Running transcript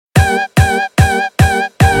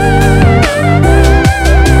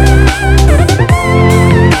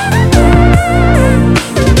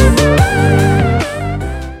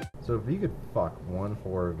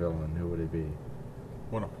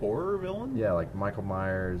villain? Yeah, like Michael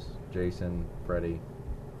Myers, Jason, Freddy.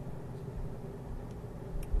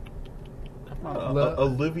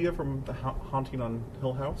 Olivia from the Haunting on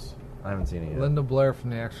Hill House. I haven't seen it yet. Linda Blair from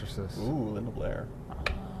The Exorcist. Ooh, Linda Blair.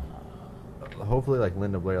 Hopefully, like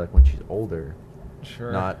Linda Blair, like when she's older.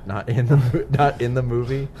 Sure. Not in the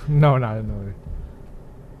movie. No, not in the movie.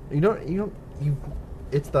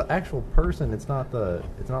 It's the actual person. It's not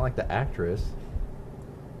like the actress.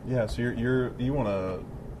 Yeah, so you want to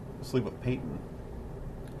sleep with Peyton?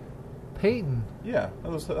 Peyton. Yeah,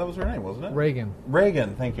 that was her name, wasn't it? Reagan.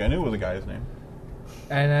 Reagan. Thank you. I knew it was a guy's name.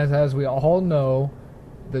 And as we all know,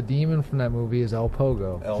 the demon from that movie is El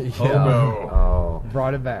Pogo. El Yeah. Pogo. Oh,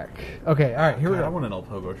 Brought it back. Okay, all right, here we God, I go. want an El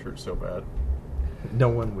Pogo shirt so bad. no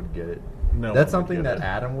one would get it. No, That's one would something get that it.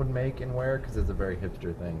 Adam would make and wear because it's a very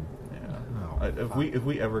hipster thing. Yeah. Oh, If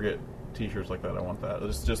we ever get T-shirts like that, I want that.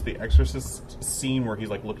 It's just the Exorcist scene where he's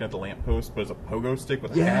like looking at the lamppost, but it's a pogo stick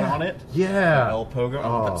with a hat on it. Yeah. El Pogo. I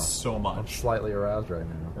want Oh. that so I'm much. slightly aroused right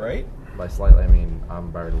now. Right? By slightly, I mean I'm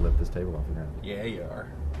about to lift this table off the ground. Yeah, you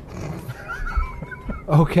are.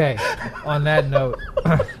 Okay, on that note.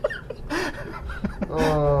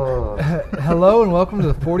 Oh. Hello and welcome to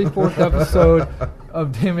the 44th episode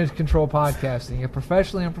of Damage Control Podcasting, a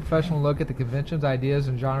professionally unprofessional look at the conventions, ideas,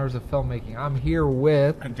 and genres of filmmaking. I'm here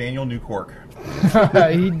with... Daniel Newcork.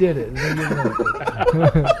 He did it.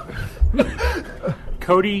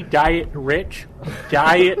 Cody Diet Rich,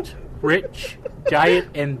 Diet Rich, Diet,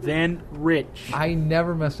 and then Rich. I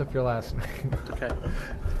never messed up your last name. Okay.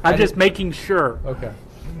 I'm just making sure. Okay.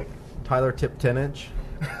 Tyler Tip 10-inch.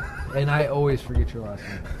 And I always forget your last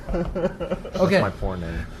name. That's Okay. my porn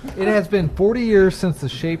name. It has been 40 years since the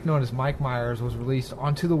shape known as Mike Myers was released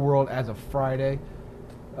onto the world as of Friday,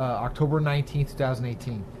 October 19th,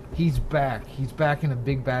 2018. He's back. He's back in a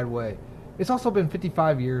big bad way. It's also been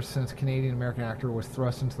 55 years since Canadian-American actor was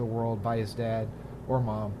thrust into the world by his dad or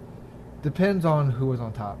mom. Depends on who was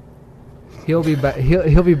on top. He'll be back.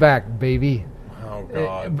 He'll be back, baby. Oh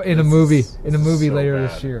God! In a This movie. is In a movie so later bad.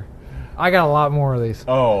 this year. I got a lot more of these.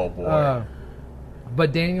 Oh boy!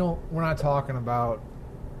 But Daniel, we're not talking about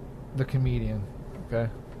the comedian,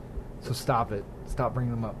 okay? So stop it. Stop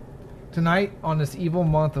bringing him up. Tonight, on this evil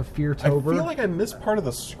month of I Feartober, feel like I missed part of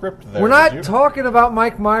the script there. we're Did not you? talking about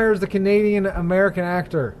Mike Myers, the Canadian-American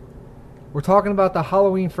actor. We're talking about the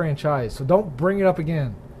Halloween franchise, so don't bring it up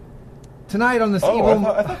again. Tonight on this Oh, evil...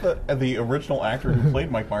 I thought that the original actor who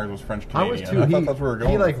played Mike Myers was French I was Canadian. too. I thought that's where we were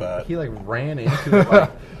going with that. He ran into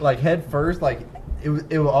it like head first. Like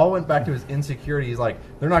it all went back to his insecurity. He's like,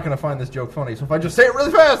 they're not going to find this joke funny. So if I just say it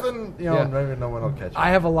really fast, then Yeah. maybe no one will catch it.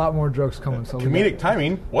 I have a lot more jokes coming. So we Comedic got-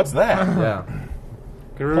 timing. What's that? Yeah.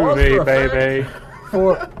 Groovy, baby.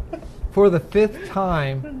 for the fifth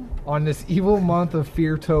time on this evil month of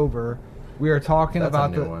Feartober, we are talking That's about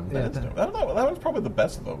a new the one. yeah, That was probably the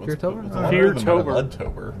best of them. Feartober? It's longer than Feartober.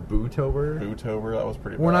 Bloodtober. Bootober. Bootober. That was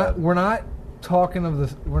pretty We're bad. not talking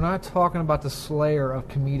about the slayer of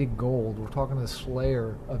comedic gold. We're talking the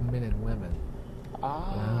slayer of men and women.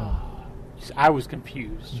 I was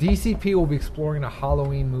confused. DCP will be exploring a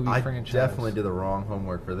Halloween movie I franchise. definitely did the wrong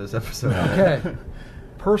homework for this episode. Okay.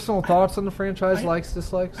 Personal thoughts on the franchise, likes,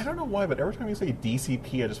 dislikes? I don't know why, but every time you say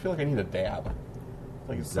DCP, I just feel like I need a dab.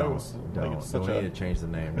 Like it's Don't it's such we a. need to change the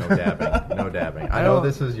name. No dabbing. No dabbing. I I know don't-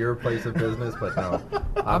 this is your place of business, but no,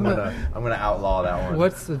 I'm I'm gonna outlaw that one.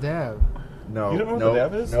 What's the dab? No. You don't know what nope, the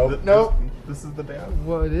dab is? Nope. Th- Nope. This is the dab.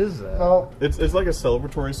 What is that? Nope. It's like a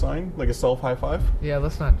celebratory sign, like a self high five. Yeah,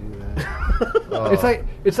 let's not do that. Oh. It's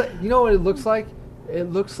like you know what it looks like? It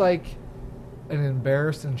looks like an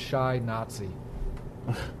embarrassed and shy Nazi.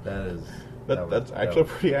 That is. That's actually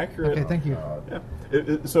pretty accurate. Okay, thank you.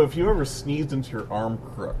 Yeah. So if you ever sneezed into your arm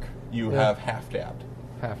crook, you Yeah. have half dabbed.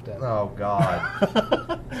 Half dab. Oh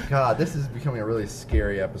God. God, this is becoming a really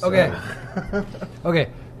scary episode. Okay. Okay.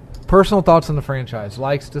 Personal thoughts on the franchise.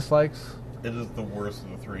 Likes, dislikes? It is the worst of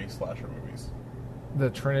the three slasher movies. The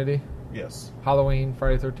Trinity? Yes. Halloween,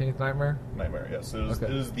 Friday the 13th, Nightmare? Nightmare, yes. It is,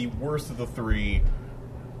 Okay. it is the worst of the three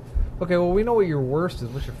Okay, well, we know what your worst is.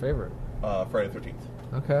 What's your favorite? Friday the 13th.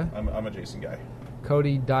 Okay. I'm a Jason guy.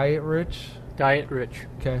 Cody, Diet Rich? Diet Rich.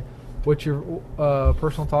 Okay. What's your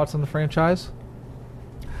personal thoughts on the franchise?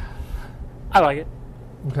 I like it.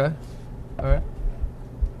 Okay. All right.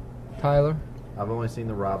 Tyler? I've only seen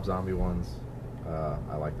the Rob Zombie ones.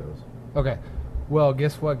 I like those. Okay. Well,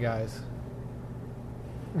 guess what, guys?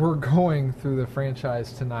 We're going through the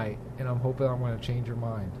franchise tonight, and I'm hoping I'm going to change your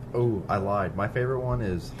mind. Oh, I lied. My favorite one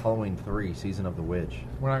is Halloween 3, Season of the Witch.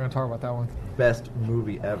 We're not going to talk about that one. Best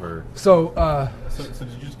movie ever. So, So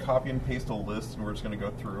did you just copy and paste a list, and we're just going to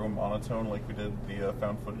go through a monotone like we did the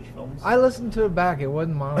found footage films? I listened to it back. It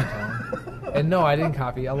wasn't monotone. And no, I didn't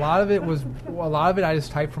copy. A lot of it I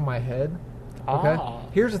just typed from my head. Okay. Ah.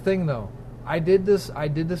 Here's the thing, though. I did this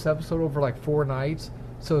episode over like 4 nights.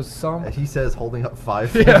 So some. He says holding up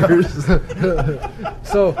 5 fingers.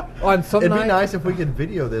 So on some It'd nights, be nice if we could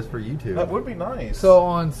video this for YouTube. That would be nice. So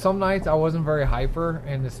on some nights I wasn't very hyper,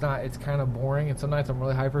 and it's kind of boring. And some nights I'm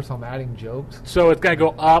really hyper, so I'm adding jokes. So it's gonna go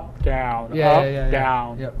up, down, up,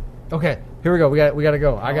 down. Yep. Okay, here we go. We got to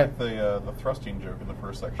go. I got. like the thrusting joke in the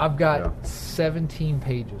first section. I've got Yeah. 17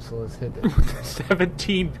 pages, so let's hit it.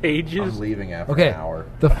 17 pages. I'm leaving after Okay. an hour.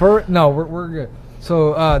 The first. No, we're good.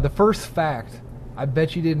 So the first fact. I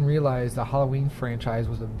bet you didn't realize the Halloween franchise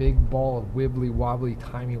was a big ball of wibbly wobbly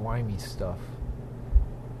timey wimey stuff.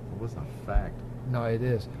 What was the fact? No, it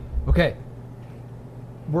is. Okay.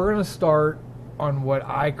 We're gonna start on what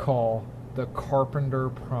I call the Carpenter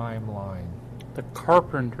Prime line. The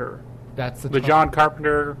Carpenter. That's the John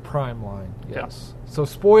Carpenter. Prime line. Yeah. Yes. So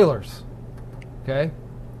spoilers. Okay.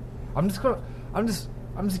 I'm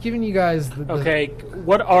just giving you guys the Okay,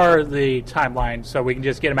 what are the timelines so we can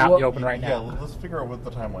just get them out in the Well, open right Yeah, now? let's figure out what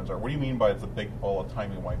the timelines are. What do you mean by it's a big ball of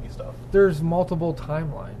timey-wimey stuff? There's multiple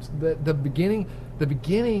timelines. The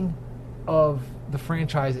beginning of the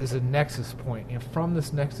franchise is a nexus point, and from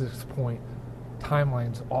this nexus point,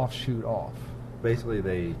 timelines offshoot off. Basically,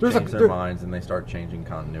 they There's change a- their there- minds and they start changing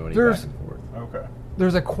continuity There's- back and forth. Okay.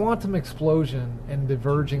 There's a quantum explosion and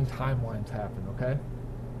diverging timelines happen. Okay.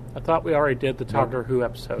 I thought we already did the Doctor Who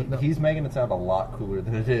episode. No. He's making it sound a lot cooler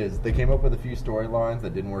than it is. They came up with a few storylines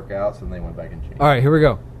that didn't work out, so then they went back and changed. All right, here we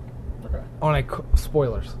go. Okay.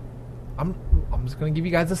 Spoilers. I'm just gonna give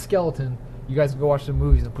you guys a skeleton. You guys can go watch the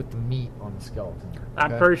movies and put the meat on the skeleton.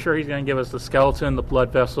 I'm okay? pretty sure he's going to give us the skeleton, the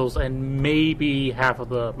blood vessels, and maybe half of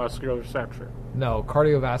the muscular structure. No,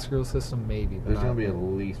 cardiovascular system maybe. But There's not- going to be at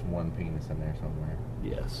least one penis in there somewhere.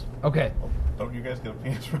 Yes. Okay. Well, don't you guys get a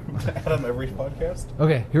penis from Adam every podcast?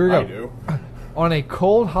 Okay, here we go. I do. On a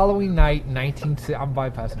cold Halloween night, I'm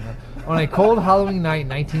bypassing that. On a cold Halloween night,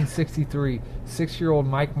 1963, 6-year-old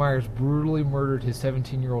Mike Myers brutally murdered his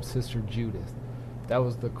 17-year-old sister Judith. That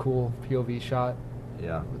was the cool POV shot.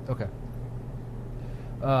 Yeah. Okay.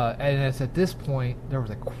 And it's at this point there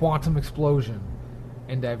was a quantum explosion,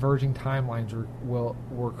 and diverging timelines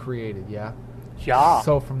were created. Yeah. Yeah.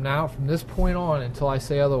 So from this point on until I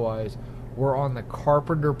say otherwise, we're on the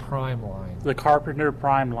Carpenter Prime line. The Carpenter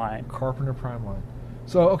Prime line. Carpenter Prime line.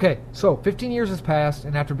 So 15 years has passed,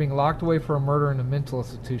 and after being locked away for a murder in a mental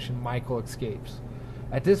institution, Michael escapes.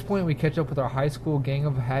 At this point, we catch up with our high school gang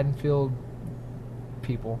of Haddonfield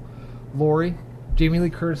people: Lori, Jamie Lee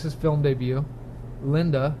Curtis's film debut;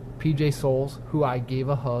 Linda, PJ Souls, who I gave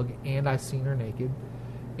a hug and I seen her naked;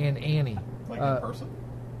 and Annie. Like in person?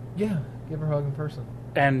 Yeah, give her a hug in person.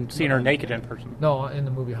 And seen her naked in person. No, in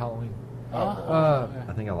the movie Halloween. Oh.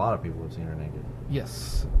 I think a lot of people have seen her naked.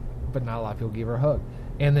 Yes, but not a lot of people gave her a hug.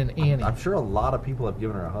 And then Annie. I'm sure a lot of people have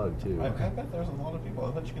given her a hug, too. I bet there's a lot of people.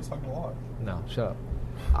 I bet she gets hugged a lot. No, shut up.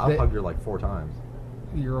 I've hugged her like 4 times.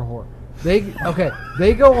 You're a whore.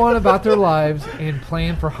 They go on about their lives and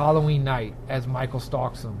plan for Halloween night as Michael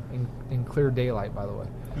stalks them in clear daylight, by the way.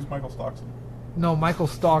 Who's Michael Stockton? No, Michael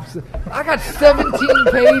stalks. I got 17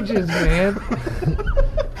 pages, man.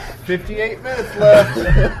 58 minutes left.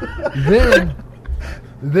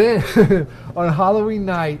 Then on Halloween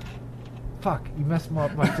night, fuck, you messed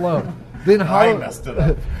up my flow. Then I messed it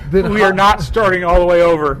up. Then We are not starting all the way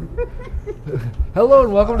over. Hello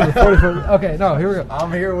and welcome to the 44. Okay, no, here we go.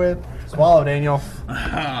 I'm here with Swallow Daniel.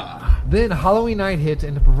 Then Halloween night hits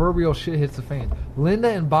and the proverbial shit hits the fan. Linda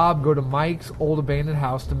and Bob go to Mike's old abandoned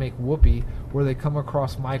house to make whoopee, where they come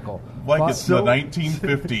across Michael. Like Bob- it's the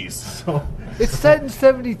 1950s. It's set in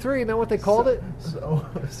 73, you know what they called it?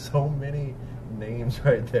 So many names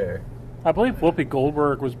right there. I believe Whoopi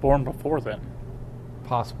Goldberg was born before then.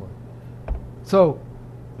 Possibly. So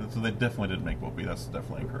they definitely didn't make Whoopi. That's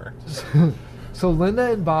definitely incorrect. So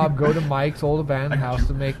Linda and Bob go to Mike's old abandoned house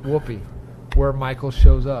to make whoopee, where Michael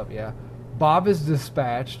shows up, yeah. Bob is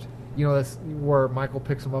dispatched. You know, that's where Michael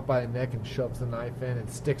picks him up by the neck and shoves the knife in and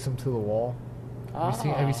sticks him to the wall.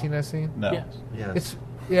 Have you seen that scene? No. Yes. Yes.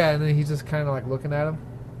 And then he's just kind of like looking at him.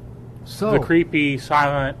 So The creepy,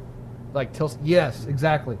 silent. like tilts. Yes,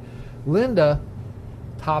 exactly. Linda,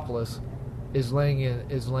 topless, is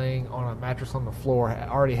laying on a mattress on the floor.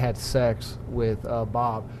 Already had sex with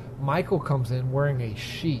Bob. Michael comes in wearing a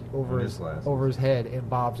sheet over And his glasses. over his head and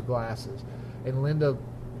Bob's glasses, and Linda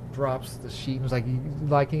drops the sheet and is like, "You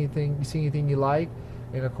like anything? You see anything you like?"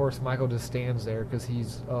 And of course, Michael just stands there because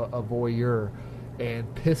he's a voyeur, and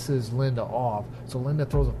pisses Linda off. So Linda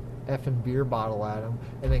throws a effing beer bottle at him,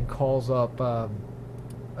 and then calls up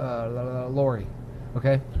Lori.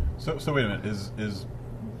 Okay. So wait a minute. Is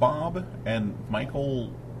Bob and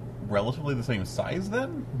Michael relatively the same size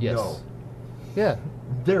then? Yes. No. Yeah.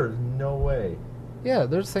 There's no way. Yeah,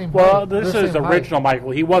 they're the same. Well, height. this They're is the same original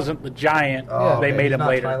Michael. He wasn't the giant. They okay, made he's him not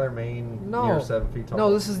later. Tyler Mane, No. near 7 feet tall.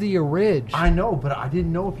 No, this is the orig. I know, but I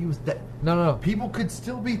didn't know if he was that. No. People could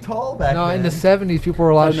still be tall back No, then. in the 70s, people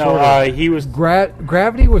were a lot No, shorter. he was.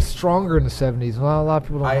 Gravity was stronger in the 70s. Well, a lot of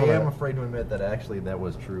people don't I know am that. afraid to admit that actually that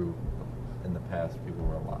was true. In the past, people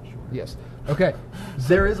were a lot shorter. Yes. Okay.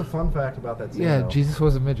 There is a fun fact about that scene. Yeah, though. Jesus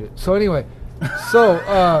was a midget. So anyway, so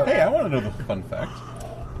Hey, I want to know the fun fact.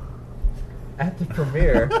 At the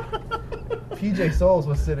premiere, PJ Souls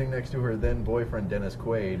was sitting next to her then boyfriend Dennis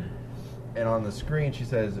Quaid, and on the screen she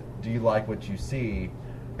says, "Do you like what you see?"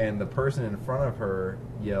 And the person in front of her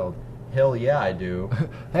yelled, "Hell yeah, I do!"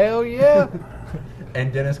 hell yeah.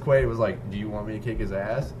 And Dennis Quaid was like, "Do you want me to kick his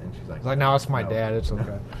ass?" And she's like, It's like, no, it's my "No." dad. It's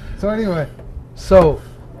okay. So anyway, so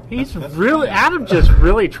He's really. Adam just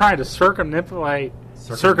really trying to circumnipulate.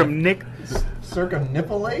 Circumnipulate?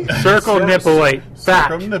 Circumnipulate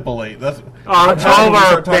facts. Circumnipulate. That's All that's of when we our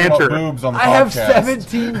start talking about banter. boobs on the I have podcast.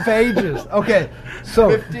 17 pages. Okay, so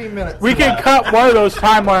 15 minutes. We to can that. cut one of those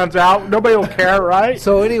timelines out. Nobody will care, right?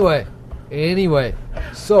 so anyway,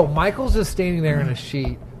 so Michael's just standing there in a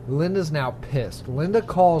sheet. Linda's now pissed. Linda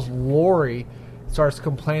calls Lori, starts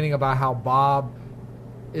complaining about how Bob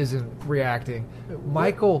isn't reacting.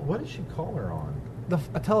 Michael, What did she call her on?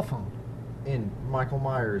 a telephone. In Michael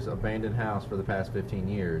Myers' abandoned house for the past 15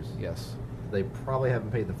 years. Yes. They probably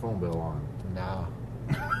haven't paid the phone bill on. No.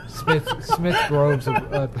 Smith Groves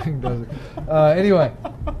thing does it. Anyway,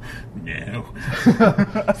 No.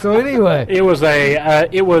 so anyway, It was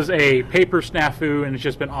a paper snafu, and it's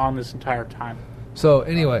just been on this entire time.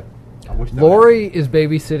 I wish that Lori is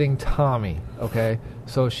babysitting Tommy. Okay,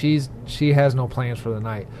 so she has no plans for the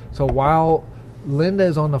night. So while Linda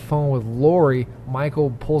is on the phone with Lori, Michael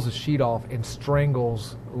pulls a sheet off and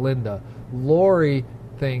strangles Linda. Lori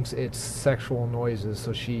thinks it's sexual noises,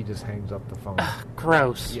 so she just hangs up the phone.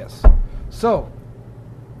 Gross. Yes. So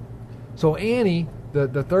Annie,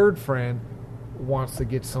 the third friend, wants to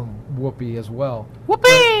get some whoopee as well.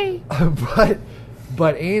 Whoopee!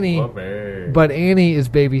 but Annie Whoopee. but Annie is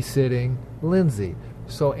babysitting Lindsay.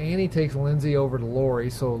 So Annie takes Lindsay over to Lori,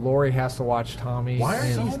 so Lori has to watch Tommy. Why are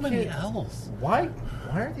and- these many kids- L's. Why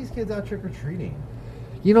aren't these kids out trick or treating?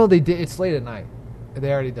 You know, they did. It's late at night.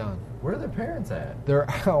 They already done. Where are their parents at? They're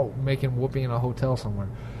out making whoopee in a hotel somewhere.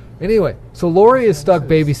 Anyway, so Lori is stuck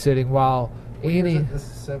babysitting while What year is Annie. it? This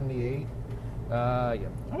is 78. Yeah.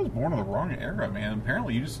 I was born in the wrong era, man.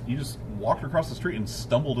 Apparently, you just walked across the street and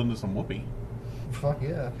stumbled into some whoopee. Fuck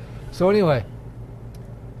yeah. So anyway,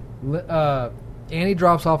 Annie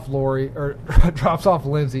drops off Lori or drops off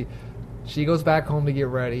Lindsay. She goes back home to get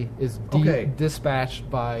ready. Is Okay. dispatched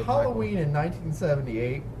by Michael. Halloween in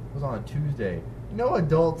 1978 was on a Tuesday. No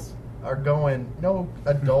adults are going. No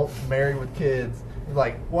adults married with kids.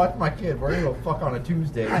 Like, watch my kid. We're gonna go fuck on a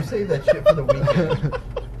Tuesday. You save that shit for the weekend.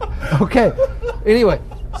 Okay. Anyway,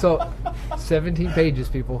 so 17 pages,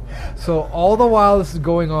 people. So all the while this is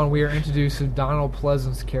going on, we are introduced to Donald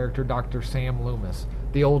Pleasant's character, Dr. Sam Loomis,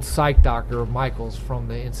 the old psych doctor of Michael's from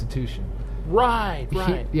the institution. Right,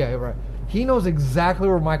 right. Yeah, right. He knows exactly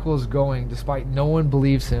where Michael is going, despite no one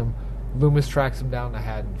believes him. Loomis tracks him down to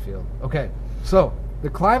Haddonfield. Okay, so the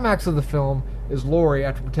climax of the film is Lori,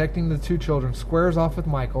 after protecting the two children, squares off with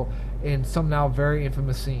Michael in some now very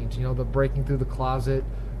infamous scenes. You know, the breaking through the closet,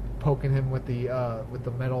 poking him with the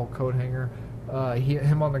metal coat hanger,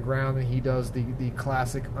 him on the ground, and he does the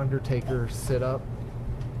classic Undertaker sit up.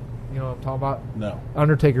 You know what I'm talking about? No.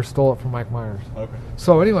 Undertaker stole it from Mike Myers. Okay.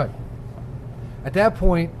 So anyway, at that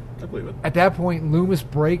point, I believe it. Loomis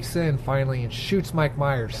breaks in finally and shoots Mike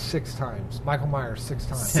Myers 6 times. Michael Myers 6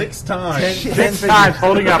 times. 6 times. 6 times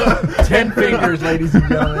holding up. 10 fingers, ladies and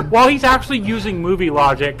gentlemen. Well, he's actually using movie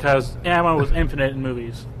logic because ammo was infinite in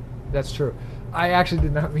movies. That's true. I actually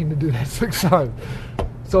did not mean to do that 6 times.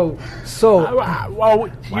 So Well,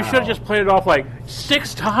 you should have just played it off like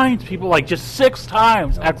 6 times, people. Like, just 6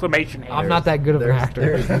 times! Exclamation point. I'm not that good of an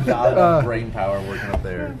actor. There's not enough brain power working up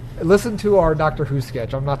there. Listen to our Doctor Who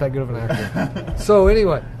sketch. I'm not that good of an actor. So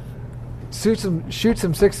anyway, shoots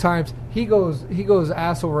him 6 times. He goes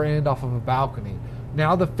ass over end off of a balcony.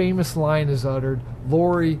 Now the famous line is uttered.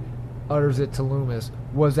 Lori utters it to Loomis.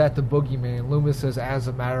 Was that the boogeyman? Loomis says, as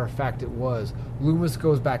a matter of fact, it was. Loomis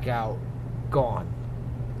goes back out. Gone.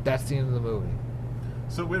 That's the end of the movie.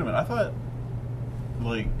 So wait a minute. I thought,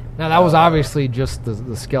 like, Now that was obviously just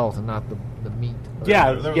the skeleton, not the meat.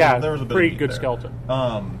 Yeah, there was a bit pretty of meat good there. skeleton.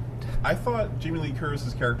 I thought Jamie Lee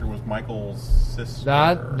Curtis's character was Michael's sister.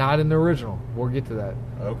 Not in the original. We'll get to that.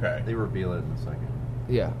 Okay. They reveal it in a second.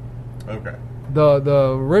 Yeah. Okay.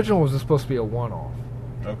 The original was just supposed to be a one-off.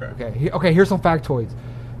 Okay. Okay, here's some factoids.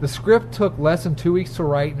 The script took less than 2 weeks to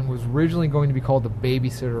write and was originally going to be called The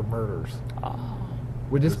Babysitter Murders.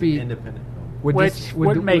 Would this be independent? Which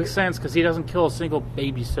would make sense because he doesn't kill a single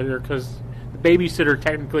babysitter because the babysitter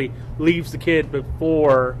technically leaves the kid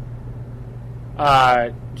before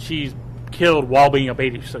she's killed while being a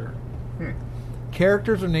babysitter.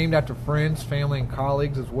 Characters are named after friends, family, and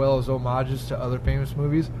colleagues, as well as homages to other famous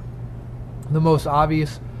movies. The most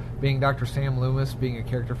obvious being Dr. Sam Loomis, being a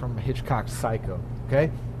character from Hitchcock's Psycho.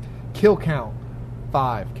 Okay? Kill count,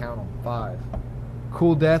 5. Count them, 5.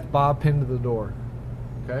 Cool death, Bob pinned to the door.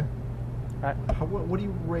 Okay? What do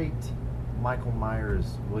you rate Michael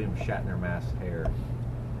Myers' William Shatner masked hair?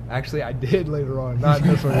 Actually, I did later on. Not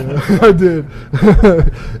this one. I did.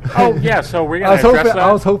 Oh, yeah, so we're going to address that?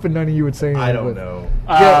 I was hoping none of you would say anything. I don't know.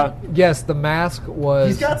 Yes, the mask was...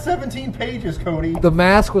 He's got 17 pages, Cody. The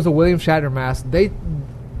mask was a William Shatner mask.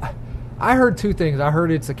 I heard two things. I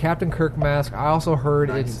heard it's a Captain Kirk mask. I also heard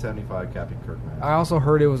 1975 Captain Kirk mask. I also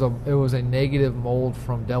heard it was a negative mold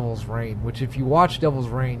from Devil's Reign, which if you watch Devil's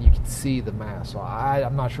Reign, you can see the mask. So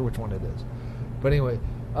I'm not sure which one it is. But anyway,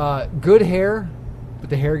 good hair,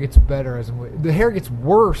 but the hair gets better the hair gets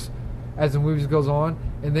worse as the movies goes on,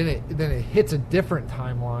 and then it hits a different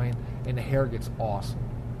timeline, and the hair gets awesome.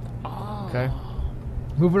 Oh. Okay,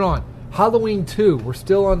 moving on. Halloween 2. We're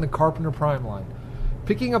still on the Carpenter Prime line.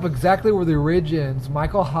 Picking up exactly where the ridge ends,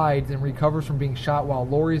 Michael hides and recovers from being shot while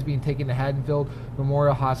Laurie is being taken to Haddonfield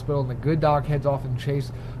Memorial Hospital, and the good dog heads off in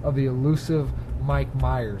chase of the elusive Mike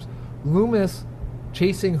Myers. Loomis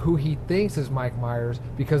chasing who he thinks is Mike Myers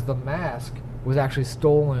because the mask was actually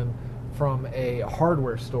stolen from a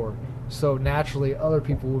hardware store. So naturally, other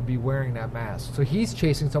people would be wearing that mask. So he's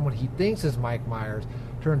chasing someone he thinks is Mike Myers.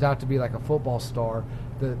 Turns out to be like a football star.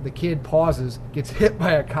 The kid pauses, gets hit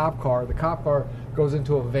by a cop car. The cop car goes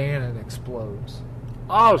into a van and explodes.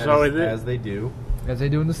 Oh, so as they do. As they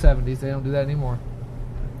do in the 70s. They don't do that anymore.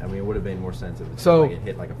 I mean, it would have been more sensitive. So- Like it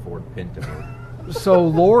hit like a Ford Pinto. So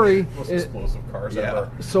Lori... Most explosive cars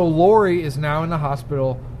ever. So Lori is now in the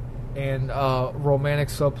hospital, and romantic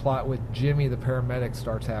subplot with Jimmy, the paramedic,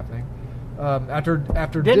 starts happening. After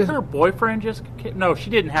didn't her boyfriend just... No, she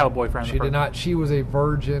didn't have a boyfriend. She did not. She was a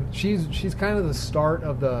virgin. She's kind of the start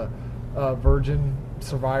of the virgin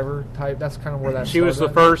survivor type. That's kind of where that She was the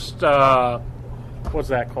first... what's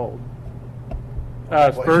that called?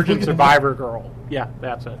 Virgin survivor girl. Yeah,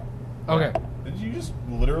 that's it. Okay. Did you just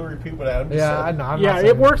literally repeat what Adam just Yeah, said? I know. I'm Yeah, not it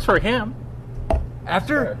saying- works for him.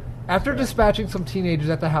 After dispatching some teenagers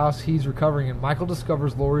at the house he's recovering in, Michael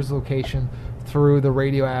discovers Laurie's location through the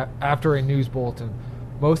radio after a news bulletin.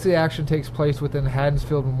 Most of the action takes place within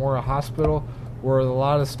Haddonfield Memorial Hospital, where a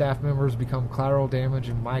lot of staff members become collateral damage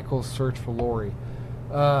in Michael's search for Laurie.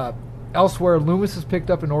 Elsewhere, Loomis is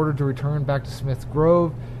picked up in order to return back to Smith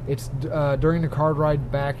Grove. It's during the car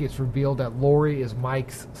ride back, it's revealed that Laurie is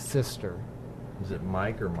Mike's sister. Is it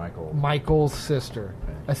Mike or Michael? Michael's sister.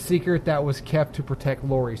 Okay. A secret that was kept to protect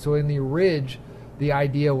Laurie. So in the Ridge, the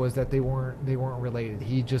idea was that they weren't related.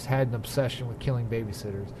 He just had an obsession with killing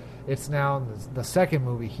babysitters. It's now in the second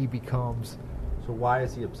movie he becomes... So why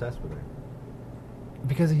is he obsessed with her?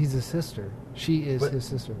 Because he's his sister. She is his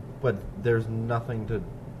sister. But there's nothing to...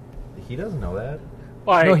 He doesn't know that.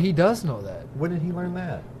 Like, No, he does know that. When did he learn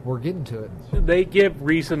that? We're getting to it. they give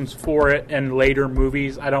reasons for it in later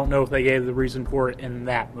movies. I don't know if they gave the reason for it in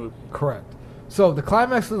that movie. Correct. So the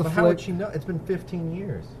climax of the But flick... how would she know? It's been 15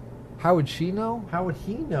 years. How would she know? How would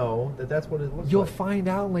he know that that's what it looks You'll like? find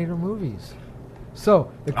out in later movies.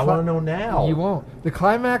 So I want to know now. You won't. The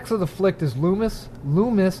climax of the flick is Loomis,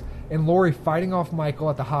 and Laurie fighting off Michael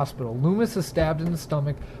at the hospital. Loomis is stabbed in the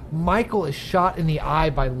stomach. Michael is shot in the eye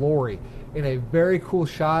by Laurie in a very cool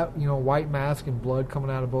shot. You know, white mask and blood coming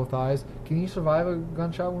out of both eyes. Can you survive a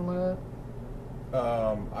gunshot wound like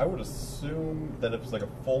that? I would assume that if it's like a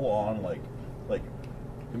full-on, like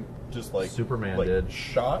just like Superman like did.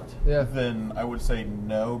 shot, Yeah. then I would say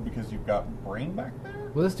no because you've got brain back there.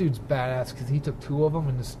 Well, this dude's badass because he took 2 of them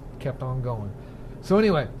and just kept on going. So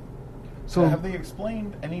anyway, Have they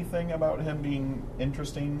explained anything about him being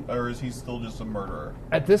interesting, or is he still just a murderer?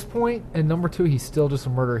 at this point, in number 2, he's still just a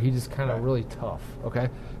murderer. He's just kind of Okay. really tough. Okay,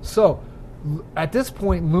 so at this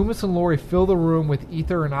point, Loomis and Laurie fill the room with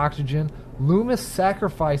ether and oxygen. Loomis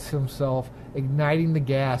sacrificed himself, igniting the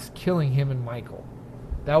gas, killing him and Michael.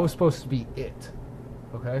 That was supposed to be it.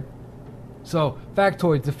 Okay? So,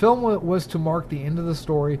 factoids. The film was to mark the end of the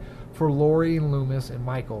story for Laurie and Loomis and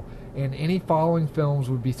Michael, and any following films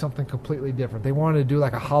would be something completely different. They wanted to do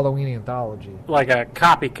like a Halloween anthology. Like a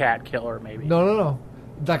copycat killer, maybe. No.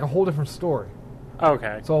 Like a whole different story.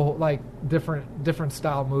 Okay. So, like different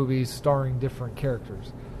style movies starring different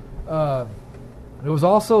characters. It was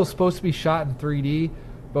also supposed to be shot in 3D,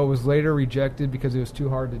 but was later rejected because it was too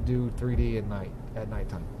hard to do 3D at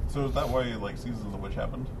nighttime. So is that why like Seasons of the Witch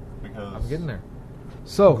happened? Because I'm getting there.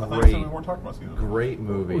 So, I thought you said we weren't talking about Seasons. Great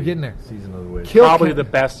movie. We're getting there. Season of the Witch. Kill Probably count- the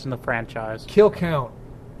best in the franchise. Kill count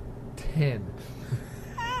 10.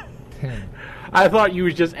 10. I thought you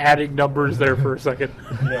was just adding numbers there for a second.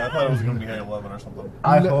 Yeah, I thought it was going to be 11 or something.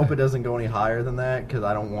 I hope it doesn't go any higher than that because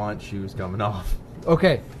I don't want shoes coming off.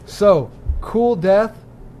 Okay, so cool death.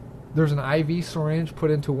 There's an IV syringe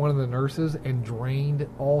put into one of the nurses and drained.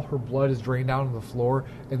 All her blood is drained out on the floor.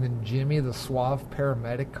 And then Jimmy, the suave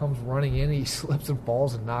paramedic, comes running in. He slips and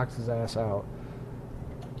falls and knocks his ass out.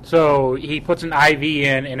 So he puts an IV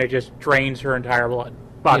in, and it just drains her entire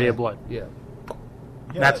body of blood. Yeah.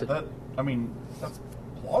 Yeah, That's it. I mean, that's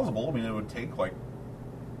plausible. I mean, it would take like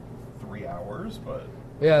 3 hours, but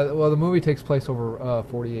Yeah, well, the movie takes place over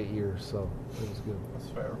 48 years, so it was good. that's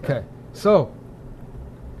fair. Okay, so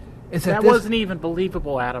it's That at this, wasn't even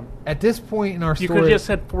believable, Adam. at this point in our You story. could have just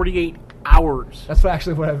said 48 hours. That's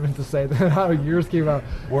actually what I meant to say. How years came out.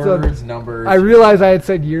 Words, So, numbers. I realized I had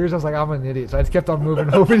said years. I was like, I'm an idiot. So I just kept on moving,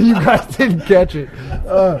 hoping you guys didn't catch it.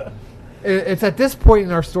 It's at this point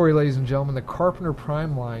in our story, ladies and gentlemen, the Carpenter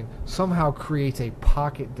Prime line somehow creates a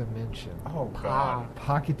pocket dimension. Oh God.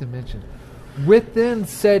 Pocket dimension. Within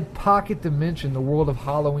said pocket dimension, the world of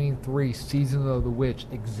Halloween 3 Season of the Witch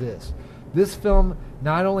exists. This film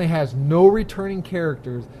not only has no returning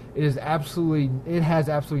characters, it has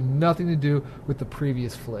absolutely nothing to do with the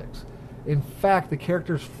previous flicks. In fact, the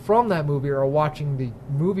characters from that movie are watching the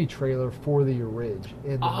movie trailer for the Ridge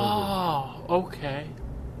in the movie. Oh, okay.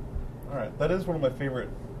 All right, that is one of my favorite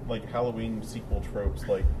like Halloween sequel tropes,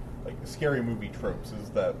 like scary movie tropes, is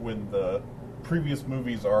that when the previous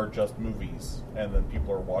movies are just movies and then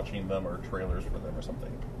people are watching them or trailers for them or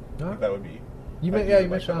something. Huh? Like, that would be. You I do like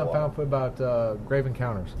mentioned that a on lot. Found about Grave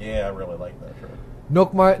Encounters. Yeah, I really like that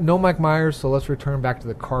trope. No Mike Myers, so let's return back to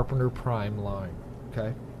the Carpenter Prime line.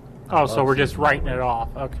 Okay? Oh, so love we're just Season of the writing it Witch. off.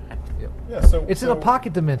 Okay. Yeah, so It's in a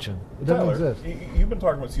pocket dimension. It doesn't Tyler, exist. You've been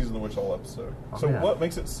talking about Season of the Witch all episode. Oh, So yeah. what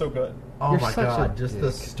makes it so good? Oh You're my such a god, just the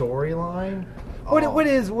dick. storyline?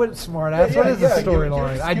 What smart ass? Yeah, What is the yeah, give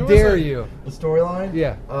storyline? us- I give us dare a- you. The storyline?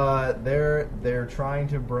 Yeah. They're trying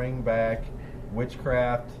to bring back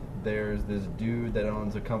witchcraft. There's this dude that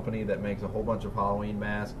owns a company that makes a whole bunch of Halloween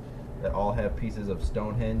masks that all have pieces of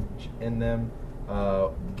Stonehenge in them.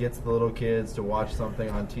 Gets the little kids to watch something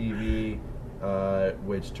on TV,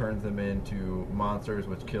 which turns them into monsters,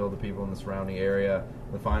 which kill the people in the surrounding area.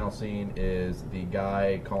 The final scene is the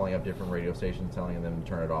guy calling up different radio stations, telling them to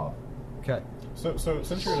turn it off. Okay. So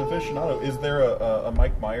since you're an aficionado, is there a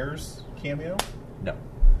Mike Myers cameo? No,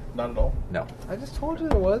 Not at all. no. I just told you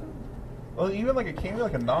there wasn't. Well, even like a cameo,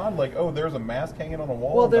 like a nod, like there's a mask hanging on a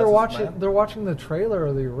wall. Well, and they're that's his watching. mask? They're watching the trailer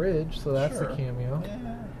of the Ridge, so that's Sure. the cameo.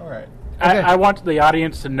 Yeah. All right. Okay. I want the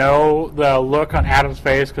audience to know the look on Adam's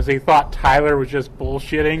face because he thought Tyler was just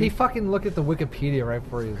bullshitting. He fucking looked at the Wikipedia right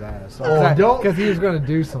before his ass. Oh, don't- Because he was going to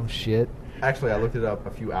do some shit. Actually, I looked it up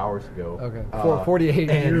a few hours ago. Okay. 48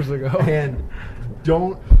 years ago. And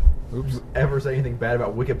don't Oops. ever say anything bad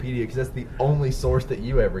about Wikipedia because that's the only source that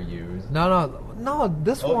you ever use. No.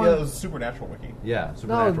 This Oh one. yeah, it was a Supernatural wiki. Yeah,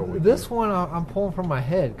 Supernatural. No, Wiki. this one I'm pulling from my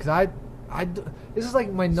head because this is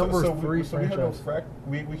like my number so three so we have no franchise.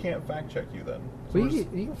 we can't fact check you then. So Well, we're you,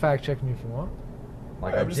 just- you can fact check me if you want.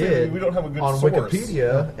 like I'm I just saying did we don't have a good on source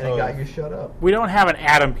Wikipedia, and it of- got you shut up. We don't have an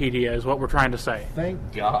Adampedia, is what we're trying to say.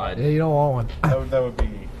 Thank God. Yeah, you don't want one. that would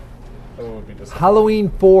be just Halloween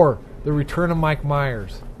 4: The Return of Mike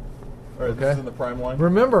Myers. All right, this okay. is in the prime line.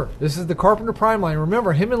 Remember, this is the Carpenter Prime line.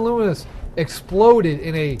 Remember, him and Loomis exploded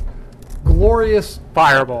in a glorious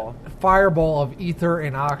Fireball. fireball of ether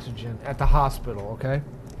and oxygen at the hospital, okay?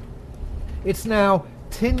 It's now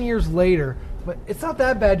 10 years later, but it's not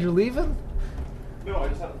that bad. You're leaving? No, I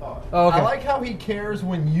just had a thought. Oh, okay. I like how he cares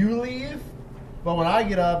when you leave, but when I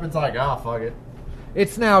get up, it's like, ah, fuck it.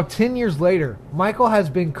 It's now 10 years later. Michael has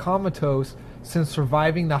been comatose since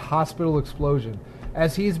surviving the hospital explosion.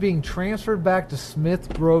 As he is being transferred back to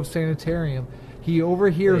Smith Grove Sanitarium, he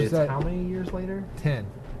overhears Wait, it's that... how many years later? 10.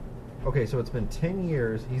 Okay, so it's been 10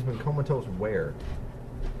 years. He's been comatose where?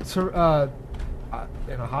 In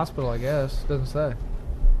a hospital, I guess. Doesn't say.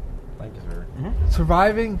 Thank you, sir.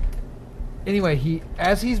 Surviving Anyway,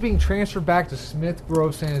 as he's being transferred back to Smith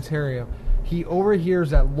Grove Sanitarium, he overhears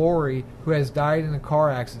that Lori, who has died in a car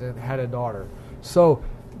accident, had a daughter. So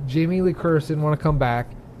Jamie Lee Curtis didn't want to come back.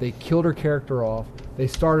 They killed her character off. They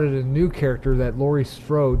started a new character that Laurie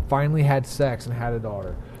Strode finally had sex and had a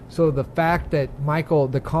daughter. So the fact that Michael,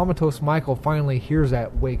 the comatose Michael, finally hears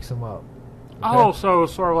that wakes him up. Okay? Oh, so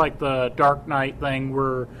sort of like the Dark Knight thing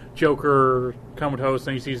where Joker comatose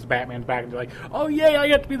and he sees the Batman's back and he's like, oh, yay, I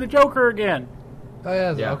get to be the Joker again. Oh,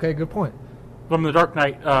 yeah. Yeah. Okay, good point. From the Dark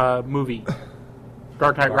Knight movie.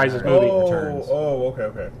 Dark Knight Rises movie. Returns.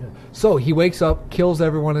 Okay. So he wakes up, kills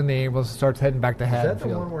everyone in the ambulance, and starts heading back to Is that the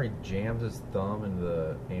Haddonfield. one where he jams his thumb into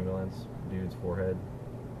the ambulance dude's forehead?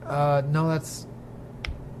 No, that's...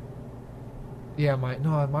 Yeah, it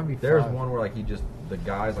might be There's 5. one where like the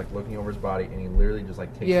guy's like looking over his body and he literally just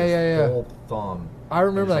like takes Yeah, his yeah. whole thumb. I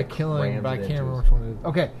remember and that just, like, killing, rams but I it can't into remember his- which one it is.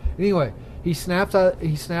 Okay, anyway, he snaps out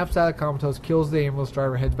of comatose, kills the ambulance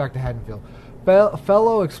driver, heads back to Haddonfield.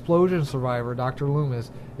 Fellow explosion survivor, Dr.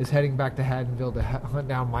 Loomis, is heading back to Haddonfield to hunt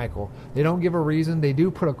down Michael. They don't give a reason. They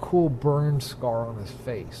do put a cool burn scar on his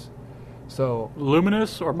face. So,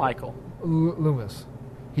 Luminous or Michael? Loomis.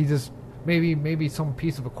 He just, maybe some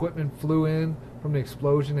piece of equipment flew in from the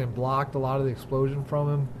explosion and blocked a lot of the explosion from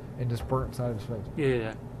him and just burnt inside his face.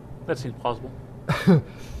 Yeah, that seems plausible.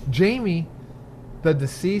 Jamie, the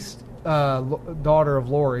deceased daughter of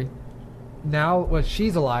Lori, now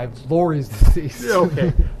she's alive. Lori's deceased. Yeah,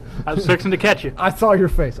 okay. I was fixing to catch you. I saw your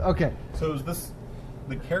face. Okay. So is this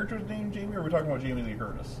the character's name, Jamie, or are we talking about Jamie Lee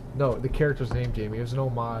Curtis? No, the character's name Jamie. It was an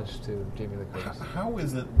homage to Jamie Lee Curtis. How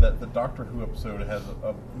is it that the Doctor Who episode has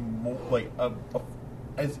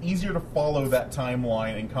as easier to follow that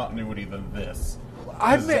timeline and continuity than this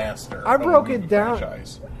disaster? I of a broke movie it down.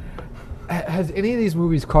 franchise? Has any of these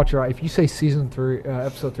movies caught your eye? If you say season 3,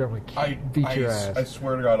 episode 3, I'm like, beat your ass. I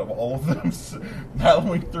swear to God, of all of them,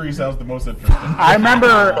 Halloween 3 sounds the most interesting. I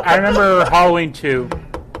remember Halloween 2.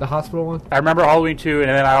 The hospital one? I remember Halloween 2, and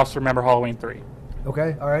then I also remember Halloween 3.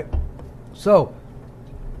 Okay, all right. So,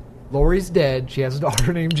 Lori's dead. She has a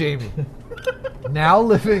daughter named Jamie. Now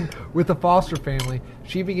living with the foster family,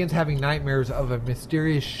 she begins having nightmares of a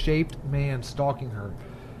mysterious shaped man stalking her.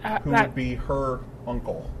 Who would be her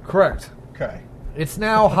uncle? Correct. Okay. It's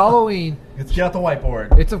now Halloween. Get out the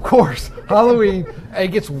whiteboard. It's, of course, Halloween. It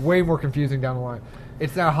gets way more confusing down the line.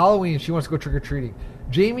 It's now Halloween. She wants to go trick-or-treating.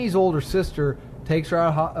 Jamie's older sister takes her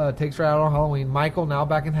out on Halloween. Michael, now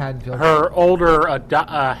back in Haddonfield. Her older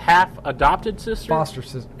half-adopted sister? Foster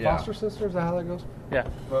sister. Yeah. Foster sister? Is that how that goes? Yeah.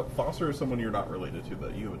 But foster is someone you're not related to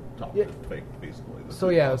that you adopted, basically. So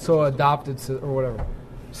yeah, so adopted or whatever.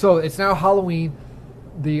 So it's now Halloween.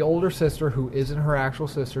 The older sister, who isn't her actual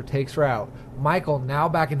sister, takes her out. Michael, now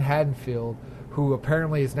back in Haddonfield, who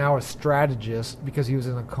apparently is now a strategist because he was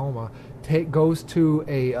in a coma, goes to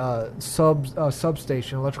a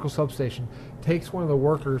substation, electrical substation, takes one of the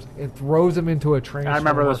workers and throws him into a transformer. I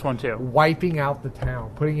remember this one too. Wiping out the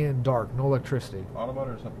town, putting it in dark, no electricity. Autobot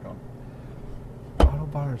or Decepticon?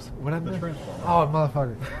 Autobots. What I The missed? Transformer. Oh,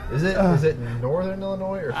 motherfucker. Is it northern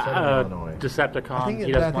Illinois or southern Illinois? Decepticon. I think he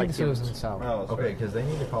it, doesn't I like think it was in the humans. south. Oh, that's Okay, right. because they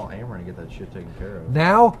need to call Ameren to get that shit taken care of.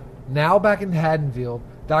 Now back in Haddonfield,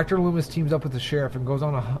 Dr. Loomis teams up with the sheriff and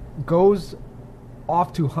goes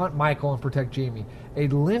off to hunt Michael and protect Jamie. A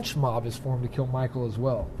lynch mob is formed to kill Michael as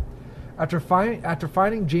well. After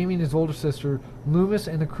finding Jamie and his older sister, Loomis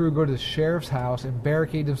and the crew go to the sheriff's house and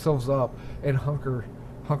barricade themselves up and hunker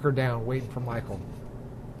down, waiting for Michael.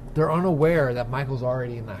 They're unaware that Michael's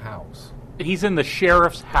already in the house. He's in the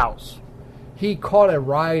sheriff's house. He caught a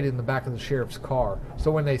ride in the back of the sheriff's car,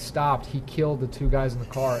 so when they stopped, he killed the 2 guys in the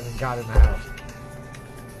car and then got in the house.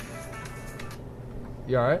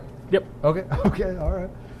 You all right? Yep. Okay, all right.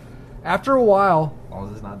 After a while, As long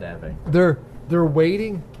as it's not dabbing. they're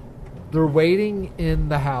waiting in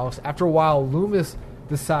the house. After a while, Loomis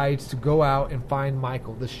decides to go out and find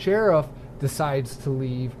Michael. The sheriff decides to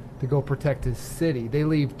leave to go protect his city. They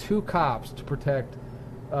leave 2 cops to protect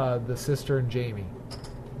the sister and Jamie.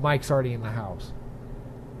 Mike's already in the house.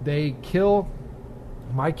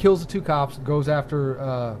 Mike kills the 2 cops, goes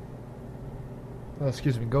after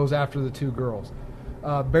the 2 girls.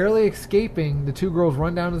 Barely escaping, the 2 girls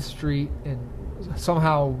run down to the street and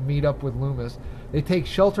somehow meet up with Loomis. They take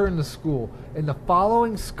shelter in the school. In the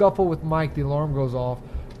following scuffle with Mike, the alarm goes off,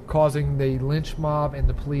 causing the lynch mob and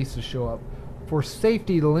the police to show up. For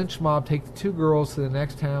safety, the lynch mob take the 2 girls to the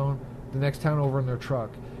next town over in their truck.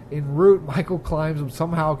 En route, Michael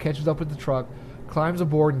somehow catches up with the truck, climbs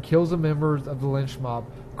aboard, and kills the members of the lynch mob,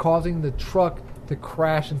 causing the truck to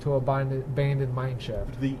crash into an abandoned mine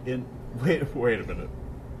shaft. Wait a minute.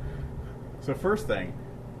 So first thing,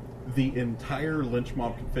 the entire lynch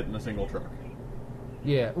mob can fit in a single truck.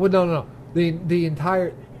 Yeah. Well, no. The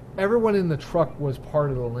entire everyone in the truck was part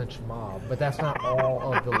of the lynch mob, but that's not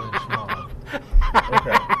all of the lynch mob.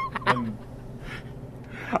 Okay. And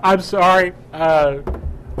I'm sorry. I'm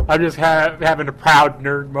just having a proud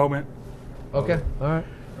nerd moment. Okay. All right.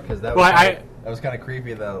 Because that Well, was kind of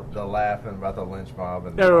creepy, the laughing about the lynch mob.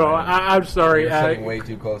 And No, I'm sorry. You're sitting way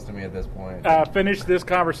too close to me at this point. Finish this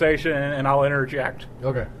conversation and I'll interject.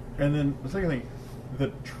 Okay. and then the second thing,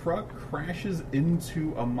 the truck crashes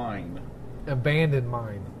into a mine. Abandoned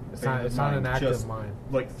mine. It's not an active Just, mine.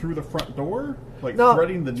 Like through the front door, like No.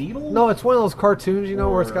 threading the needle. No, it's one of those cartoons,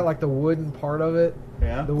 where it's Or- got like the wooden part of it.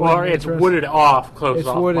 Yeah. The Or wooden it's entrance. wooded off, closed It's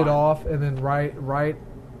off. wooded mine. off, and then right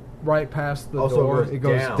past the also, door, it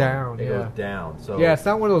goes down. It Yeah. goes down. So Yeah, it's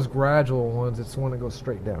not one of those gradual ones. It's the one that goes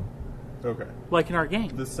straight down. Okay. Like in our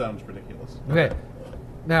game. This sounds ridiculous. Okay.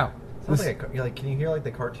 Now, Sounds this- like can you hear like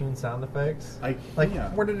the cartoon sound effects? I Like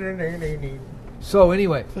can't. so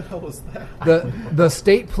anyway, What the hell is that? the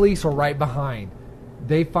state police are right behind.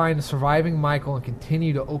 They find a surviving Michael and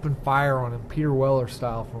continue to open fire on him, Peter Weller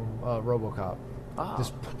style from RoboCop. Ah.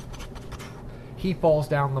 Just he falls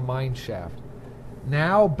down the mine shaft.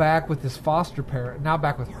 Now back with her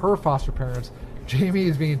foster parents, Jamie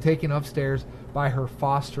is being taken upstairs by her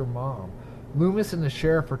foster mom. Loomis and the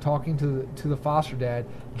sheriff are talking to the foster dad.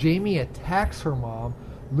 Jamie attacks her mom.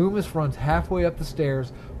 Loomis runs halfway up the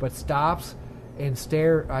stairs, but stops and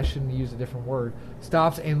I shouldn't use a different word.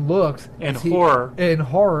 Stops and looks In as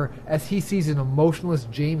horror as he sees an emotionless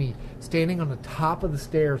Jamie standing on the top of the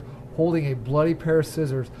stairs, holding a bloody pair of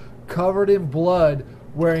scissors, covered in blood,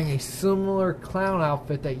 wearing a similar clown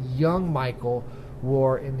outfit that young Michael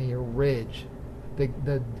wore in the Ridge.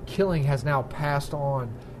 The killing has now passed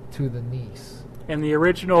on to the niece. In the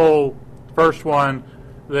original first one,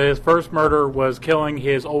 his first murder was killing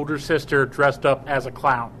his older sister dressed up as a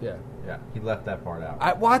clown. Yeah. Yeah, he left that part out.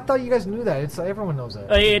 I thought you guys knew that. Everyone knows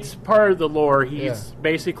that. It's part of the lore. He's Yeah.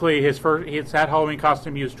 basically his that Halloween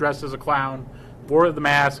costume. He was dressed as a clown, wore the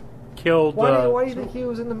mask, killed. Why do you think he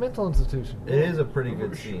was in the mental institution? It is a pretty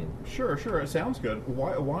good scene. Sure. It sounds good.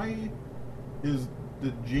 Why did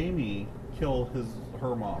Jamie kill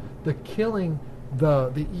her mom? The killing,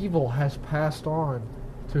 the evil has passed on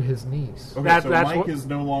to his niece. Okay, That's so Mike what- is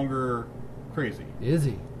no longer crazy. Is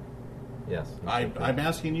he? Yes. I'm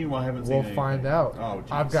asking you. I haven't seen. We'll anything. find out. Oh,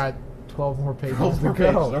 geez. I've got 12 more pages 12 to more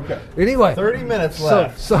go. pages, okay. Anyway, 30 minutes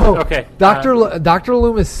left. So Okay, Dr.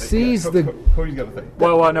 Loomis sees the. Cody's got a thing.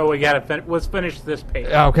 Well, no, we got to let's finish this page.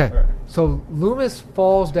 Okay. All right. So Loomis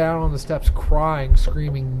falls down on the steps crying,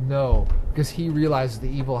 screaming no, because he realizes the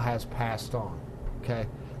evil has passed on. Okay.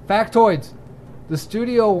 Factoids. The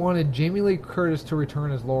studio wanted Jamie Lee Curtis to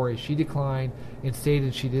return as Laurie. She declined and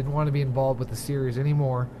stated she didn't want to be involved with the series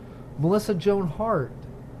anymore. Melissa Joan Hart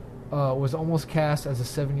was almost cast as a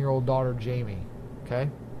 7-year-old daughter, Jamie. Okay.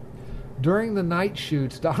 During the night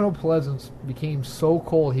shoots, Donald Pleasance became so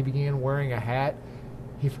cold he began wearing a hat.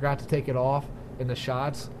 He forgot to take it off in the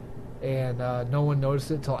shots, and no one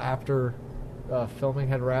noticed it until after filming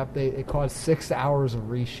had wrapped. It caused 6 hours of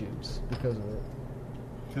reshoots because of it.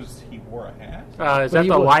 Because he wore a hat. Is But that he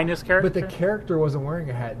the was- Linus character? But the character wasn't wearing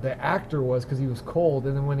a hat. The actor was because he was cold,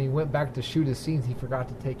 and then when he went back to shoot his scenes, he forgot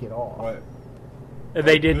to take it off. Why?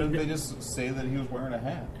 They didn't. They just say that he was wearing a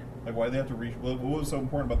hat? Like, why do they have to what was so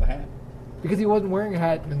important about the hat? Because he wasn't wearing a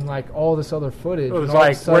hat in like all this other footage. It was and all of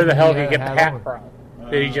a like, where the sudden hell he did he had get a the hat on. from?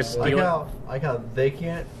 Did he just Like steal it? how they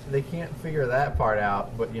can't figure that part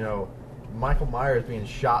out, but Michael Myers being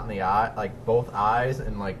shot in the eye, like both eyes,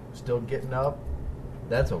 and like still getting up.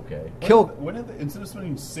 That's okay. Why didn't they, instead of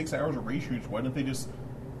spending 6 hours of reshoots, why didn't they just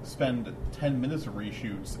spend 10 minutes of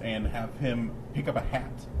reshoots and have him pick up a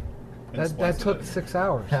hat? and That splice it took in? 6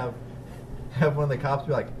 hours. Have one of the cops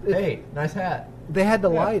be like, "Hey, nice hat." They had to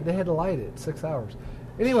Yeah. light. They had to light it. 6 hours.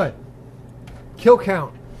 Anyway, kill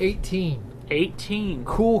count 18. 18.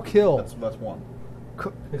 Cool kill. That's one.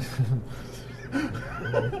 Co-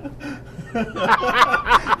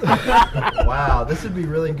 Wow, this would be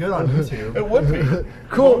really good on YouTube. It would be.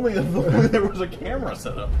 Cool. If only there was a camera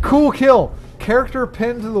set up. Cool kill. Character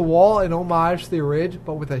pinned to the wall in homage to the Ridge,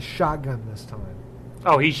 but with a shotgun this time.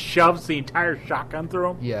 Oh, he shoves the entire shotgun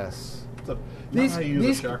through him? Yes. It's not These, how you use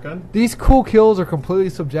these, a shotgun. these cool kills are completely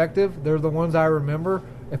subjective. They're the ones I remember.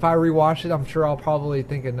 If I rewatch it, I'm sure I'll probably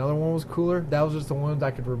think another one was cooler. That was just the ones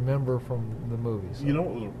I could remember from the movies. You know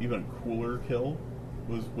what was an even cooler kill?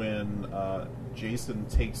 Was when Jason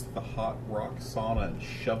takes the hot rock sauna and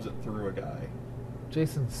shoves it through a guy.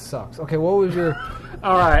 Jason sucks. Okay, what was your...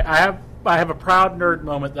 All right, I have a proud nerd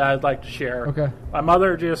moment that I'd like to share. Okay. My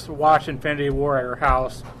mother just watched Infinity War at her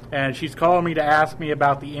house and she's calling me to ask me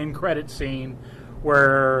about the end credit scene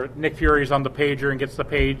where Nick Fury's on the pager and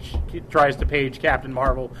tries to page Captain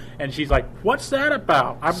Marvel, and she's like, "What's that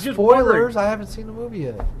about?" I'm just Spoilers! wondering. I haven't seen the movie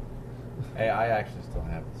yet. Hey, I actually still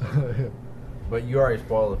haven't seen it. But you already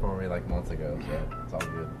spoiled it for me like months ago, so it's all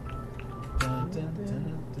good.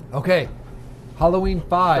 Okay, Halloween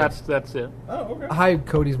 5. That's it. Oh, okay. Hi,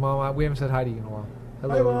 Cody's mom. We haven't said hi to you in a while.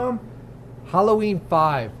 Hello. Hi, Mom. Halloween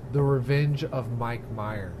 5, The Revenge of Mike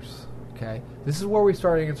Myers. Okay? This is where we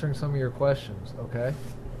start answering some of your questions, okay?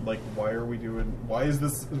 Like, why does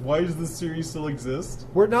this series still exist?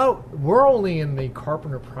 We're only in the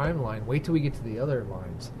Carpenter Prime line. Wait till we get to the other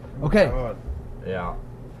lines. Okay. God. Yeah.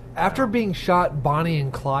 After being shot Bonnie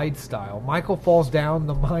and Clyde style, Michael falls down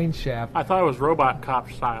the mine shaft. I thought it was Robot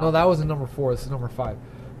Cop style. No, that was in number 4. This is number 5.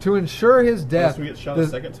 To ensure his death. Unless we get shot a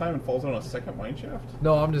second time and falls down a second mine shaft?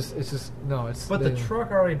 No, it's. But the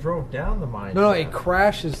truck already drove down the mine. No, shaft. it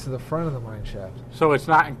crashes to the front of the mine shaft. So it's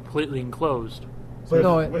not completely enclosed. But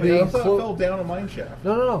no, Wait, I thought it fell down a mine shaft.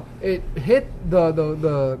 No. It hit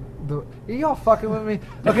the. Are y'all fucking with me?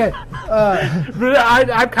 Okay. But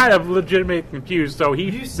I'm kind of legitimately confused. So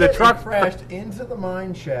You said the truck it crashed into the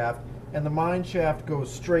mine shaft, and the mine shaft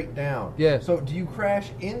goes straight down. Yeah. So do you crash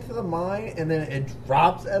into the mine, and then it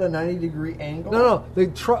drops at a 90-degree angle? No. The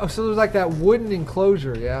truck. So there's like that wooden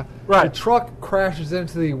enclosure. Yeah. Right. The truck crashes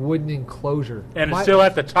into the wooden enclosure. and it's still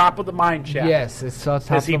at the top of the mine shaft. Yes, it's at the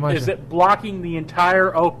top of the mine Is shaft. it blocking the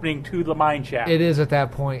entire opening to the mine shaft? It is at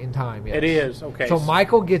that point in time. Yes. It is, okay. So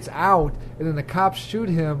Michael gets out, and then the cops shoot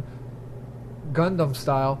him, Gundam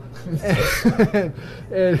style.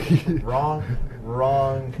 and he, Wrong.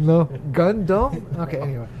 no, Gundam. Okay,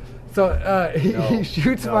 anyway. So he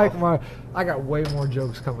shoots No. Mike Myers. I got way more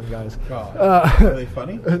jokes coming, guys. God. Are they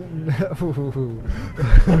funny?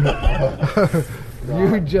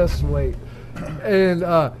 You just wait. And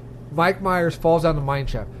Mike Myers falls down the mine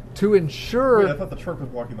shaft. To ensure, Wait, I thought the truck was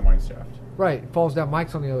blocking the mine shaft. right, falls down.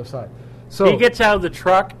 Mike's on the other side. So He gets out of the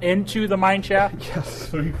truck into the mine shaft. yes,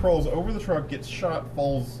 So he crawls over the truck, gets shot,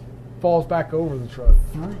 falls falls back over the truck.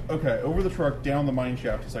 through. Okay, over the truck, down the mine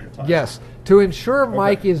shaft a second time. Yes, to ensure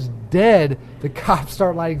Mike is dead, the cops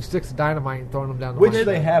start lighting sticks of dynamite and throwing them down the Which mine.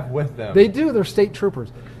 they have with them. They do. They're state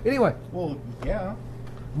troopers. Anyway, Well, yeah.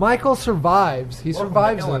 Michael survives. He Welcome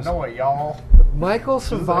survives to this. Illinois, y'all. Michael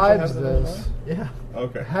Does it actually survives happen in this. Yeah.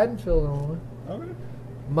 Okay. Haddonfield, Illinois. Okay.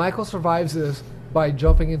 Michael survives this by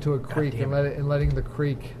jumping into a creek and letting the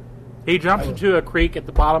creek. He jumps into a creek at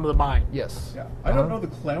the bottom of the mine. Yes. Yeah. I don't Uh-huh. know the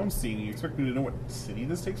clown scene. You expect me to know what city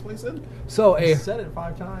this takes place in? So He said it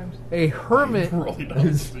 5 times. a hermit. I'm really not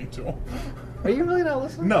listening to him. Are you really not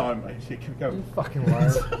listening? No, I'm. I can't go. You fucking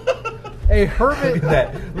liar. A hermit.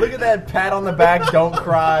 Look at that pat on the back, don't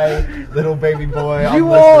cry, little baby boy. I'm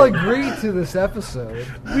You all listening. agreed to this episode.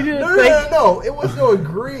 We didn't No, think. no. It was no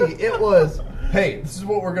agree. It was, hey, this is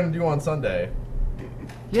what we're going to do on Sunday.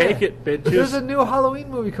 Take it, bitches. There's a new Halloween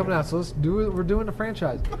movie coming out, so let's do it. We're doing a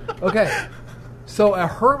franchise. Okay. So a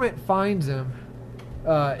hermit finds him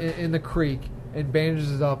in the creek and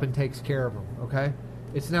bandages it up and takes care of him. Okay.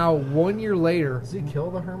 It's now 1 year later. Does he kill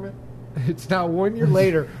the hermit? It's now 1 year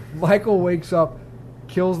later. Michael wakes up,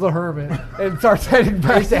 kills the hermit, and starts heading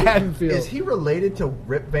back to Haddonfield. Is he related to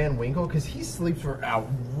Rip Van Winkle? Because he sleeps for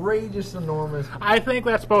outrageous, enormous. I think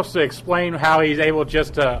that's supposed to explain how he's able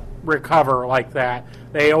just to recover like that.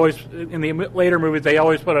 They always, in the later movies, they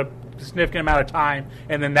always put a significant amount of time,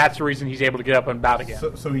 and then that's the reason he's able to get up and about again.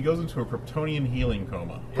 So he goes into a Kryptonian healing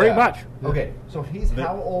coma. Pretty much. Okay, so he's The-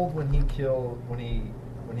 how old when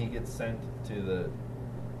he gets sent to the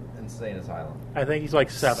insane asylum? I think he's like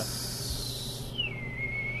 7.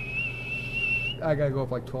 I gotta go up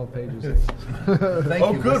like 12 pages. Thank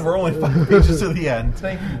Oh, you, good. Whistling- We're only 5 pages to the end.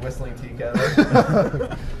 Thank you, Whistling Tea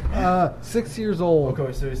Kettle. 6 years old.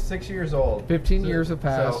 Okay, so he's 6 years old. 15 years have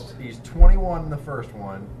passed. So he's 21 in the first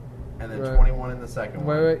one, and then Right. 21 in the second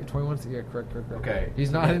one. Wait, 21. Yeah, correct. Okay.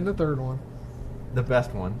 He's not in the third one. The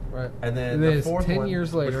best one. Right. And then And the then it's fourth 10 one,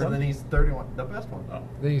 years later. And then he's 31. The best one. Oh.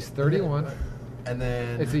 Then he's 31. And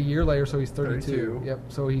then It's a year later, so he's 32. 32. Yep.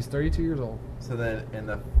 So he's 32 years old. So then in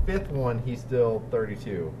the fifth one, he's still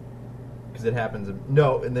 32. Because it happens.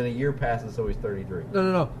 No, and then a year passes, so he's 33.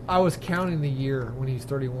 No. I was counting the year when he's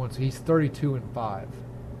 31, so he's 32 and 5.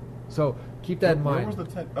 So keep that in Where mind. was the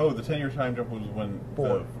 10? Oh, the 10-year time jump was when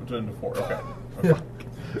 4. Into 4. Okay. Okay.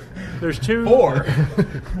 There's 2. 4.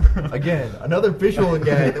 Again, another visual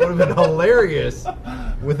gag that would have been hilarious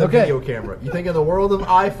with a Okay. video camera. You think in the world of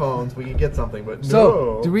iPhones we could get something, but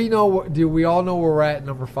So no. do we all know where we're at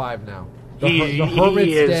number 5 now? The He hermit's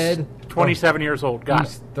is dead. 27 years old. Got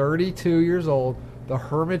He's it. 32 years old. The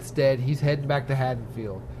hermit's dead. He's heading back to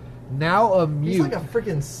Haddonfield. now a mute. He's like a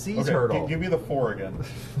freaking sea Okay, turtle. give me the 4 again.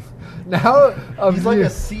 Now a He's like mute. a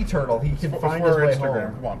sea turtle. He can For find his our way Instagram.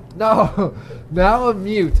 home. Come on. No, now a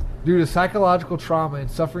mute due to psychological trauma and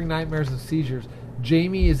suffering nightmares and seizures.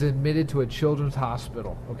 Jamie is admitted to a children's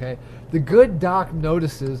hospital. Okay, the good doc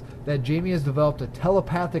notices that Jamie has developed a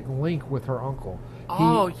telepathic link with her uncle.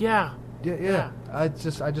 Oh, yeah. Yeah. I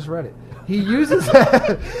just read it. He uses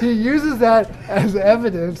that as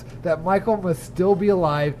evidence that Michael must still be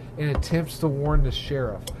alive and attempts to warn the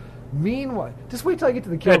sheriff. Meanwhile, just wait till I get to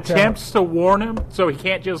the kill count. Attempts to warn him, so he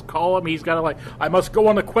can't just call him. He's got to I must go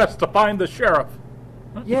on a quest to find the sheriff.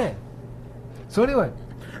 Yeah. So anyway,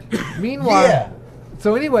 meanwhile, Yeah.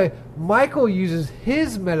 So anyway, Michael uses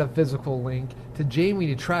his metaphysical link to Jamie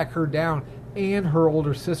to track her down and her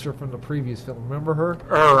older sister from the previous film. Remember her?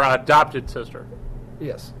 Her adopted sister.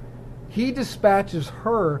 Yes. He dispatches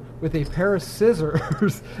her with a pair of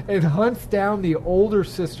scissors and hunts down the older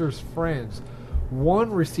sister's friends.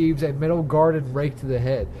 One receives a metal garden rake to the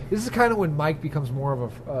head. This is kind of when Mike becomes more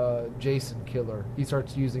of a Jason killer. He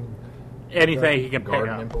starts using... Anything he can pick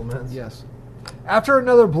Garden up. implements. Yes. After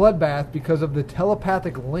another bloodbath, because of the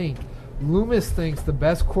telepathic link, Loomis thinks the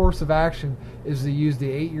best course of action is to use the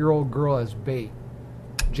 8-year-old girl as bait.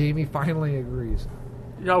 Jamie finally agrees.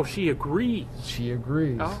 No, she agrees. She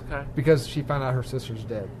agrees. Oh, okay. Because she found out her sister's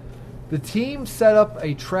dead. The team set up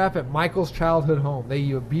a trap at Michael's childhood home.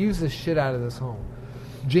 They abuse the shit out of this home.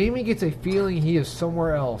 Jamie gets a feeling he is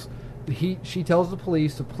somewhere else. She tells the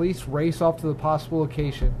police race off to the possible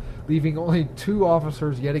location, leaving only 2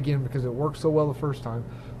 officers yet again because it worked so well the first time,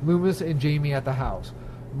 Loomis and Jamie at the house.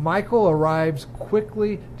 Michael arrives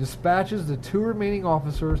quickly, dispatches the 2 remaining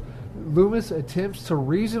officers. Loomis attempts to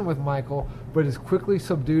reason with Michael, but is quickly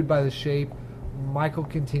subdued by the shape. Michael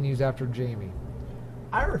continues after Jamie.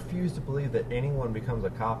 I refuse to believe that anyone becomes a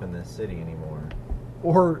cop in this city anymore.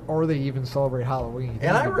 Or they even celebrate Halloween.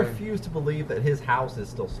 And I refuse to believe that his house is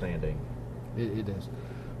still standing. It is.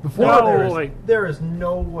 No, there is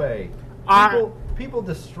no way. People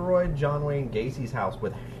destroyed John Wayne Gacy's house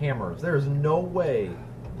with hammers. There is no way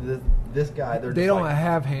this guy... They don't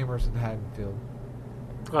have hammers in Haddonfield.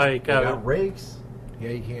 They got rakes. Yeah,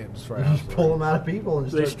 you can't destroy You just pull them out of people and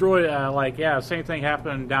just destroy. Same thing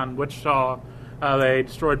happened down in Wichita. They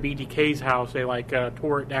destroyed BTK's house. They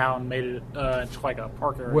tore it down, made it it's like a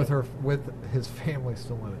park area with his family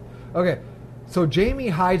still in it. Okay, so Jamie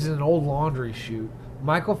hides in an old laundry chute.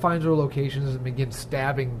 Michael finds her locations and begins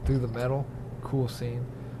stabbing through the metal. Cool scene.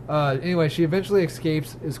 Anyway, she eventually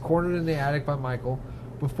escapes, is cornered in the attic by Michael.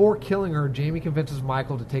 Before killing her, Jamie convinces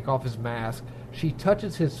Michael to take off his mask. She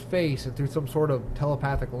touches his face and through some sort of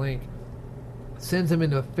telepathic link sends him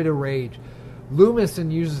into a fit of rage. Loomis then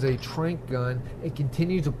uses a tranq gun and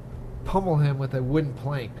continues to pummel him with a wooden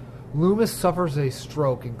plank. Loomis suffers a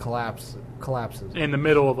stroke and collapses. In the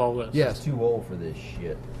middle of all this. Yes. He's too old for this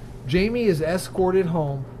shit. Jamie is escorted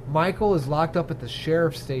home. Michael is locked up at the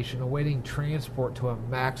sheriff's station awaiting transport to a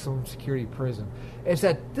maximum security prison. It's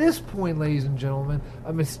at this point, ladies and gentlemen,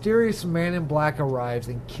 a mysterious man in black arrives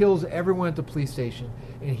and kills everyone at the police station,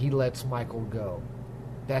 and he lets Michael go.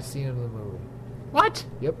 That's the end of the movie. What?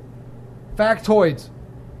 Yep. Factoids.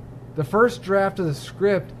 The first draft of the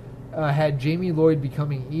script had Jamie Lloyd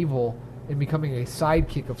becoming evil and becoming a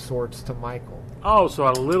sidekick of sorts to Michael. Oh, so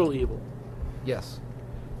a little evil. Yes.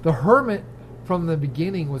 The Hermit from the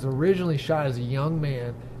beginning was originally shot as a young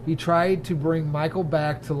man. He tried to bring Michael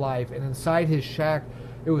back to life, and inside his shack,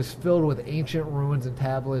 it was filled with ancient ruins and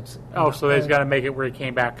tablets. Oh, so they've got to make it where he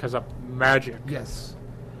came back because of magic. Yes.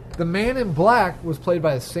 The Man in Black was played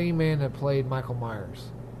by the same man that played Michael Myers.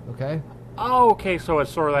 Okay? Oh, okay, so it's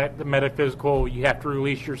sort of like the metaphysical, you have to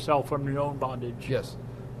release yourself from your own bondage. Yes.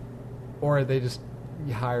 Or they just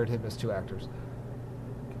hired him as 2 actors.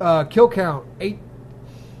 Kill count,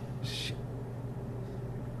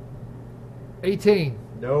 18.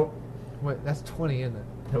 Nope. Wait, that's 20, isn't it?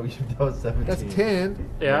 No, that was 17. That's 10.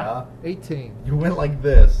 Yeah. 18. You went like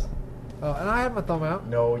this. And I had my thumb out.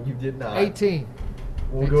 No, you did not. 18.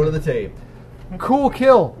 We'll go to the tape. Cool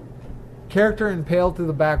kill. Character impaled through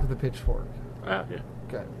the back with a pitchfork. Yeah.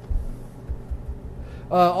 Okay.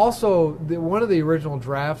 Also, one of the original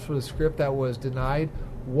drafts for the script that was denied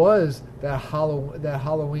was that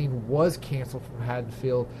Halloween was canceled from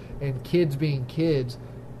Haddonfield, and kids being kids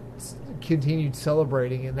continued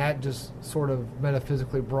celebrating, and that just sort of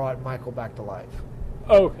metaphysically brought Michael back to life.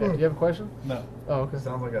 Okay. Do you have a question? No. Oh, okay.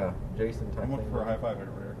 Sounds like a Jason type I'm looking thing. for a high five over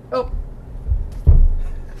here. Oh,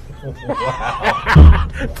 Wow.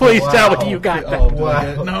 Please tell me Wow. you got that. Oh, did I Wow.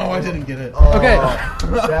 get it? No, I didn't get it. Oh, Okay.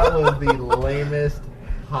 That was the lamest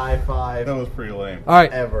high five That was pretty lame. All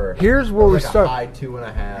right. ever. Here's where That we was like start. A high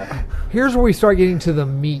 2.5. Here's where we start getting to the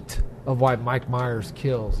meat of why Mike Myers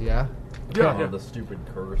kills. Yeah. Oh, the stupid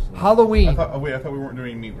curse. and- Halloween. I thought we weren't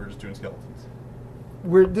doing meat. We were just doing skeletons.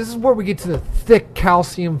 This is where we get to the thick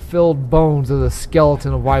calcium-filled bones of the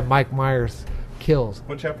skeleton of why Mike Myers kills.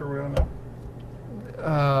 What chapter are we on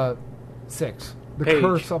now? 6. The Page.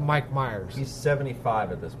 Curse of Mike Myers. He's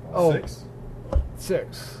 75 at this point. Oh. 6.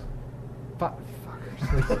 6.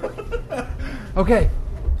 Fuckers.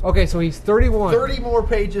 Okay, so he's 31. 30 more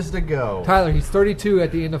pages to go. Tyler, he's 32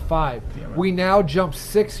 at the end of 5. Damn it. We now jump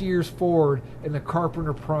 6 years forward in the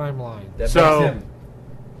Carpenter Prime line. That So- makes him.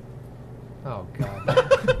 Oh,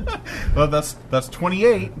 God. Well, that's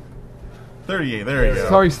 28. 38. There you go.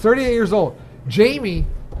 So he's 38 years old. Jamie,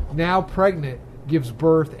 now pregnant, gives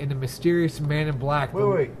birth in a mysterious man in black.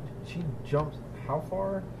 Wait. She jumps how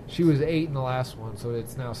far? She was 8 in the last one, so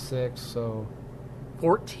it's now 6. So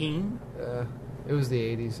 14? it was the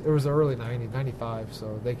 80s. It was the early 90s, 95,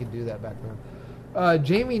 so they could do that back then.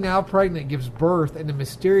 Jamie, now pregnant, gives birth in a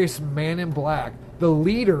mysterious man in black. The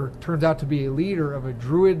leader turns out to be a leader of a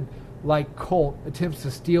druid-like cult, attempts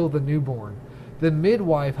to steal the newborn. The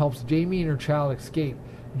midwife helps Jamie and her child escape.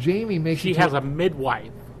 Jamie makes She it has a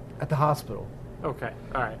midwife. at the hospital. Okay,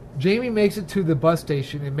 all right. Jamie makes it to the bus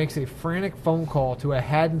station and makes a frantic phone call to a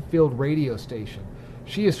Haddonfield radio station.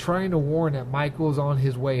 She is trying to warn that Michael is on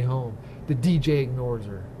his way home. The DJ ignores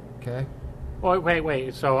her. Okay? Oh,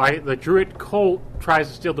 wait. So the druid cult tries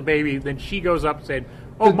to steal the baby, then she goes up and said,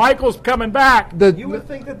 "Oh, Michael's coming back." You would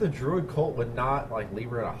think that the druid cult would not like leave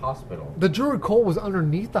her at a hospital. The druid cult was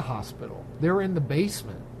underneath the hospital. They were in the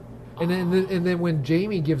basement. And then when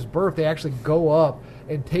Jamie gives birth, they actually go up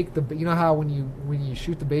and take the. You know how when you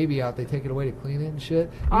shoot the baby out, they take it away to clean it and shit.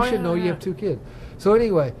 You should know you have 2 kids. So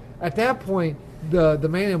anyway, at that point, the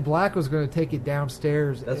man in black was going to take it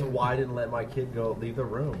downstairs. That's why I didn't let my kid go leave the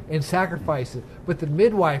room. And sacrifice it. But the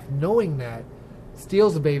midwife, knowing that,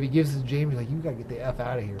 steals the baby, gives it to Jamie, like, you gotta get the F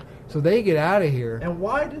out of here. So they get out of here. And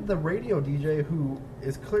why did the radio DJ, who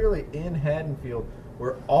is clearly in Haddonfield,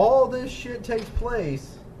 where all this shit takes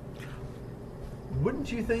place,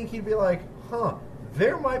 wouldn't you think he'd be like,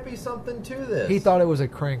 there might be something to this? He thought it was a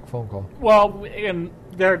crank phone call. Well, in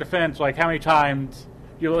their defense, like how many times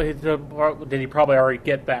did he probably already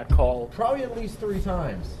get that call? Probably at least 3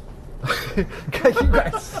 times. You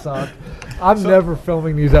guys suck. I'm never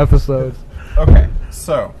filming these episodes. Okay,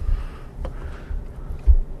 so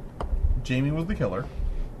Jamie was the killer.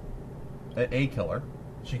 A killer.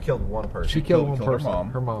 She killed one person. She killed one killed her person. mom.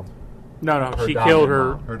 Her mom. No, Her she adopted killed her.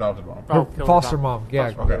 mom. Her adopted mom. Oh, Her killed her foster mom. mom.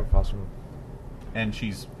 Yeah, Foster- okay. foster mom. And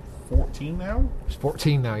she's 14 now? She's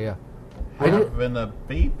 14 now, yeah. I Having a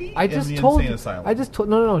baby I in just the told insane you. asylum. I just told.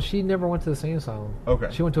 No. She never went to the insane asylum. Okay.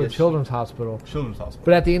 She went to a Yes, she- children's hospital. Children's hospital.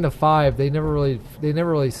 But at the end of 5, they never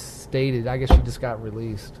really stated. I guess she just got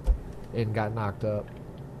released and got knocked up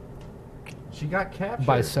She got captured.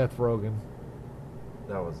 by Seth Rogen.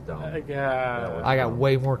 That was dumb. I got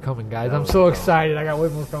way more coming, guys. That I'm was so dumb. excited. I got way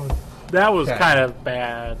more coming. That was Okay. kind of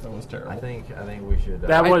bad. That was terrible. I think we should.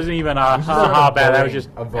 That wasn't even a we should start ha a bad. That was voting- just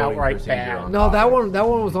a voting outright procedure bad. on No, that topics.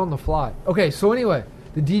 one was on the fly. Okay, so anyway,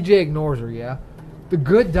 the DJ ignores her, yeah? The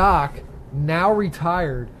good doc, now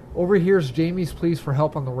retired, overhears Jamie's pleas for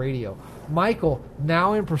help on the radio. Michael,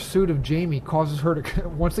 now in pursuit of Jamie, causes her to,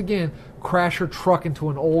 once again, crash her truck into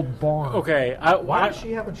an old barn. Okay, Why does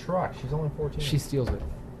she have a truck? She's only 14. She steals it.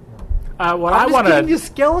 what I'm I just want giving you to, a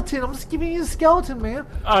skeleton. I'm just giving you a skeleton, man.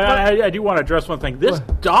 I do want to address one thing. This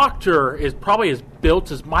What? doctor is probably as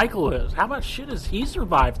built as Michael is. How much shit has he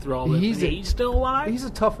survived through all this? He's He's a- still alive. He's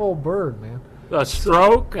a tough old bird, man. A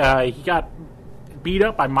stroke. He got beat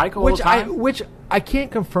up by Michael all the time. Which I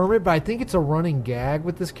can't confirm it, but I think it's a running gag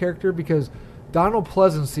with this character because Donald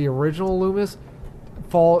Pleasance, the original Loomis,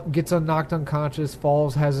 gets knocked unconscious,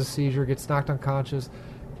 falls, has a seizure, gets knocked unconscious.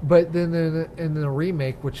 But then in the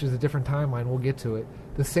remake, which is a different timeline, we'll get to it.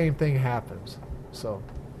 The same thing happens. So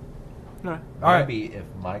All right. all right. Maybe if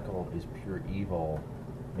Michael is pure evil,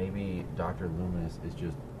 maybe Dr. Loomis is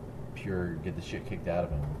just pure get the shit kicked out of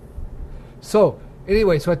him. So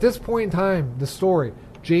anyway, so at this point in time, the story: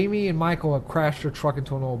 Jamie and Michael have crashed their truck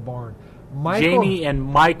into an old barn. Jamie and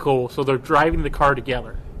Michael, so they're driving the car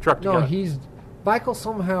together, truck No, together. Michael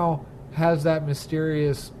somehow has that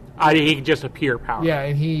mysterious. He can just appear power. Yeah,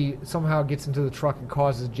 and he somehow gets into the truck and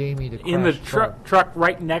causes Jamie to crash In the the truck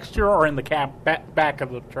right next to her, or in the cab back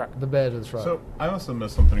of the truck. the bed of the truck. So I must have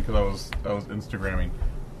missed something because I was Instagramming.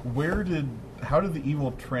 How did the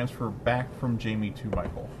evil transfer back from Jamie to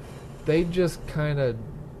Michael? They just kind of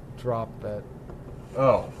dropped that.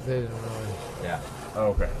 Oh, They didn't really. Yeah.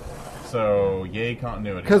 okay. So, yay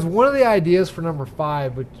continuity. Because one of the ideas for number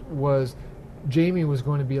 5 was Jamie was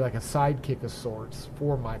going to be like a sidekick of sorts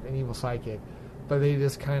for Mike, an evil sidekick, but they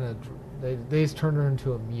just kind of they just turned her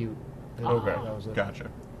into a mute. Okay, That was it. gotcha.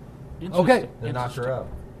 Okay. They knocked her up.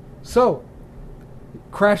 So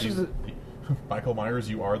crashes. Michael Myers,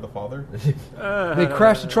 you are the father? They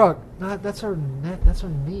crash the truck. Nah, that's her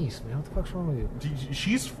niece, man. What the fuck's wrong with you?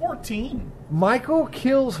 She's 14. Michael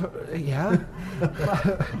kills her. Yeah.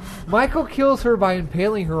 Michael kills her by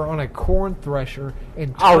impaling her on a corn thresher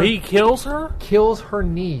and He kills her? kills her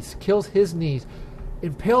niece, kills his niece,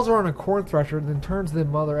 impales her on a corn thresher, and then turns the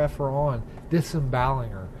mother effer on,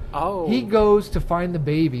 disemboweling her. Oh. He goes to find the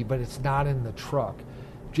baby, but it's not in the truck.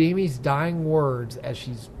 Jamie's dying words as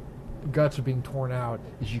she's guts are being torn out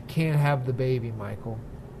is, "You can't have the baby, Michael."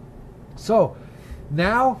 So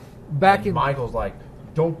now back in Michael's like,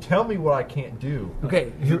 "Don't tell me what I can't do."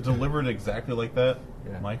 okay, Is it delivered exactly like that?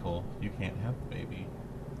 Yeah. Michael, you can't have the baby.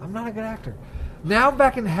 I'm not a good actor. Now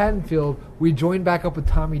back in Haddonfield, we join back up with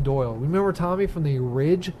Tommy Doyle. Remember Tommy from the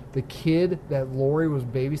Ridge, the kid that Lori was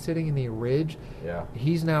babysitting in the Ridge? Yeah.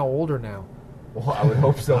 He's now older now. Well, I would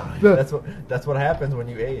hope so. That's what happens when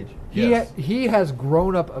you age. Yes. He has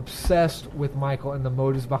grown up obsessed with Michael and the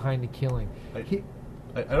motives behind the killing. I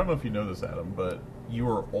don't know if you know this, Adam, but you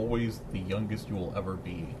are always the youngest you will ever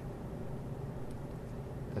be.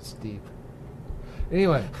 That's deep.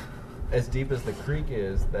 Anyway, As deep as the creek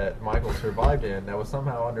is that Michael survived in, that was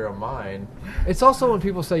somehow under a mine. it's also when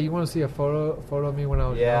people say, "You want to see a photo of me when I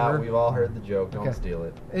was Yeah, younger?" we've all heard the joke. Don't Okay. steal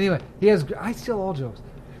it. Anyway, I steal all jokes.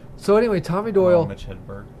 So anyway, Tommy Doyle. Mitch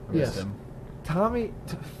Hedberg. I Yes. miss him.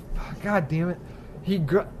 God damn it.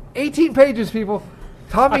 18 pages, people.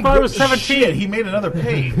 Tommy. I thought it was 17. Shit, he made another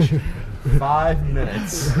page. 5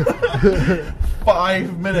 minutes.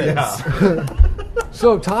 5 minutes.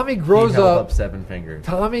 So Tommy grows He held up. up 7 fingers.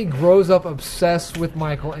 Tommy grows up obsessed with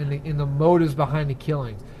Michael and in the motives behind the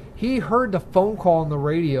killings. He heard the phone call on the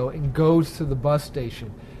radio and goes to the bus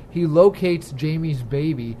station. He locates Jamie's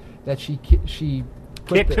baby that she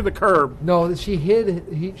put Kicked to the curb. No, that she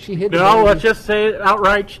hid. She hid. The No, baby. let's just say it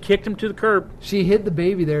outright. She kicked him to the curb. She hid the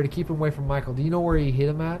baby there to keep him away from Michael. Do you know where he hid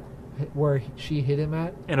him at? She hid him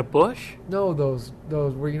at? In a bush? No, those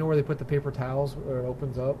where where they put the paper towels where it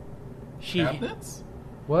opens up. Cabinets?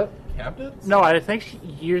 What? Cabinets? No, I think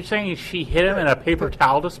you're saying she hit him in a paper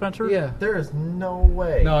towel dispenser? Yeah. There is no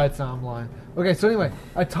way. No, it's not. I'm lying. Okay, so anyway,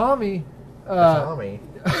 Tommy. Tommy.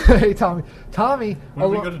 Hey, Tommy. Tommy.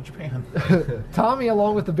 When did we go to Japan? Tommy,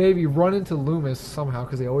 along with the baby, run into Loomis somehow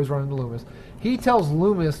because they always run into Loomis. He tells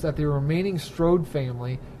Loomis that the remaining Strode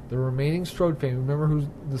family. Remember who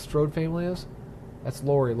the Strode family is? That's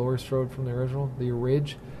Laurie Strode from the original, the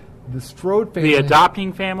Ridge. The Strode family. The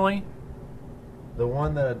adopting family? The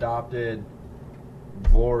one that adopted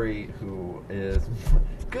Lori, who is...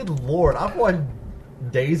 Good Lord, I've watched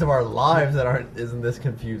Days of Our Lives that isn't this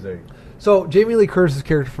confusing. So Jamie Lee Curtis's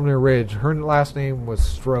character from the Ridge, her last name was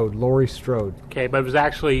Strode, Laurie Strode. Okay, but it was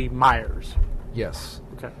actually Myers. Yes.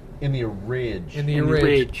 Okay. In the Ridge. In the In the Ridge.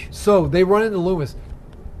 Ridge. So they run into Loomis.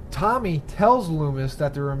 Tommy tells Loomis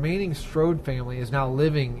that the remaining Strode family is now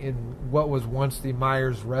living in what was once the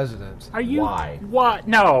Myers residence. Are you... Why? What?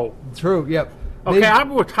 No. True, yep. Okay, I'm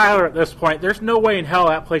with Tyler at this point. There's no way in hell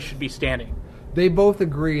that place should be standing. They both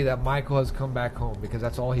agree that Michael has come back home because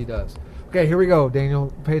that's all he does. Okay, here we go,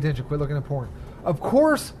 Daniel. Pay attention. Quit looking at porn. Of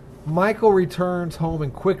course, Michael returns home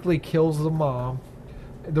and quickly kills the mom.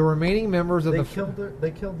 The remaining members of They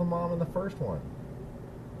killed the mom in the first one.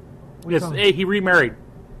 What are you Yes, talking- he remarried.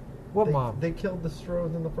 What they, mom? They killed the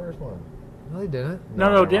Strodes in the first one. No, they didn't.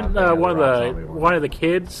 No, I'm didn't thinking of one Rob of Zombie the one. one of the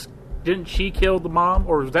kids? Didn't she kill the mom,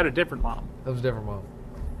 or was that a different mom? That was a different mom.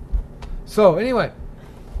 So, anyway,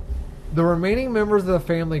 the remaining members of the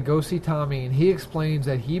family go see Tommy, and he explains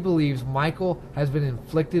that he believes Michael has been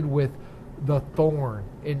inflicted with the Thorn,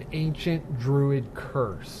 an ancient druid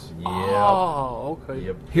curse. Yep. Oh, okay.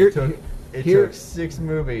 Yep. Here- It here- took 6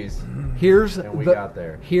 movies. Here's And we the, got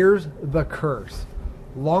there. Here's the curse.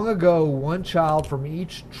 Long ago, one child from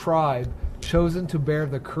each tribe chosen to bear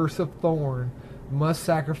the curse of Thorn must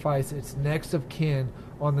sacrifice its next of kin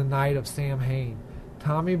on the night of Samhain.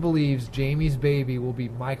 Tommy believes Jamie's baby will be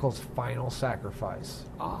Michael's final sacrifice.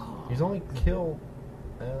 He's only killed...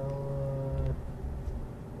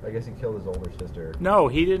 I guess he killed his older sister. No,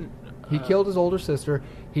 he didn't. He killed his older sister.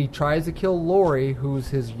 He tries to kill Lori, who's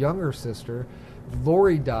his younger sister.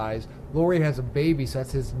 Lori dies. Lori has a baby, so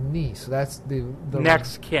that's his niece. So that's the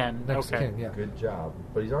Next kin. next Okay. kin. Yeah, Good job.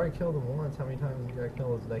 But he's already killed him once. How many times has he got to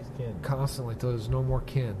kill his next kin? constantly till there's no more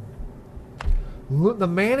kin. The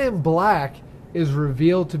man in black is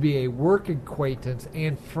revealed to be a work acquaintance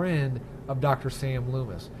and friend of Dr. Sam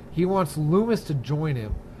Loomis. He wants Loomis to join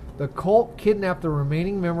him. The cult kidnapped the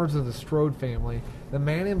remaining members of the Strode family. The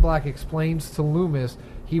Man in Black explains to Loomis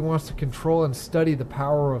he wants to control and study the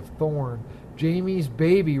power of Thorn. Jamie's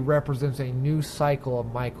baby represents a new cycle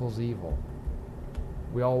of Michael's evil.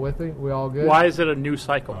 We all with it? We all good? Why is it a new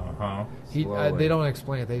cycle? Uh-huh. They don't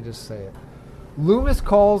explain it. They just say it. Loomis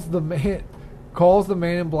calls the Man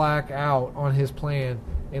in Black out on his plan,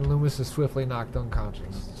 and Loomis is swiftly knocked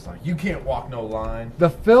unconscious. It's like, you can't walk no line. The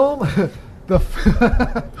film, the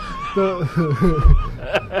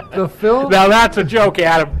film. Now that's a joke,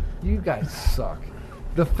 Adam. You guys suck.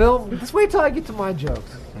 The film. Just wait till I get to my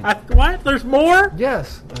jokes. What? There's more?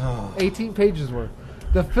 Yes, 18 pages worth.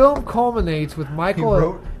 The film culminates with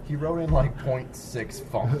Michael. He wrote in like 0.6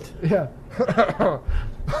 font. Yeah.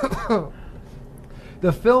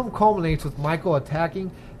 The film culminates with Michael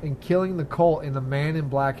attacking and killing the cult and the Man in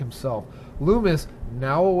Black himself. Loomis,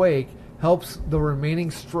 now awake, helps the remaining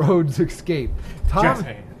Strodes escape.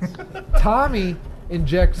 Tommy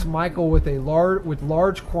injects Michael with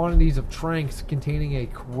large quantities of tranks containing a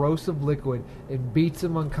corrosive liquid and beats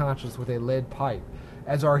him unconscious with a lead pipe.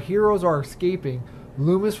 As our heroes are escaping,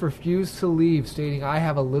 Loomis refused to leave, stating, "I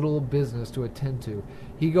have a little business to attend to."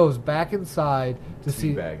 He goes back inside to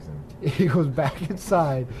see. He goes back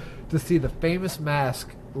inside to see the famous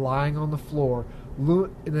mask lying on the floor. And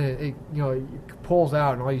then it pulls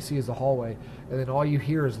out, and all you see is the hallway. And then all you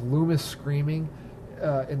hear is Loomis screaming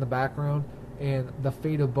in the background, and the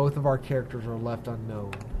fate of both of our characters are left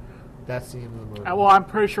unknown. That's the end of the movie. Well, I'm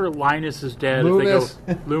pretty sure Linus is dead. Loomis. If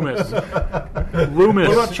they go, Loomis. Loomis.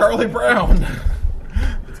 What about Charlie Brown?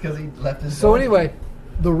 It's because he left his. So anyway,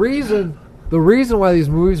 the reason why these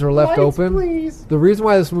movies are left open. Please. The reason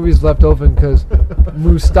why this movie is left open because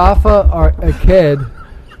Mustafa Aked.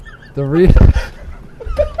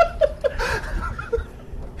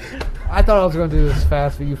 I thought I was going to do this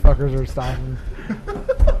fast, but you fuckers are stopping.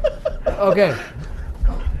 Okay.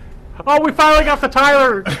 Oh, we finally got the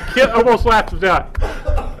Tyler kid almost laughed him down.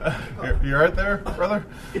 You right there, brother?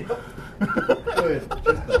 Good.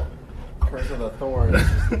 Just the curse of the thorns.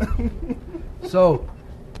 So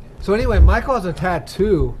anyway, Michael has a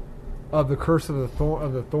tattoo of the curse of the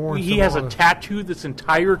thorn. He has a tattoo this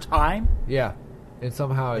entire time? Yeah, and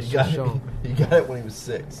somehow it's just shown. He got it when he was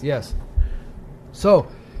 6. Yes. So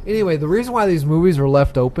anyway, the reason why these movies are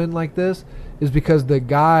left open like this is because the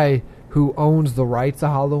guy who owns the rights to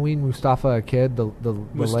Halloween, Mustafa Aked, the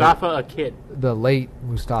late Mustafa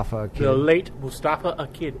Aked. The late Mustafa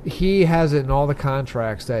Aked. He has it in all the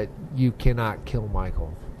contracts that you cannot kill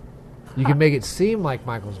Michael. You can make it seem like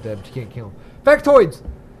Michael's dead, but you can't kill him. Factoids!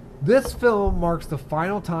 This film marks the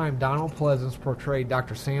final time Donald Pleasance portrayed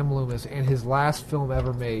Dr. Sam Loomis and his last film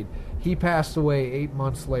ever made. He passed away 8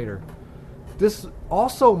 months later. This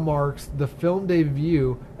also marks the film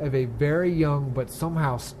debut of a very young but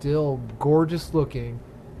somehow still gorgeous-looking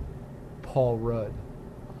Paul Rudd.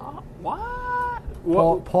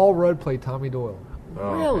 What? Paul Rudd played Tommy Doyle.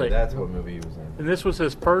 Oh, Really? okay, that's what movie he was in. And this was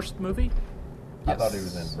his first movie? I thought he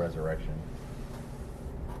was in Resurrection.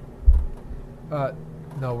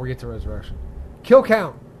 No, we'll get to Resurrection. Kill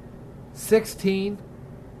count 16,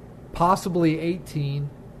 possibly 18.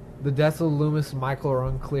 The deaths of Loomis and Michael are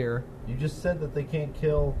unclear. You just said that they can't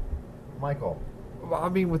kill Michael. Well, I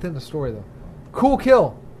mean, within the story, though. Cool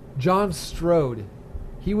kill. John Strode.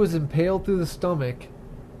 He was impaled through the stomach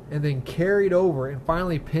and then carried over and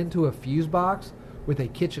finally pinned to a fuse box with a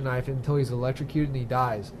kitchen knife until he's electrocuted and he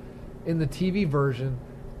dies. In the TV version,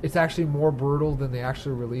 it's actually more brutal than the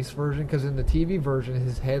actual release version because in the TV version,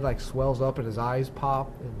 his head like swells up and his eyes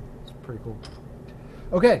pop, and it's pretty cool.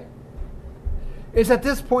 Okay. It's at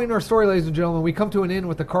this point in our story, ladies and gentlemen, we come to an end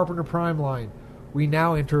with the Carpenter Prime line. We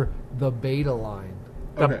now enter the Beta line.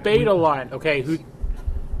 The Okay. Beta line. Okay, who?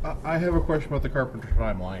 I have a question about the Carpenter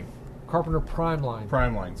timeline. Carpenter Prime line.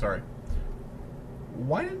 Prime line, sorry.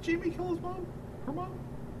 Why did Jamie kill his mom? Her mom?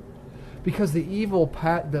 Because the evil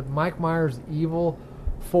that Mike Myers' evil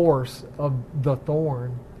force of the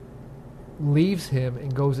Thorn leaves him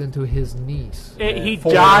and goes into his niece. He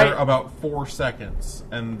For died. about 4 seconds,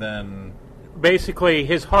 and then Basically,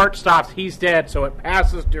 his heart stops. He's dead, so it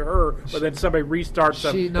passes to her. But then somebody restarts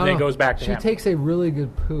him, and then it goes back to She him. takes a really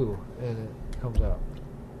good poo, and it comes out.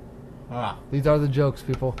 These are the jokes,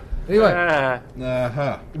 people. Anyway,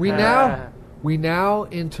 uh-huh. we now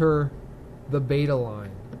enter the Beta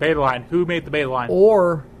line. Beta line. Who made the Beta line?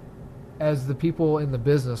 Or, as the people in the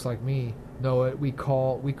business like me know it, we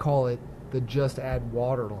call it the Just Add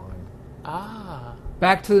Water line. Ah.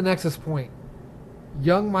 Back to the Nexus point.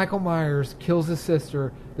 Young Michael Myers kills his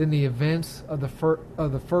sister. Then the events of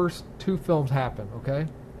the first two films happen. Okay.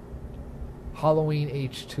 Halloween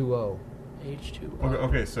H2O. H2O.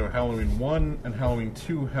 Okay, so Halloween 1 and Halloween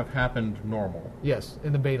 2 have happened normal. Yes,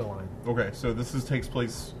 in the beta line. Okay, so this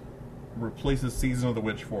replaces Season of the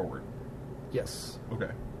Witch forward. Yes. Okay.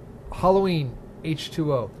 Halloween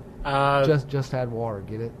H2O. Just add water.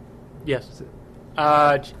 Get it? Yes.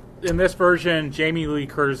 In this version, Jamie Lee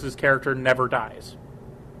Curtis's character never dies.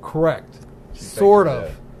 Correct. She Sort fakes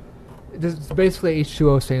of. This basically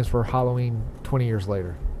H2O stands for Halloween 20 years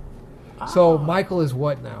later. So Michael is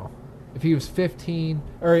what now? If he was 15,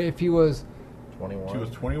 or if he was 21. She was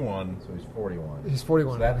 21. So he's 41. He's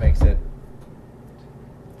 41. So that makes it.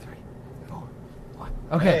 3, 4, 1.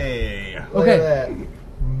 Okay. Hey. Look Okay. at that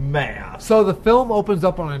math. So the film opens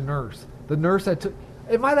up on a nurse. The nurse that took.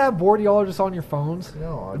 Am I that bored? Y'all are just on your phones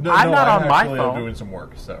No, No, I'm no, not on my actually phone. am doing some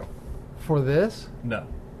work, so for this? no.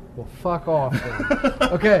 Well, fuck off. Then.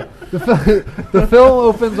 Okay. The film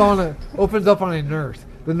opens up on a nurse.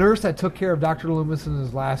 The nurse that took care of Dr. Loomis in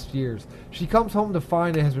his last years. She comes home to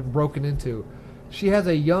find it has been broken into. She has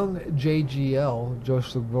a young JGL,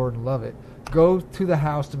 Joseph Gordon-Levitt, go to the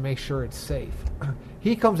house to make sure it's safe.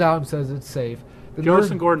 He comes out and says it's safe. The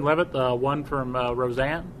Joseph nurse- Gordon-Levitt, the one from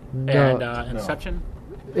Roseanne No. and Inception.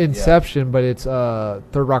 Inception, but it's Third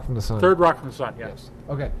Rock from the Sun. Third Rock from the Sun, yes.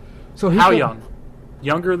 Okay. So he How came- young?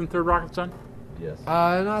 Younger than Third Rock from the Sun? Yes.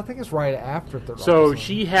 No, I think it's right after Third Rock So from the Sun.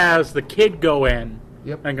 she has the kid go in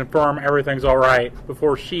Yep. and confirm everything's all right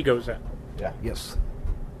before she goes in. Yeah. Yes.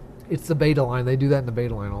 It's the beta line. They do that in the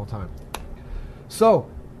beta line all the time. So,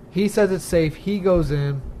 he says it's safe. He goes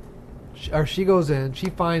in, or she goes in. She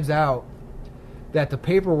finds out that the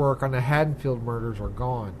paperwork on the Haddonfield murders are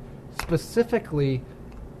gone. Specifically,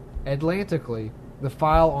 Atlantically, the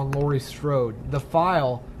file on Laurie Strode. The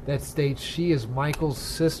file that states she is Michael's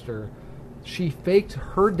sister. She faked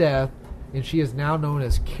her death, and she is now known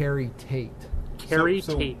as Carrie Tate. Carrie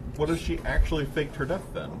so Tate. what if she actually faked her death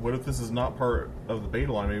then? What if this is not part of the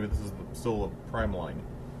beta line? Maybe this is still a prime line.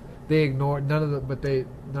 They ignored none of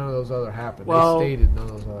those other happened. Well- They stated none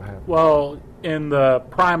of those other happened. Well, in the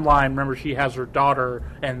prime line, remember she has her daughter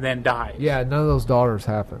and then dies. Yeah, none of those daughters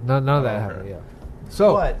happened. None of that okay. happened. Yeah.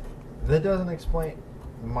 So But that doesn't explain.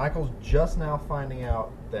 Michael's just now finding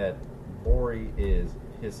out that Lori is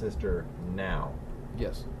his sister now.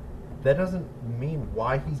 yes, That doesn't mean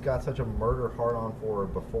why he's got such a murder hard on for her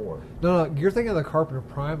before. no, you're thinking of the Carpenter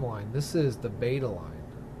Prime line. This is the beta line.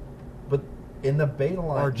 But in the beta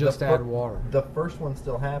line, Or just the add water. The first one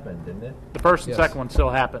still happened, didn't it? The first and Yes. second one still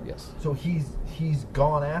happened. Yes. So he's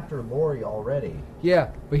gone after Lori already. Yeah,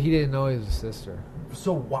 but he didn't know he was a sister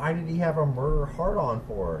So why did he have a murder hard on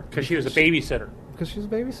for her? Because she was a babysitter. because she was a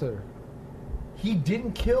babysitter. He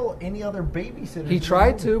didn't kill any other babysitters. He in the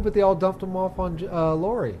tried movie. to, but they all dumped him off on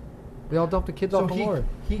Lori. They all dumped the kids So off on Lori.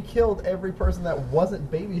 he killed every person that wasn't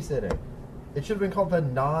babysitting. It should have been called the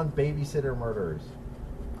non-babysitter murders.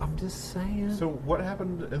 I'm just saying. So what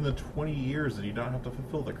happened in the 20 years? Did he not have to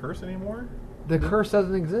fulfill the curse anymore? The curse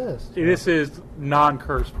doesn't exist. See, this is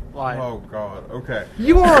non-cursed line. Oh God. Okay.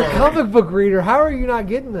 You are a comic book reader. How are you not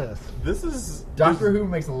getting this? This is Doctor Who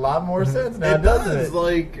makes a lot more sense now, It doesn't does. it?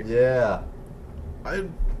 Like Yeah. yeah.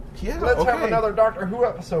 Let's okay. have another Doctor Who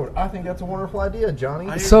episode. I think that's a wonderful idea, Johnny.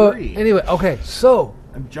 I So agree. anyway, okay, so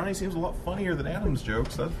And Johnny seems a lot funnier than Adam's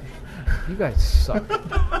jokes. That's you guys suck.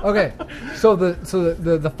 Okay, so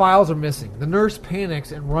the files are missing. The nurse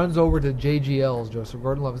panics and runs over to JGL's, Joseph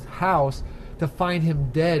Gordon-Levitt's house to find him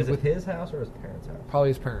dead Is it with his house or his parents' house? probably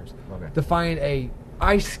his parents. Okay. To find a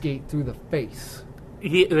ice skate through the face.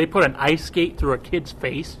 They put an ice skate through a kid's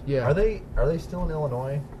face. Yeah. Are they still in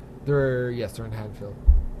Illinois? They're in Haddonfield.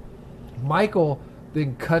 Michael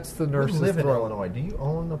then cuts the You nurse's live in throat. Illinois. Do you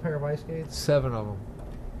own a pair of ice skates? 7 of them.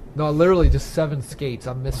 No, literally just 7 skates.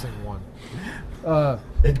 I'm missing one.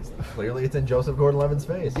 Clearly, it's in Joseph Gordon-Levitt's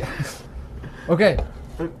face. Okay,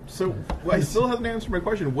 so. I still haven't answered my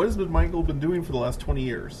question. What has Michael been doing for the last 20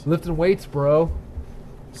 years? lifting weights, bro.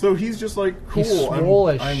 So he's just like cool. He's swole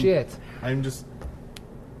as shit. I'm just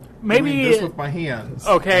Maybe. doing this with my hands.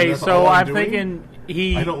 Okay, And that's so all I'm doing. thinking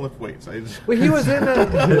he. I don't lift weights. I just. Well, he was in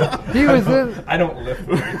that. He was in. I don't lift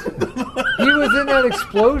weights. He was in that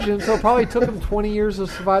explosion, so it probably took him 20 years to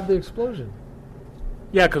survive the explosion.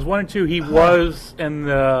 Yeah, because 1 and 2, he was in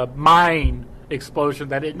the mine explosion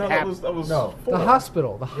that didn't No, happen. that was No. The four.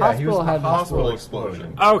 hospital. The Yeah, he was hospital in the had hospital the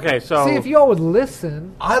explosion. Okay, so See, if y'all would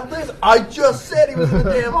listen. I just said he was in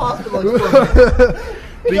the damn hospital explosion.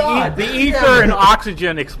 The ether and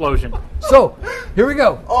oxygen explosion. So, here we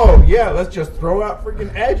go. Oh yeah, let's just throw out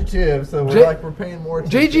freaking adjectives. So we're paying more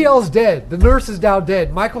attention. JGL's dead. The nurse is now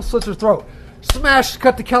dead. Michael slits her throat. Smash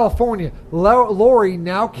cut to California. Lori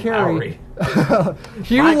now Carrie.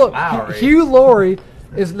 Hugh Laurie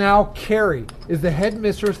is now Carrie, is the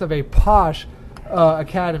headmistress of a posh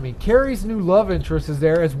academy. Carrie's new love interest is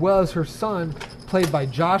there, as well as her son, played by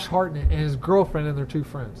Josh Hartnett, and his girlfriend and their two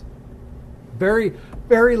friends. Very,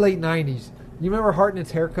 very late 90s. You remember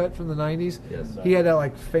Hartnett's haircut from the 90s? Yes. He had that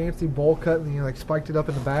like fancy bowl cut and he like spiked it up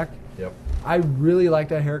in the back. Yep. I really like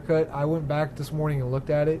that haircut. I went back this morning and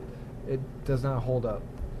looked at it. It does not hold up.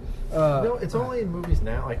 No, it's only in movies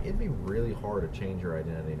now. Like, it'd be really hard to change your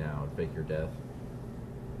identity now and fake your death.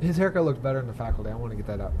 His haircut looks better in The Faculty. I want to get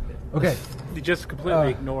that out. Okay. You just completely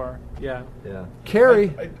ignore. Yeah. Yeah.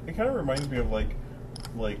 Carrie. It kind of reminds me of like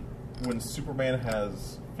when Superman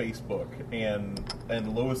has Facebook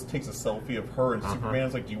and Lois takes a selfie of her and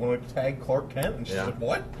Superman's like, "Do you want to tag Clark Kent?" And she's like,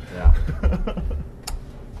 "What?" Yeah.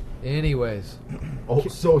 Anyways. Oh,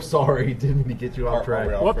 so sorry. Didn't mean to get you off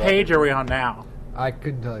track. What page are we on now? I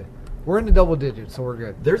couldn't tell you. We're in the double digits, so we're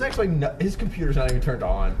good. There's actually his computer's not even turned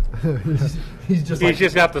on. He's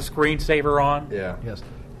just got the screensaver on. Yeah. Yes.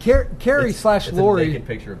 Carrie slash it's Lori. a naked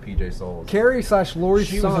picture of PJ Souls. Carrie slash Lori's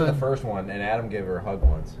She son. was in the first one, and Adam gave her a hug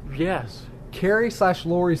once. Yes. Carrie slash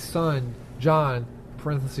Lori's son, John,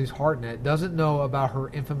 parentheses Hartnett, doesn't know about her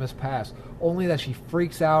infamous past, only that she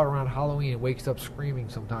freaks out around Halloween and wakes up screaming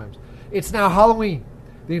sometimes. It's now Halloween.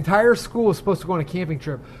 The entire school is supposed to go on a camping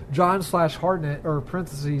trip. John slash Hartnett, or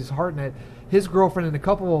parentheses Hartnett, his girlfriend and the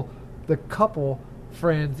couple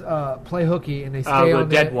friends play hooky, and they stay on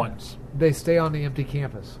the dead ones. They stay on the empty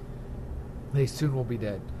campus. They soon will be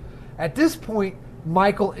dead. At this point,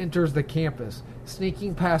 Michael enters the campus,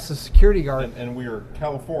 sneaking past the security guard. And we're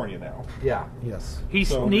California now. Yeah. Yes. He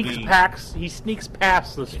sneaks past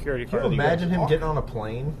the security Can you guard. imagine him getting on a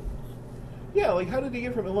plane? Yeah, like how did he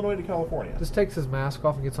get from Illinois to California? Just takes his mask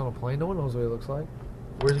off and gets on a plane. No one knows what he looks like.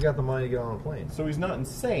 Where's he got the money to get on a plane? So he's not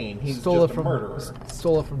insane. He's Stole just it from a murderer.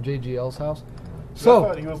 Stole it from JGL's house. I So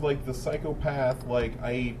thought he was like the psychopath. Like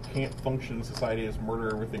I can't function in society, as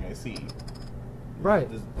murder everything I see. right.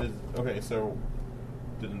 Okay, so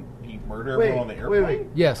didn't he murder everyone on the airplane? Wait.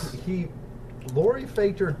 Yes. Lori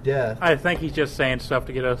faked her death. I think he's just saying stuff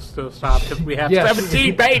to get us to stop because we have Yes.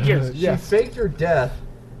 17 pages. Yes. She faked her death,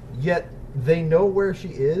 yet they know where she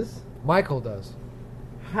is? Michael does.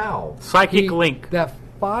 How? Psychic link. That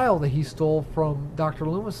file that he stole from Dr.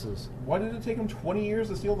 Loomis's. Why did it take him 20 years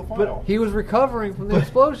to steal the file? He was recovering from the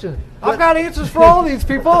explosion. I've got answers for all these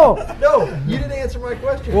people. No, you didn't answer my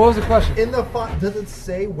question. What was the question? In the file, does it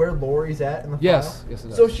say where Lori's at in the Yes. file? Yes, it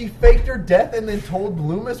does. So she faked her death and then told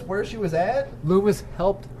Loomis where she was at? Loomis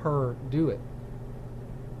helped her do it.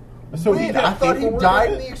 So Wait, got I thought he paperwork died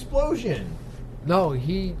of in the it? explosion. No,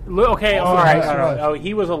 he. Okay, Also all right. has All right. drugs. Oh,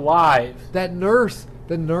 he was alive. That nurse,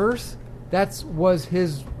 the nurse, was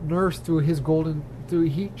his nurse through his golden.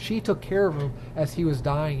 She took care of him as he was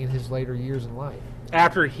dying in his later years in life.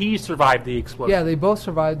 After he survived the explosion. Yeah, they both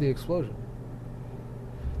survived the explosion.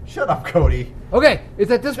 Shut up, Cody. Okay, it's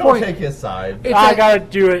at this Don't point. take his side. It's I at, gotta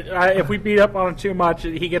do it. If we beat up on him too much,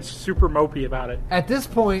 he gets super mopey about it. at this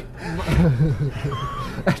point,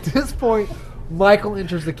 Michael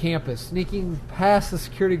enters the campus, sneaking past the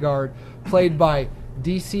security guard, played by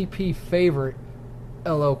DCP favorite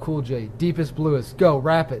LL Cool J, Deepest Bluest. Go,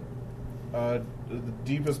 rap it. The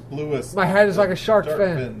deepest, bluest. My head is like a shark Shark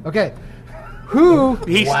fin. fin. Okay, who?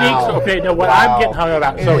 He Wow. sneaks. Okay, no, what Wow. I'm getting hung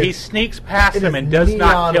about. It So is- he sneaks past It him is and does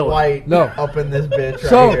not neon kill him. white No. up in this bitch right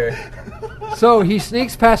So- here. So he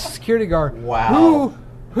sneaks past the security guard. Wow.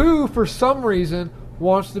 Who for some reason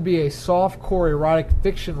wants to be a softcore erotic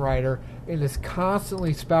fiction writer and is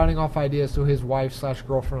constantly spouting off ideas to his wife /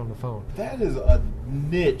 girlfriend on the phone. That is a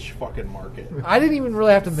niche fucking market. I didn't even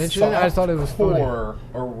really have to mention it. I just thought it was funny. Softcore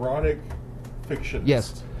erotic fiction.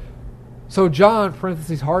 Yes. So John,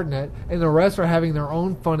 parentheses Hartnett, and the rest are having their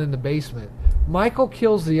own fun in the basement. Michael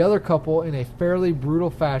kills the other couple in a fairly brutal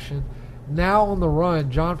fashion. Now on the run,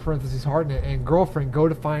 John, parentheses Hartnett, and girlfriend go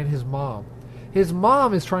to find his mom. His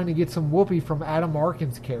mom is trying to get some whoopee from Adam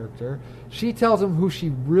Arkin's character. She tells him who she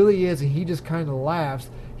really is, and he just kind of laughs.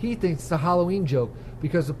 He thinks it's a Halloween joke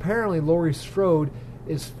because apparently Laurie Strode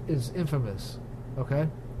is infamous. Okay?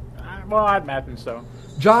 Well, I'd imagine so.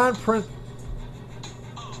 John Prince.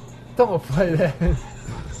 Don't play that.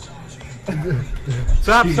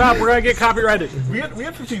 Stop, we're going to get copyrighted. We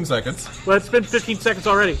had 15 seconds. Well, it's been 15 seconds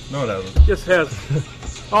already. No, it hasn't. Yes, it has. No, it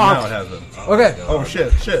Oh, hasn't. Okay. Oh,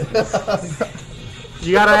 shit.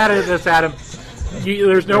 you got to edit this, Adam.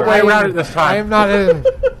 There's no way around it this time. I am not editing.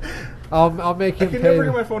 I'll make I him can pay. never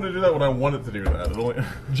get my phone to do that when I want it to do that. It only...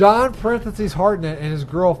 John parentheses Hartnett and his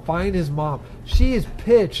girl find his mom. She is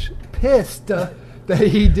pissed that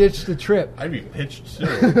he ditched the trip I'd be pitched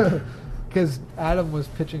too. because Adam was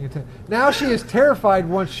pitching a tent. Now she is terrified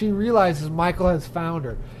once she realizes Michael has found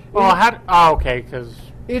her. Okay, because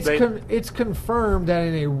It's confirmed that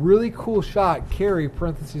in a really cool shot, Carrie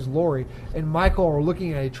parentheses Lori and Michael are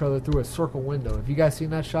looking at each other through a circle window. Have you guys seen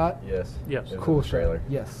that shot? Yes. Yes. It was Cool in the trailer. shot.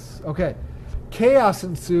 Yes. Okay. Chaos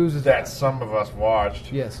ensues. That some of us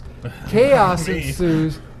watched. Yes. Chaos Me.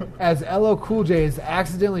 ensues as LL Cool J is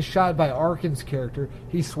accidentally shot by Arkin's character.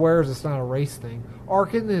 He swears it's not a race thing.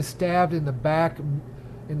 Arkin is stabbed in the back,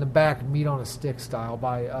 meat on a stick style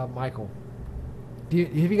by Michael.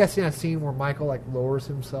 Have you guys seen that scene where Michael like lowers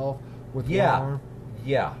himself with one arm?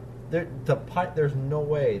 Yeah. The pipe. There's no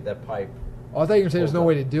way that pipe. Oh, I thought you were saying there's no Hold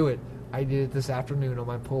way to do it. I did it this afternoon on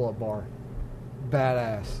my pull-up bar.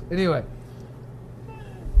 Badass. Anyway.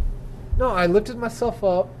 No, I lifted myself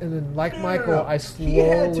up, and then, like Michael, I slowly... He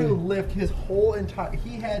had to lift his whole entire...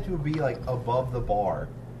 He had to be, like, above the bar.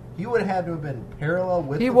 He would have had to have been parallel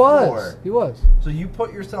with the floor. He was. So you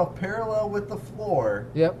put yourself parallel with the floor,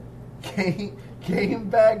 Yep. came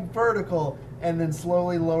back vertical, and then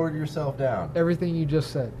slowly lowered yourself down. Everything you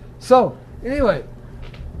just said. So, anyway,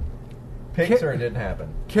 Pixar, it didn't happen.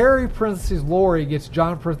 Carrie parentheses Lori gets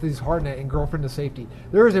John parentheses Hartnett and girlfriend to safety.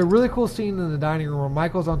 There is a really cool scene in the dining room where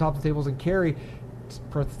Michael's on top of the tables and Carrie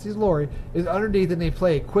parentheses Lori is underneath and they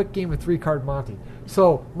play a quick game of 3-card Monte.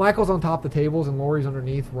 So Michael's on top of the tables and Lori's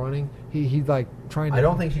underneath running. He's like trying to... I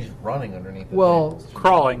don't think she's running underneath the Well, tables.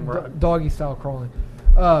 crawling. doggy style crawling.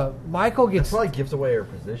 Michael That gets probably gives away her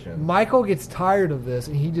position. Michael gets tired of this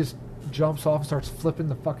and he just jumps off and starts flipping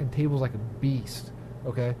the fucking tables like a beast.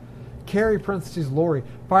 Okay? Carrie parentheses Lori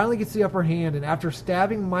finally gets the upper hand and after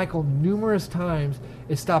stabbing Michael numerous times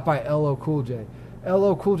is stopped by LL Cool J.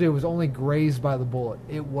 LL Cool J was only grazed by the bullet.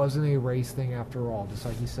 It wasn't a race thing after all, just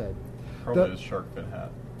like he said. Probably his shark fin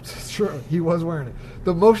hat. Sure, he was wearing it.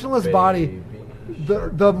 The motionless body...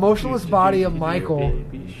 The motionless body of Michael...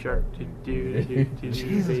 Baby shark,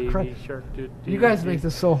 Jesus baby Christ. shark, You guys make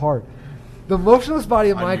this so hard. The motionless body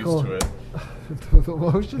of I'm Michael... used to it. The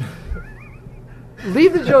motion...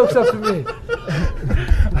 Leave the jokes up to me.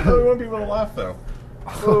 I don't want people to laugh though.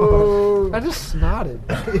 I just snotted.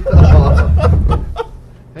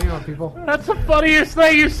 Hang on, people. That's the funniest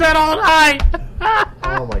thing you said all night.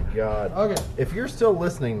 Oh my god. Okay. If you're still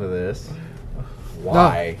listening to this,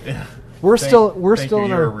 why? We're still Thank in you,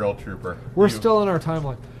 you're a our real trooper. we're You- still in our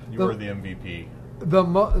timeline. You are the MVP. The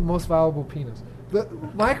most valuable penis. The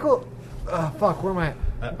Michael. Fuck. Where am I?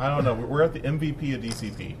 At? I don't know. We're at the MVP of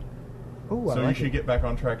DCP. Ooh, I So you like should it. get back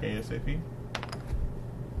on track ASAP.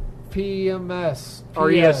 PMS.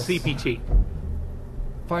 Or yes, CPT.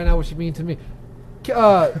 Find out what you mean to me.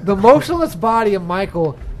 The motionless body of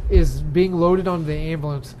Michael is being loaded onto the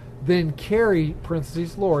ambulance. Then Carrie,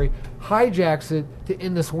 parentheses Lori, hijacks it to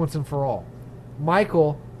end this once and for all.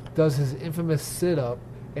 Michael does his infamous sit-up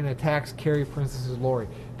and attacks Carrie, parentheses Lori.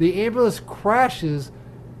 The ambulance crashes,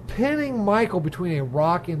 pinning Michael between a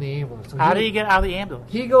rock and the ambulance. How did he get out of the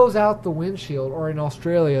ambulance? He goes out the windshield, or in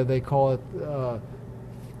Australia they call it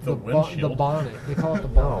the windshield? bonnet. They call it the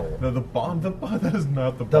bonnet. No. No, the bonnet. That is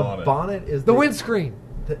not the The bonnet. bonnet is The windscreen.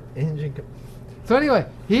 The engine. So anyway,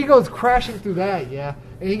 he goes crashing through that, yeah,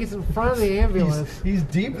 and he gets in front of the ambulance. He's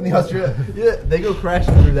deep in the Australia. Yeah, they go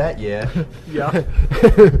crashing through that. Yeah. Yeah.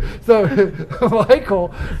 So Michael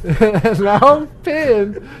has now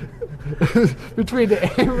pinned between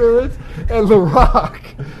the ambulance and the rock.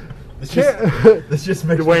 This just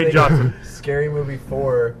makes me Dwayne think Johnson. of Scary Movie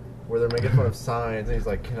 4, where they're making fun of signs, and he's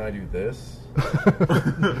like, "Can I do this?"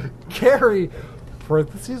 Carrie,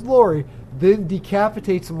 parentheses Lori, then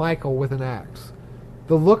decapitates Michael with an axe.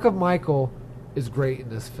 The look of Michael is great in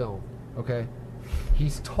this film. Okay,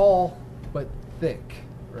 he's tall but thick.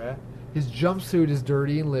 Right. His jumpsuit is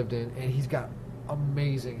dirty and lived in, and he's got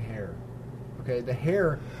amazing hair. Okay, the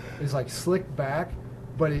hair is like slicked back,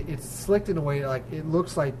 but it's slicked in a way like it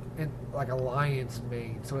looks like a lion's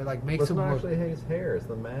mane. So it like makes But it's him not look. actually his hair; it's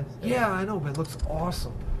the mask. Yeah, I know, but it looks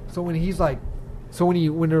awesome. So when he's like,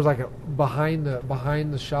 when there's like a behind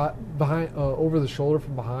the shot over the shoulder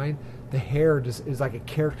from behind, the hair just is like a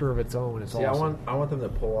character of its own. It's See, awesome. I want them to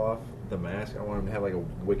pull off the mask. I want them to have like a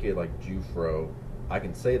wicked like Jew fro. I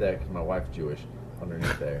can say that because my wife's Jewish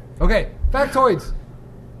underneath there. Okay, factoids.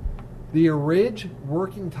 The original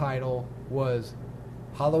working title was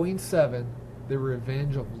Halloween 7: The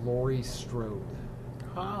Revenge of Laurie Strode.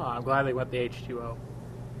 Ah, I'm glad they went the H2O.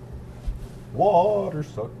 Water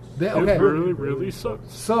sucks. Okay. It really, really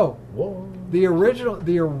sucks. So Water. the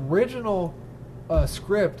original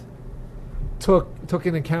script took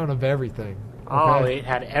an account of everything. Oh, Okay? it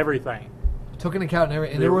had everything. Took an account of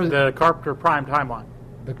everything. And there was The Carpenter Prime timeline.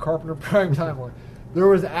 the Carpenter Prime timeline. There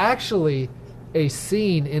was actually a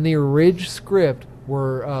scene in the original script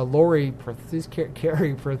where Laurie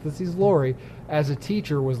Carrie Laurie, as a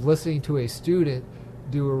teacher, was listening to a student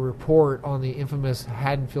do a report on the infamous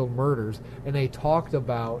Haddonfield murders, and they talked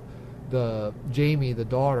about Jamie, the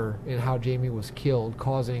daughter, and how Jamie was killed,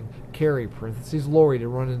 causing Carrie Laurie to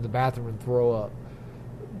run in the bathroom and throw up.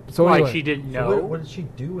 So Like anyway, she didn't So know. what did she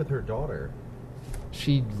do with her daughter?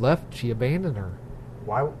 she left. She abandoned her.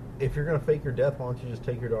 Why, if you're gonna fake your death, why don't you just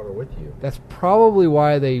take your daughter with you? That's probably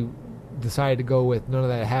why they decided to go with none of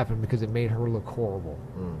that happened, because it made her look horrible.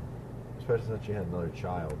 Especially since she had another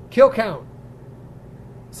child. Kill count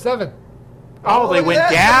 7. Oh, they look went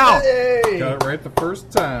at down. that. Hey! Got it right the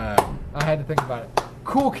first time. I had to think about it.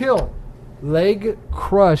 Cool kill. Leg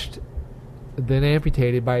crushed, then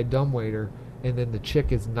amputated by a dumbwaiter, and then the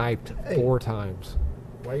chick is knifed Hey. 4 times.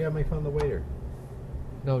 Why you gotta make fun of the waiter?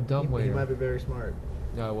 No, He dumbwaiter. might be very smart.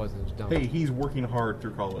 No, it wasn't. It was dumb. Hey, he's working hard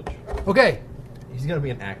through college. Okay, He's gonna be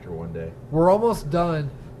an actor one day. we're almost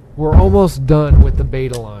done. We're almost done with the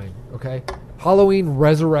beta line. Okay, Halloween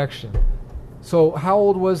Resurrection. So how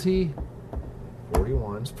old was he?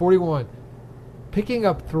 41. 41. Picking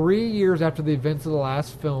up 3 years after the events of the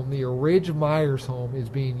last film, the Ridge Myers home is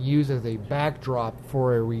being used as a backdrop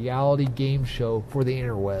for a reality game show for the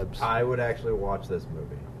interwebs. I would actually watch this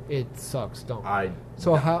movie. It sucks, don't.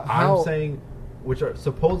 So how I'm saying, which are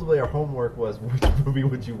supposedly our homework was, which movie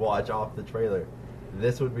would you watch off the trailer?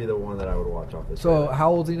 This would be the one that I would watch off the So trailer.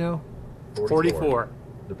 how old is he now? 44.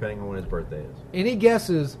 Depending on when his birthday is. Any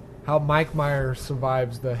guesses how Mike Myers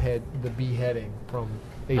survives the beheading from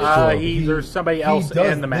H2O? There's somebody He else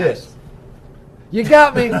does in the mask. this. You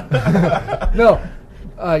got me. No.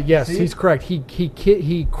 Yes, See? he's correct.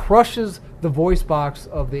 He crushes the voice box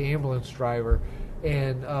of the ambulance driver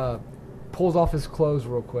and pulls off his clothes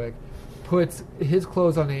real quick, puts his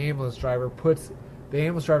clothes on the ambulance driver, puts the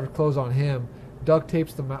ambulance driver's clothes on him, duct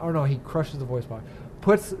tapes the mask. Or no, he crushes the voice box,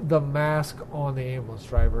 puts the mask on the ambulance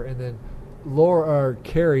driver, and then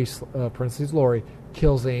Carrie, parentheses Laurie,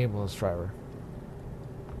 kills the ambulance driver.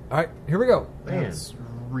 All right, here we go. Man. That's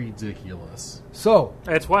ridiculous. So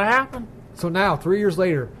That's what happened. now, 3 years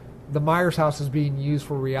later, the Myers house is being used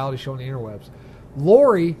for a reality show on the interwebs.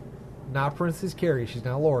 Laurie, not Princess Carrie, she's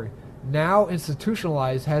now Laurie, now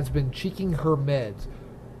institutionalized, has been cheeking her meds,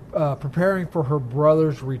 preparing for her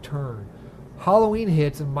brother's return. Halloween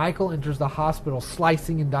hits and Michael enters the hospital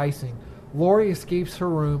slicing and dicing. Laurie escapes her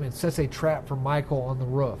room and sets a trap for Michael on the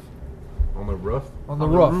roof. On the roof? On the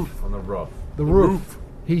roof. On the roof. The roof.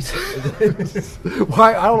 He's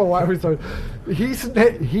why I don't know why we started.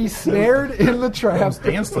 He's snared in the trap.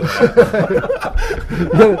 Dance to that.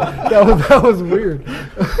 that was weird.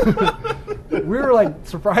 We were like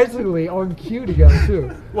surprisingly on cue together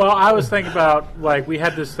too. Well, I was thinking about, like, we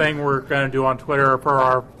had this thing we're going to do on Twitter for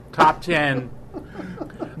our top 10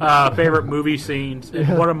 favorite movie scenes.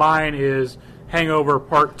 And one of mine is Hangover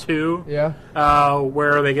Part 2. Yeah.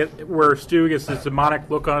 Where Stu gets this demonic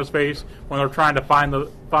look on his face when they're trying to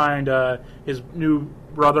find his new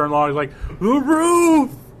brother-in-law. He's like, the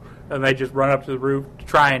roof! And they just run up to the roof to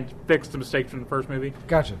try and fix the mistakes from the first movie.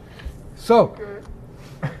 Gotcha. So,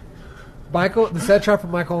 Michael, the set trap for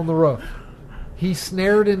Michael on the roof. He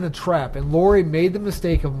snared in the trap, and Laurie made the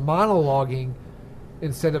mistake of monologuing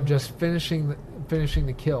instead of just finishing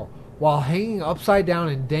the kill. While hanging upside down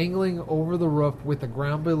and dangling over the roof with the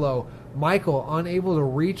ground below, Michael, unable to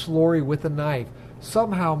reach Laurie with a knife,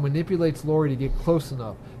 somehow manipulates Laurie to get close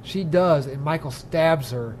enough. She does, and Michael stabs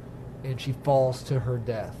her, and she falls to her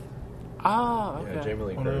death. Ah, okay. Yeah, Jamie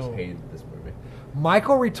Lee Oh, Curtis no. hated this movie.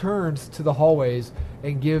 Michael returns to the hallways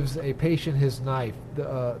and gives a patient his knife,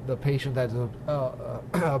 the patient that's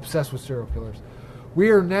obsessed with serial killers. We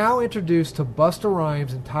are now introduced to Busta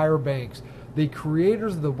Rhymes and Tyra Banks, the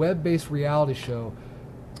creators of the web-based reality show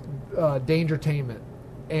Dangertainment,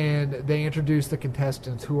 and they introduce the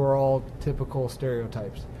contestants, who are all typical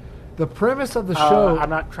stereotypes. The premise of the show... I'm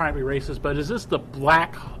not trying to be racist, but is this the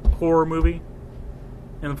black horror movie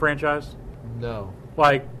in the franchise? No.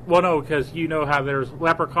 Like, well, no, because you know how there's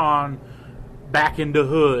Leprechaun, Back in the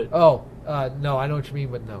Hood. Oh, no, I know what you mean,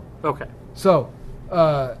 but no. Okay, So,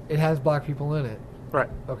 it has black people in it. right.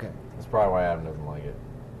 Okay. That's probably why Adam doesn't like it.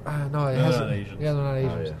 No, it They're hasn't. not Asians. Yeah, they're not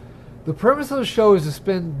Asians. yeah. The premise of the show is to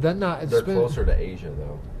spend the night. They're closer to Asia,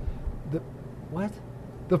 though. What?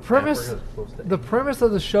 The premise. Africa's close to The Asia. premise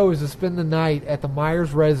of the show is to spend the night at the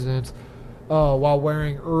Myers residence while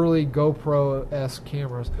wearing early GoPro-esque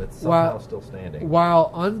cameras. That's somehow still standing.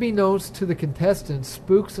 While unbeknownst to the contestants,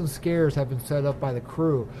 spooks and scares have been set up by the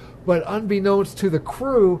crew. But unbeknownst to the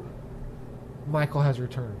crew, Michael has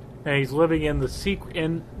returned. And he's living in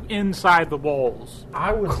the inside the walls.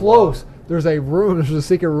 I would Close. There's a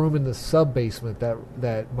secret room in the sub-basement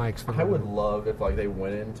that Mike's I would love if like they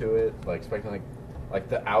went into it like expecting like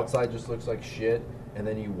the outside just looks like shit, and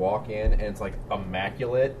then you walk in and it's like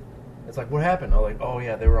immaculate. It's like, what happened? Oh, like, oh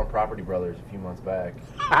yeah, they were on Property Brothers a few months back,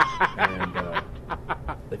 and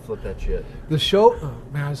they flipped that shit. The show. Oh,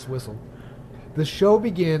 man, I just whistled. The show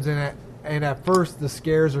begins, and at first the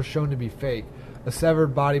scares are shown to be fake. A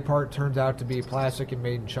severed body part turns out to be plastic and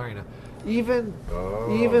made in China. Even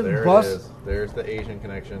there it is. There's the Asian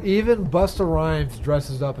connection. Even Busta Rhymes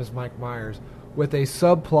dresses up as Mike Myers with a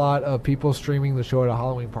subplot of people streaming the show at a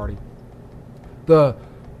Halloween party. The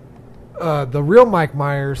real Mike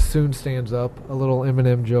Myers soon stands up. A little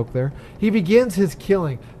Eminem joke there. He begins his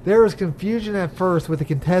killing. There is confusion at first with the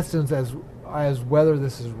contestants as whether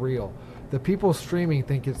this is real. The people streaming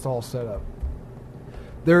think it's all set up.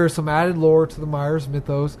 There is some added lore to the Myers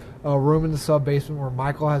mythos, a room in the sub-basement where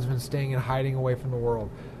Michael has been staying and hiding away from the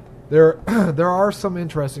world. There are some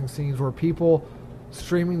interesting scenes where people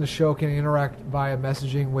streaming the show can interact via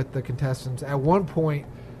messaging with the contestants. At one point,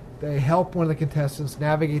 they help one of the contestants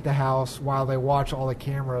navigate the house while they watch all the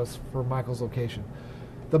cameras for Michael's location.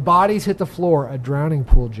 The bodies hit the floor, a drowning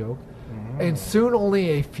pool joke, and soon only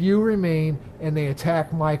a few remain, and they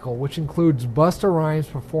attack Michael, which includes Busta Rhymes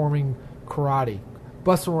performing karate.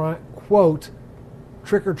 Busta Rhymes, quote,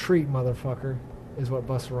 "Trick or treat, motherfucker," is what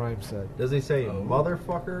Busta Rhymes said. Does he say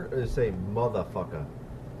motherfucker or does he say motherfucker?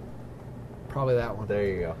 Probably that one. There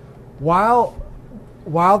you go.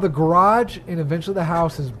 While the garage and eventually the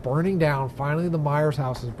house is burning down, finally the Myers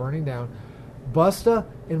house is burning down, Busta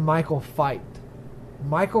and Michael fight.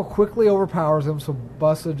 Michael quickly overpowers him, so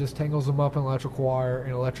Busta just tangles him up in electrical wire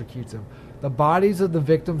and electrocutes him. The bodies of the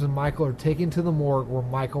victims and Michael are taken to the morgue where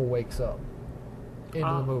Michael wakes up. Into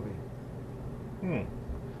the movie.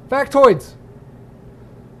 Factoids!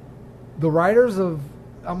 The writers of...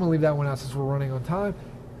 I'm going to leave that one out since we're running on time.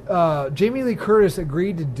 Jamie Lee Curtis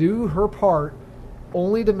agreed to do her part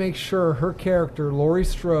only to make sure her character, Laurie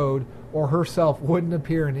Strode, or herself wouldn't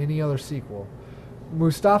appear in any other sequel.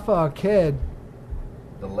 Mustafa Akkad,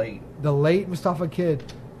 the late Mustafa Akkad,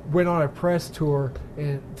 went on a press tour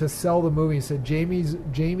to sell the movie and said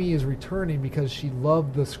Jamie is returning because she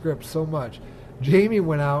loved the script so much. Jamie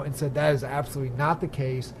went out and said that is absolutely not the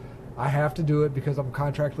case. I have to do it because I'm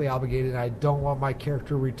contractually obligated and I don't want my character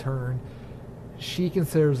to return. She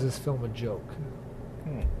considers this film a joke.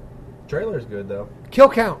 Trailer's good though. Kill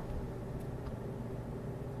count.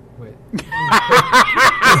 Wait.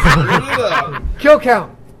 Kill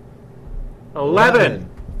count. 11.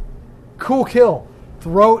 Cool kill.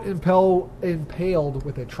 Throat impaled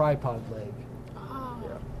with a tripod leg.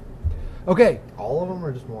 Okay. All of them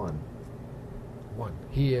or just one? One.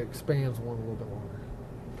 He expands one a little bit longer.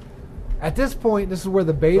 At this point, this is where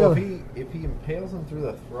the beta... So if he impales him through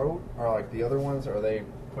the throat, are like the other ones, are they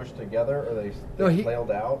pushed together, or are they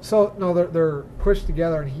flailed out? So, no, they're pushed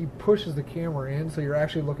together, and he pushes the camera in, so you're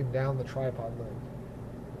actually looking down the tripod leg.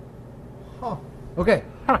 Huh. Okay.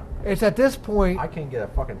 It's at this point... I can't get a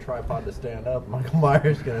fucking tripod to stand up. Michael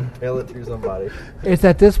Myers is going to impale it through somebody. It's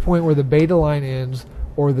at this point where the beta line ends,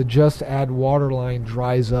 or the just add water line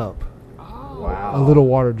dries up. Wow. A little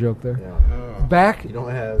water joke there. Yeah. Back... You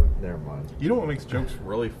don't have... Never mind. You know what makes jokes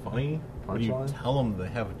really funny? When you Punchline? tell them they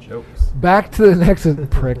have jokes. Back to the Nexus...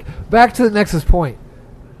 prick. Back to the Nexus point.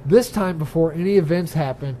 This time, before any events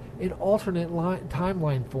happen, an alternate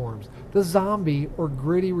timeline forms. The zombie or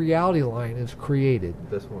gritty reality line is created.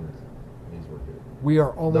 This one is... These were good. We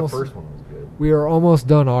are almost... The first one was good. We are almost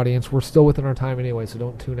done, audience. We're still within our time anyway, so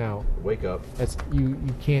don't tune out. Wake up. That's you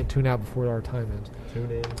can't tune out before our time ends.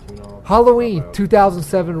 Tune in, tune off. Halloween Drop out.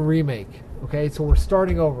 2007 remake. Okay, so we're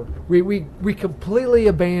starting over. We completely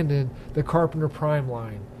abandoned the Carpenter Prime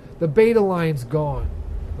line. The beta line's gone.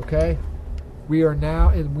 Okay? We are now,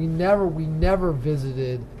 and we never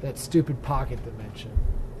visited that stupid pocket dimension.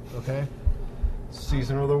 Okay?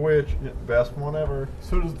 Season of the Witch. Best one ever.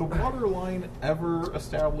 So does the water line ever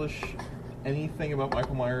establish anything about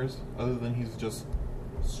Michael Myers other than he's just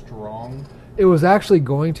strong? It was actually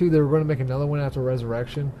going to. They were going to make another one after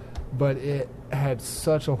Resurrection, but it had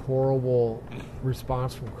such a horrible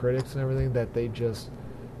response from critics and everything that they just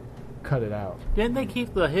cut it out. Didn't they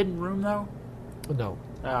keep the hidden room, though? No.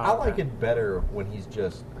 Oh, I like okay. it better when he's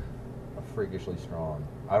just freakishly strong.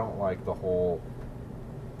 I don't like the whole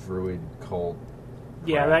druid cult.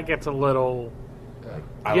 Yeah, crap. that gets a little...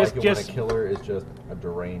 I Just- like it when just- a killer is just a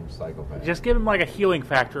deranged psychopath. Just give him like a healing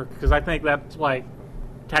factor, because I think that's like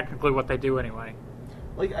technically what they do anyway.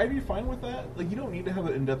 Like, I'd be fine with that. Like, you don't need to have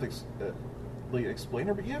an in-depth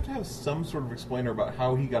explainer, but you have to have some sort of explainer about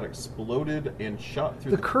how he got exploded and shot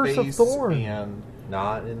through The the Curse of face Thorn. and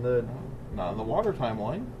not in the. not in the water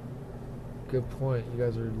timeline. Good point. You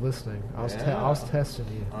guys are listening. I was Yeah. testing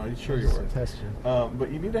you. Sure you I was were. testing.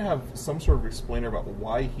 But you need to have some sort of explainer about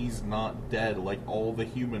why he's not dead like all the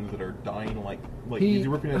humans that are dying like he's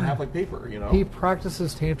ripping it in half like paper, you know? He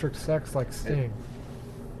practices tantric sex like Sting.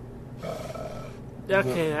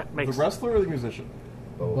 Okay, that makes The wrestler or the musician?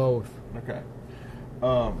 Both. Okay.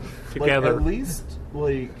 Together. Like, at least,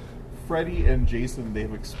 like, Freddy and Jason,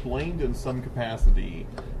 they've explained in some capacity.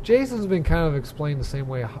 Jason's been kind of explained the same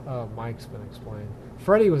way Mike's been explained.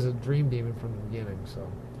 Freddy was a dream demon from the beginning, so.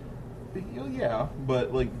 Yeah,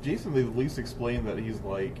 but, like, Jason, they've at least explained that he's,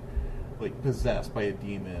 like possessed by a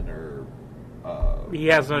demon or... he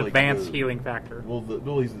has an like advanced the- healing factor. Well,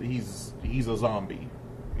 he's a zombie.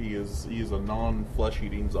 He is a non-flesh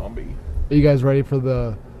eating zombie. Are you guys ready for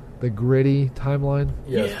the gritty timeline?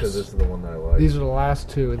 Yes, because this is the one that I like. These are the last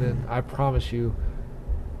two, and then I promise you,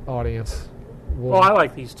 audience. Well, I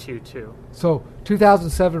like these two too. So,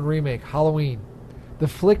 2007 remake, Halloween. The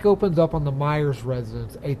flick opens up on the Myers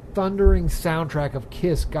residence. A thundering soundtrack of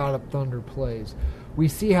Kiss Got Up Thunder plays. We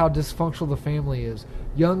see how dysfunctional the family is.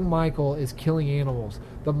 Young Michael is killing animals.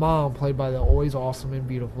 The mom, played by the always awesome and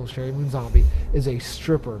beautiful Sherry Moon Zombie, is a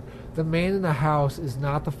stripper. The man in the house is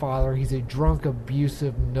not the father. He's a drunk,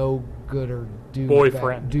 abusive, no-gooder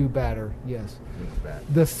Boyfriend. do-batter. Yes. He's bad.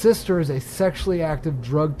 The sister is a sexually active,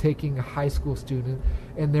 drug-taking high school student,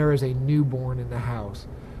 and there is a newborn in the house.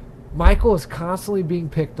 Michael is constantly being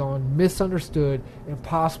picked on, misunderstood, and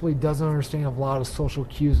possibly doesn't understand a lot of social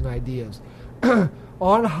cues and ideas.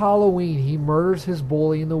 On Halloween, he murders his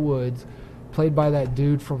bully in the woods, played by that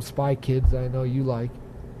dude from Spy Kids that I know you like.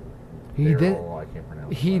 I can't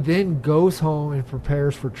pronounce He then goes home and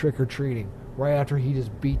prepares for trick-or-treating, right after he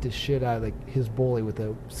just beat the shit out of his bully with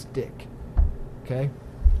a stick. Okay?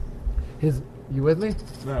 You with me?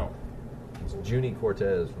 No. It's Junie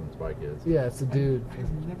Cortez from Spy Kids. Yeah, it's the dude.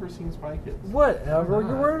 I've never seen Spy Kids. Whatever. Why not?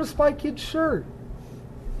 You're wearing a Spy Kids shirt.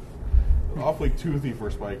 Awfully toothy for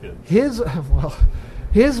Spy Kids.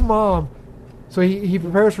 His mom. So he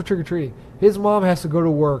prepares for trick or treating. His mom has to go to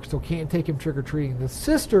work, so can't take him trick or treating. The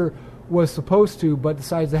sister was supposed to, but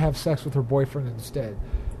decides to have sex with her boyfriend instead.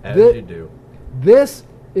 As you do. This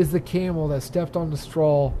is the camel that stepped on the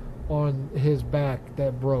straw on his back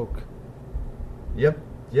that broke. Yep,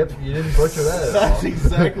 you didn't butcher that at That's all.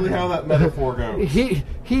 exactly how that metaphor goes.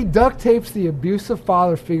 He duct tapes the abusive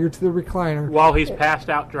father figure to the recliner. While he's passed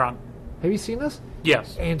out drunk. Have you seen this?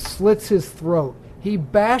 Yes. And slits his throat. He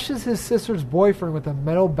bashes his sister's boyfriend with a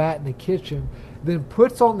metal bat in the kitchen, then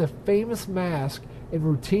puts on the famous mask and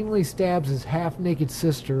routinely stabs his half-naked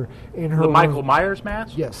sister in her The Michael room. Myers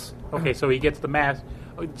mask? Yes. Okay, so he gets the mask.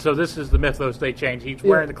 So this is the mythos they change. He's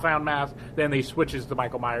wearing the clown mask, then he switches to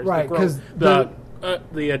Michael Myers. Right, the 'cause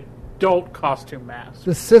the adult costume mask.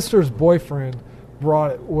 The sister's boyfriend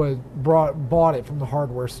bought it from the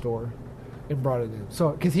hardware store and brought it in. So,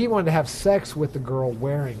 because he wanted to have sex with the girl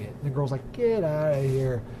wearing it, and the girl's like, "Get out of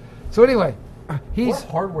here." So anyway, What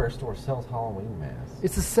hardware store sells Halloween masks?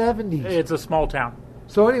 It's the 70s. It's a small town.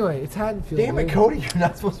 So anyway, it's Haddonfield. Damn it, Cody, you're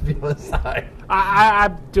not supposed to be on the side.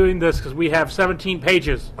 I'm doing this because we have 17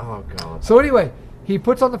 pages. Oh, God. So anyway, he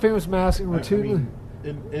puts on the famous mask and I routinely.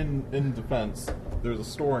 mean, in defense, there's a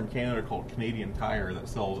store in Canada called Canadian Tire that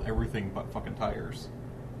sells everything but fucking tires.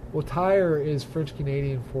 Well, tire is French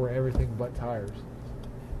Canadian for everything but tires.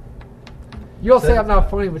 You all say I'm not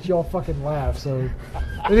funny, but you all fucking laugh. So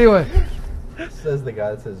anyway, Says the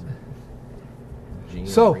guy that says Gene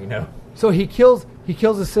So- Reno. so he kills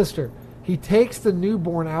his sister. He takes the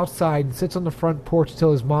newborn outside and sits on the front porch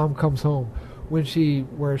till his mom comes home, where she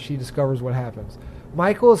discovers what happens.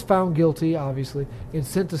 Michael is found guilty, obviously, and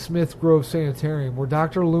sent to Smith Grove Sanitarium, where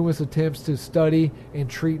Dr. Loomis attempts to study and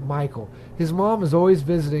treat Michael. His mom is always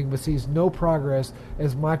visiting, but sees no progress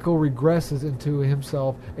as Michael regresses into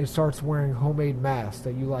himself and starts wearing homemade masks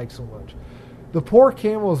that you like so much. The poor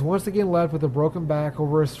camel is once again left with a broken back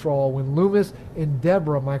over a straw when Loomis and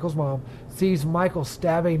Deborah, Michael's mom, sees Michael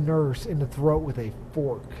stab a nurse in the throat with a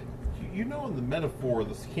fork. You know, in the metaphor,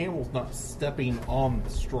 this camel's not stepping on the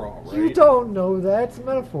straw, right? You don't know that. It's a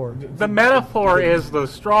metaphor. The metaphor is the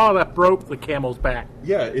straw that broke the camel's back.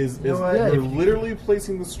 Yeah, is know what? Yeah, they're if you- literally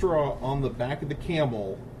placing the straw on the back of the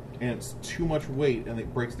camel, and it's too much weight, and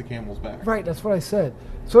it breaks the camel's back. Right, that's what I said.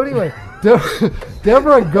 So anyway,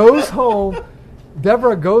 Deborah goes home.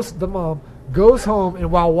 The mom goes home,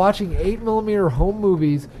 and while watching 8mm home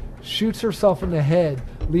movies, shoots herself in the head,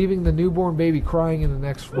 leaving the newborn baby crying in the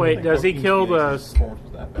next room. Wait, does he kill the? Performance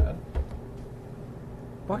was that bad?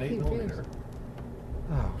 Joaquin 8 Phoenix. millimeter.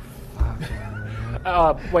 Oh, fuck.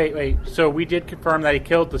 man. Wait. So we did confirm that he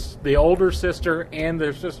killed the older sister and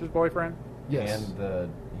their sister's boyfriend. Yes.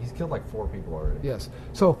 And he's killed like 4 people already. Yes.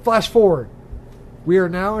 So, flash forward. We are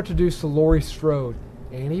now introduced to Laurie Strode,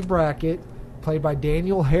 Annie Brackett, played by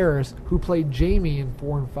Daniel Harris, who played Jamie in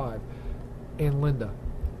 4 and 5, and Linda.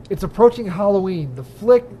 It's approaching Halloween. The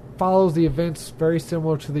flick follows the events very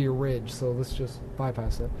similar to the Ridge, so let's just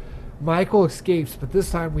bypass that. Michael escapes, but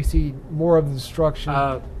this time we see more of the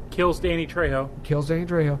destruction. Kills Danny Trejo. Kills Danny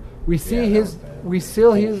Trejo. We see Yeah, that his. was bad. We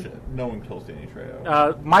still his. Bullshit. No one kills Danny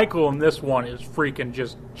Trejo. Michael in this one is freaking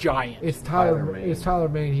just giant. It's Tyler. Tyler Mane. It's Tyler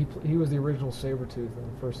Mane. He was the original Sabretooth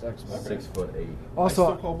in the first X-Men. 6'8". I Also,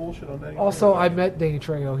 still call bullshit on Danny Also, Trejo. I met Danny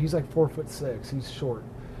Trejo. He's like 4'6". He's short.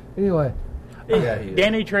 Anyway, Yeah, he is.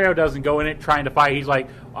 Danny Trejo doesn't go in it trying to fight. He's like,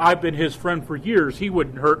 I've been his friend for years. He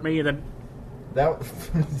wouldn't hurt me. And then That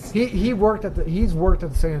he's worked at the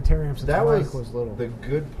sanitarium since that Mike was was little. the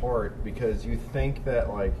good part, because you think that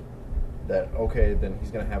okay, then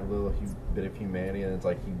he's gonna have a little bit of humanity, and it's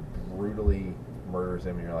like he brutally murders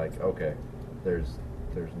him, and you're like, okay, there's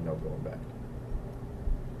no going back.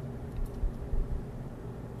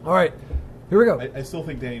 All right, here we go. I still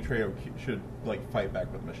think Danny Trejo should fight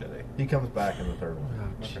back with Machete. He comes back in the third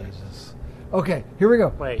one. Oh, Jesus. Okay, here we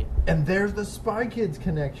go. wait. And there's the Spy Kids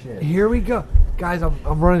connection. Here we go, guys.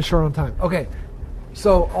 I'm running short on time. Okay,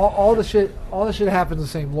 so all the shit happens the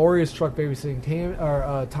same. Lori is struck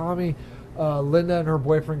babysitting Tommy. Linda and her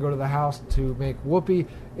boyfriend go to the house to make whoopee.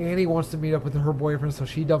 Annie wants to meet up with her boyfriend, so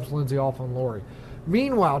she dumps Lindsay off on Lori.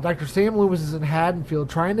 Meanwhile, Dr. Sam Loomis is in Haddonfield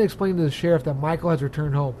trying to explain to the sheriff that Michael has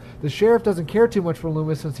returned home. The sheriff doesn't care too much for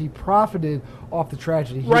Loomis since he profited off the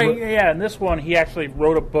tragedy. Right, yeah. In this one, he actually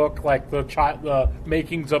wrote a book like the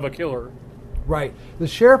makings of a killer. Right. The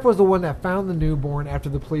sheriff was the one that found the newborn after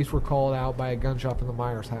the police were called out by a gun shop in the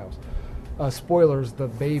Myers house. Spoilers, the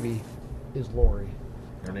baby is Lori.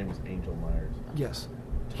 Her name is Angel Myers. Yes.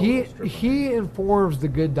 Total stripper. He informs the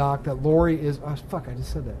good doc that Lori is... Oh, fuck, I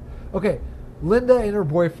just said that. Okay. Linda and her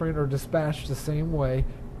boyfriend are dispatched the same way.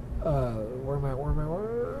 Where am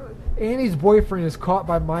I? Annie's boyfriend is caught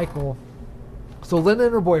by Michael. So Linda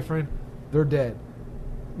and her boyfriend, they're dead.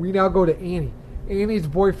 We now go to Annie. Annie's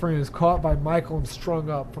boyfriend is caught by Michael and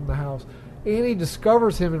strung up from the house. Annie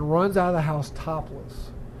discovers him and runs out of the house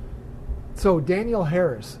topless. So Danielle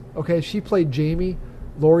Harris, okay, she played Jamie,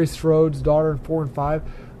 Laurie Strode's daughter in 4 and 5.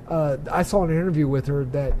 I saw an interview with her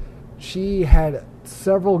that she had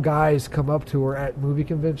several guys come up to her at movie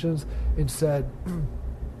conventions and said,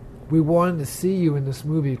 we wanted to see you in this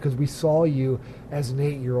movie because we saw you as an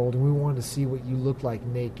 8-year-old and we wanted to see what you looked like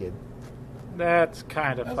naked. That's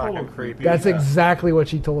kind of That's a little fucking creepy. creepy. That's Yeah. exactly what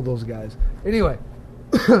she told those guys. Anyway,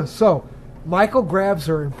 so Michael grabs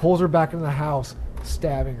her and pulls her back into the house,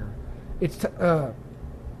 stabbing her.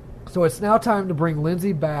 So it's now time to bring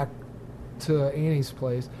Lindsay back to Annie's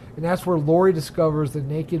place, and that's where Lori discovers the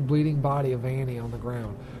naked, bleeding body of Annie on the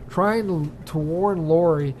ground. Trying to warn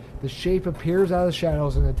Lori, the shape appears out of the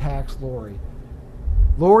shadows and attacks Lori.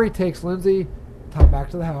 Lori takes Lindsay back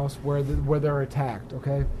to the house where they're attacked.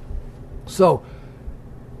 Okay, so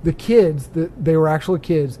the kids, they were actually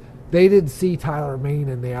kids. They didn't see Tyler Mane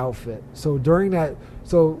in the outfit. So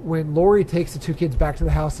when Lori takes the 2 kids back to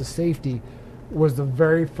the house to safety, was the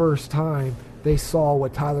very first time they saw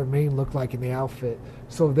what Tyler Mane looked like in the outfit.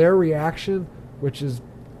 So their reaction, which is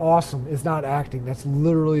awesome, is not acting. That's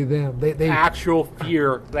literally them. They Actual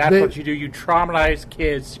fear. That's what you do. You traumatize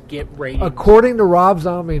kids to get ratings. according to Rob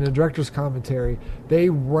Zombie in the director's commentary, they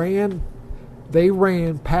ran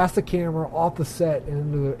past the camera, off the set,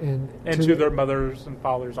 and into their mothers and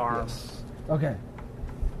fathers' arms. Okay.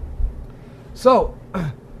 So,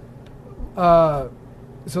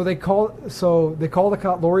 they call the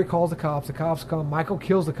cop. Lori calls the cops. The cops come. Michael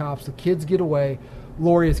kills the cops. The kids get away.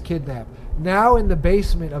 Lori is kidnapped. Now in the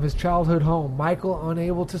basement of his childhood home, Michael,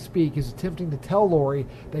 unable to speak, is attempting to tell Lori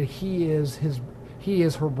that he is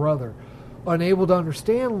her brother. Unable to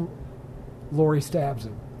understand, Lori stabs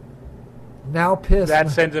him. Now pissed. That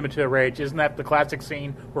sends him into a rage. Isn't that the classic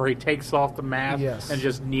scene where he takes off the mask Yes. and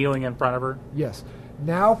just kneeling in front of her? Yes.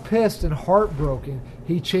 Now pissed and heartbroken,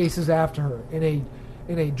 he chases after her. In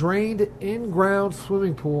a drained in-ground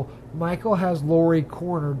swimming pool, Michael has Lori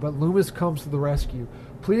cornered, but Loomis comes to the rescue.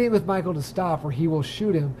 Pleading with Michael to stop or he will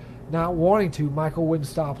shoot him. Not wanting to, Michael wouldn't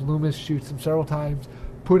stop. Loomis shoots him several times,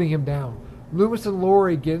 putting him down. Loomis and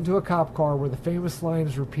Lori get into a cop car where the famous line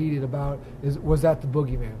is repeated was that the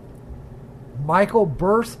boogeyman? Michael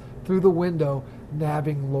bursts through the window,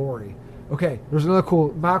 nabbing Laurie. Okay, there's another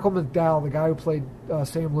cool. Malcolm McDowell, the guy who played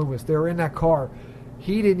Sam Loomis, they were in that car.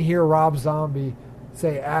 He didn't hear Rob Zombie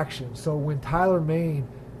say action. So when Tyler Mane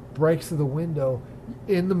breaks through the window,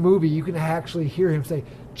 in the movie, you can actually hear him say,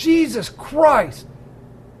 "Jesus Christ!"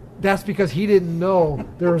 That's because he didn't know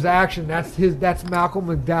there was action. That's Malcolm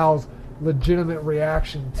McDowell's legitimate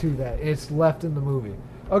reaction to that. It's left in the movie.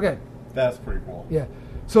 Okay. That's pretty cool. Yeah.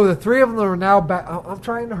 So the three of them are now back. I'm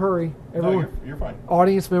trying to hurry. Everyone, No, you're fine.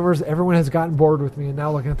 audience members, everyone has gotten bored with me and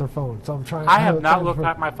now looking at their phone. So I'm trying. I have not trying looked to-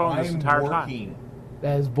 at my phone this I'm entire time. working.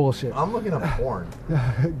 That is bullshit. I'm looking up porn.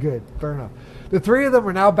 Good. Fair enough. The three of them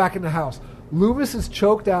are now back in the house. Loomis is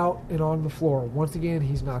choked out and on the floor. Once again,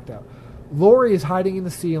 he's knocked out. Laurie is hiding in the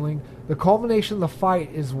ceiling. The culmination of the fight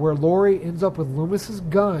is where Laurie ends up with Loomis's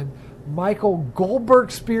gun. Michael Goldberg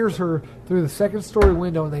spears her through the second-story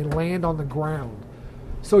window, and they land on the ground.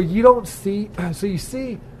 So you don't see. So you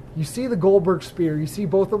see the Goldberg spear. You see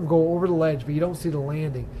both of them go over the ledge, but you don't see the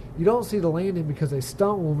landing. You don't see the landing because a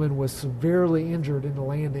stunt woman was severely injured in the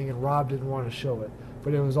landing, and Rob didn't want to show it.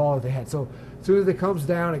 But it was all that they had. So as soon as it comes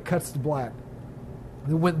down, it cuts to black.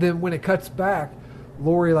 Then when it cuts back,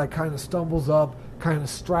 Laurie kind of stumbles up, kind of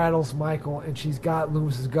straddles Michael, and she's got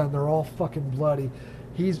Loomis's gun. They're all fucking bloody.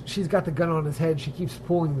 She's got the gun on his head. She keeps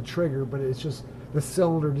pulling the trigger, but it's just the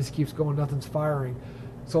cylinder just keeps going. Nothing's firing.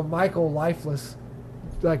 So Michael, lifeless,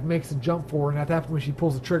 makes a jump for her, and at that point when she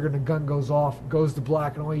pulls the trigger and the gun goes off, goes to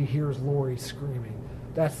black, and all you hear is Laurie screaming.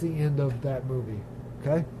 That's the end of that movie.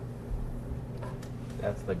 Okay?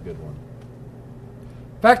 That's the good one.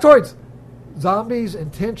 Factoids! Zombie's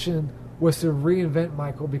intention was to reinvent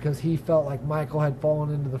Michael because he felt like Michael had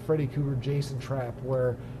fallen into the Freddy Krueger Jason trap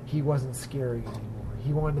where he wasn't scary anymore.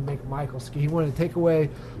 He wanted to make Michael scary. He wanted to take away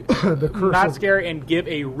the curse. Not of- scary and give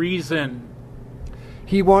a reason.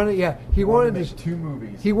 He wanted, he wanted make to. two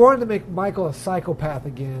movies. He wanted to make Michael a psychopath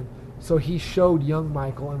again, so he showed young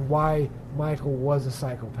Michael and why Michael was a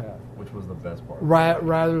psychopath, Which was the best part.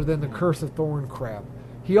 rather than the Curse of Thorn crap.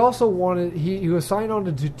 He also wanted, he was signed on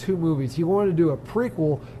to do two movies. He wanted to do a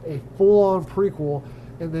prequel, a full-on prequel,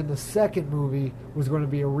 and then the second movie was going to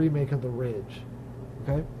be a remake of The Ridge.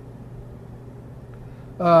 Okay?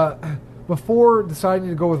 Before deciding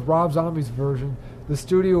to go with Rob Zombie's version, the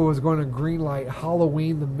studio was going to greenlight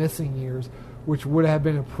Halloween: The Missing Years, which would have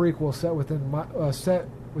been a prequel set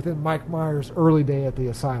within Mike Myers' early day at the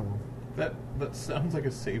asylum. That sounds like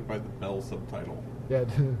a Saved by the Bell subtitle. Yeah.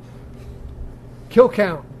 Kill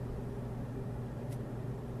count.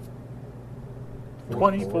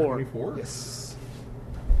 24. 24? Yes.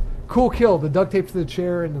 Cool kill. The duct tape to the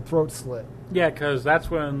chair and the throat slit. Yeah, because that's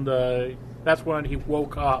when he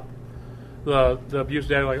woke up. The abusive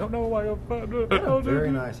dad oh no, I Very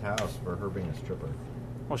nice house for her being a stripper.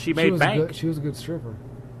 Well, she made bank. She was a good stripper.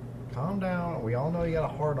 Calm down. We all know you got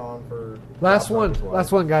a hard on for Last Rob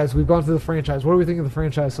Zombie's one, wife. guys. We've gone through the franchise. What do we think of the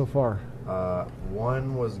franchise so far?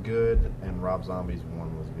 One was good, and Rob Zombie's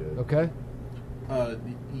one was good. Okay.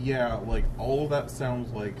 Yeah, all of that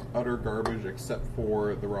sounds like utter garbage except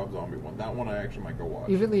for the Rob Zombie one. That one I actually might go watch.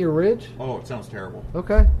 Even the Ridge? Oh, it sounds terrible.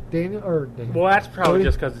 Okay. Daniel? Well, that's probably Cody?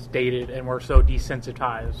 just because it's dated and we're so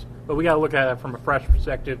desensitized. But we got to look at it from a fresh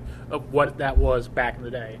perspective of what that was back in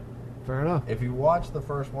the day. Fair enough. If you watch the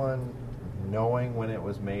first one, knowing when it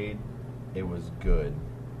was made, it was good.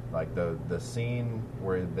 The scene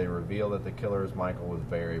where they reveal that the killer is Michael was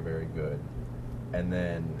very, very good. And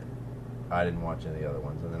then I didn't watch any of the other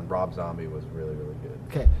ones. And then Rob Zombie was really, really good.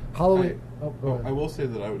 Okay. Halloween. Go I ahead. will say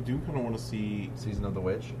that I do kind of want to see Season of the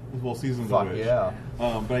Witch. Seasons Fuck of Witch. yeah.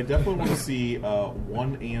 But I definitely want to see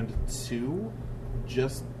 1 and 2,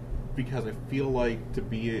 just because I feel like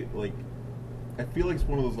I feel like it's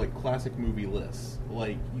one of those classic movie lists.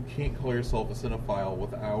 You can't call yourself a cinephile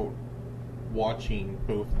without watching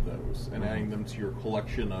both of those and adding them to your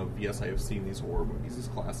collection of I have seen these horror movies, these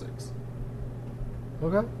classics.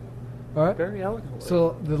 Okay. All right. Very eloquent.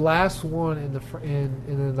 So the last one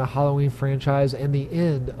in the Halloween franchise and the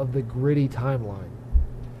end of the gritty timeline.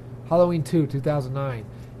 Halloween 2, 2009.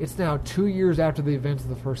 It's now 2 years after the events of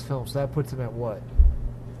the first film, so that puts him at what?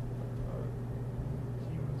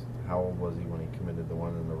 How old was he when he committed the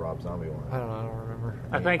one in the Rob Zombie one? I don't remember.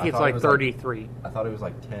 I think I it's thought it was 33. I thought he was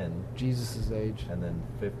 10, Jesus' age. and then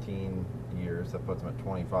 15 years, that puts him at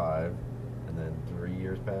 25, and then 3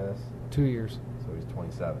 years pass, 2 years. so he's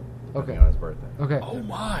 27. Okay. On his birthday. Okay. Oh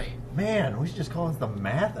my! Man, we should just call this the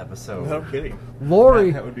math episode. No kidding.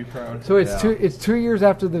 Laurie. That would be proud. So it's Yeah. 2 years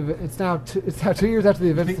after it's now 2 years after the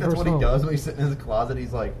I events think of the that's first what film. he does when he's sitting in his closet.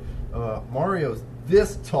 He's like, Mario's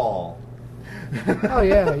this tall. Oh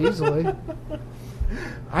yeah, easily.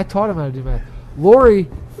 I taught him how to do math. Lori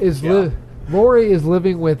is Yeah. Lori is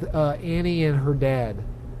living with Annie and her dad,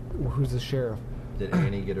 who's the sheriff. Did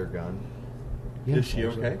Annie get her gun? Is she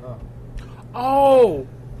actually. okay? Oh,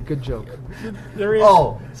 Good joke. there is.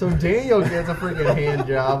 Oh, so Daniel gets a freaking hand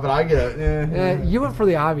job, but I get a. You went for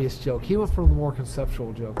the obvious joke. He went for the more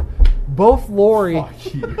conceptual joke. Both Lori,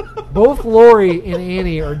 Fuck you. both Lori and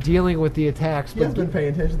Annie are dealing with the attacks, He has been paying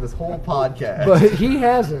attention to this whole podcast. but he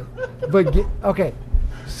hasn't. Okay,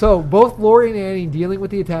 so both Lori and Annie dealing with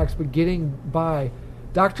the attacks, but getting by.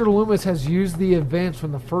 Dr. Loomis has used the events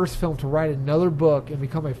from the first film to write another book and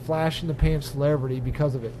become a flash-in-the-pan celebrity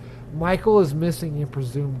because of it. Michael is missing and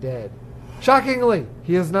presumed dead. Shockingly,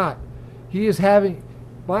 he is not.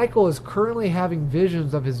 Michael is currently having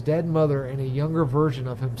visions of his dead mother and a younger version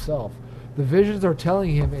of himself. The visions are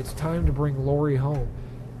telling him it's time to bring Lori home.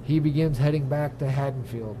 He begins heading back to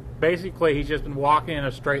Haddonfield. Basically, he's just been walking in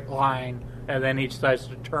a straight line, and then he decides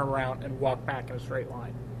to turn around and walk back in a straight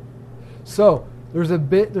line. So there's a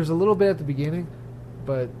little bit at the beginning,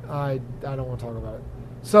 but I don't want to talk about it.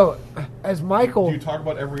 So as Michael, Do you talk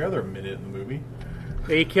about every other minute in the movie?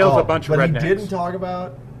 He kills a bunch of but rednecks. he didn't talk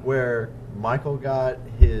about where Michael got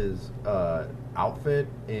his outfit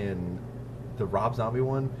in the Rob Zombie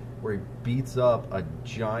one, where he beats up a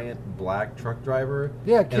giant black truck driver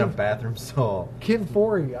Yeah, in a bathroom stall. Ken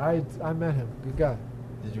Forey, I met him. Good guy.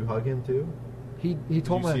 Did you hug him too? He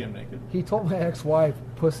told you my see him naked? He told my ex-wife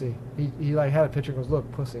pussy. He like had a picture and goes,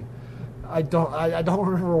 "Look, pussy." I don't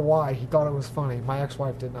remember why. He thought it was funny. My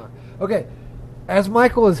ex-wife did not. Okay. As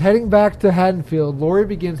Michael is heading back to Haddonfield, Lori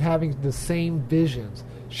begins having the same visions.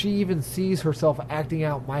 She even sees herself acting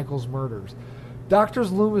out Michael's murders. Dr.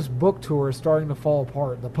 Loomis' book tour is starting to fall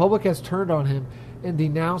apart. The public has turned on him and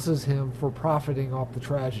denounces him for profiting off the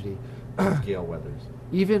tragedy. Gail Weathers.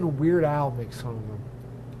 Even Weird Al makes fun of him.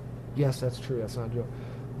 Yes, that's true. That's not a joke.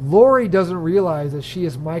 Lori doesn't realize that she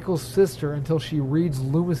is Michael's sister until she reads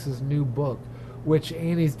Loomis's new book, which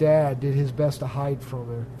Annie's dad did his best to hide from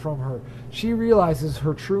her. She realizes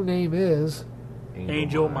her true name is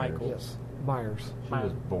Angel Myers. Michael. yes, Myers. She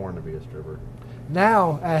was born to be a stripper.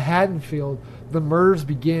 Now, at Haddonfield, the murders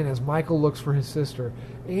begin as Michael looks for his sister.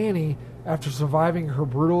 Annie, after surviving her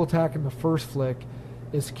brutal attack in the first flick,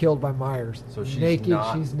 is killed by Myers. So she's naked.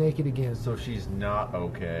 not- She's naked again. So she's not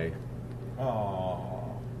okay. Aww.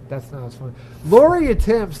 That's not as funny. Lori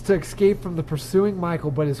attempts to escape from the pursuing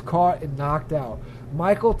Michael, but is caught and knocked out.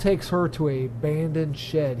 Michael takes her to a abandoned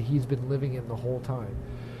shed he's been living in the whole time.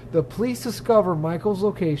 The police discover Michael's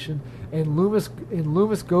location, and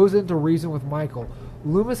Loomis goes in to reason with Michael.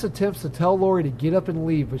 Loomis attempts to tell Lori to get up and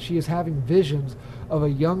leave, but she is having visions of a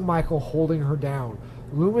young Michael holding her down.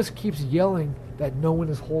 Loomis keeps yelling that no one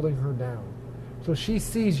is holding her down. So she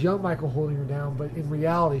sees young Michael holding her down, but in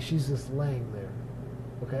reality, she's just laying there.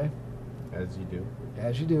 Okay? As you do.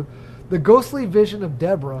 As you do. The ghostly vision of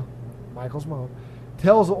Deborah, Michael's mom,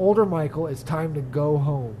 tells older Michael it's time to go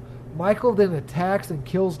home. Michael then attacks and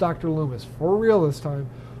kills Dr. Loomis, for real this time.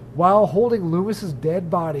 While holding Loomis's dead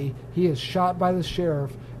body, he is shot by the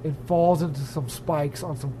sheriff and falls into some spikes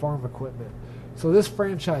on some farm equipment. So this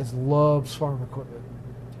franchise loves farm equipment.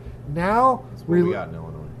 Now, That's what we got in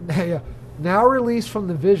Illinois. yeah. Now released from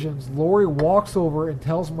the visions, Lori walks over and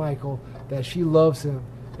tells Michael that she loves him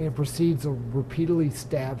and proceeds to repeatedly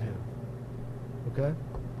stab him. Okay?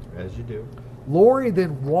 As you do. Lori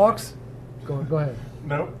then walks... Go ahead.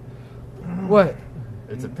 Nope. What?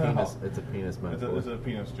 It's a No. penis. It's a penis It's metaphor. a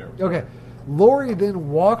penis joke. Okay. Lori then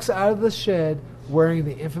walks out of the shed wearing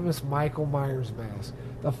the infamous Michael Myers mask.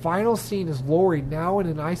 The final scene is Lori now in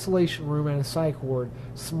an isolation room at a psych ward,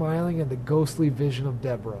 smiling at the ghostly vision of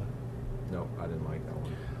Deborah. No, I didn't like that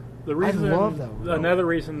one. The reason, love that one. Another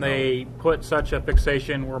reason they put such a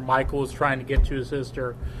fixation where Michael is trying to get to his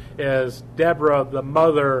sister is Deborah, the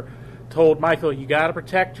mother, told Michael, "You got to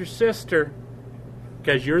protect your sister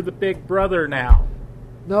because you're the big brother now."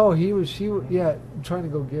 No, trying to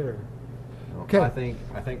go get her. No, Okay.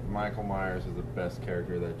 I think Michael Myers is the best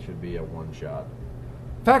character that should be a one shot.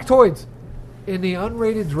 Factoids. In the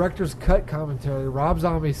unrated director's cut commentary, Rob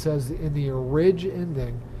Zombie says in the Ridge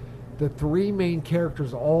ending, the three main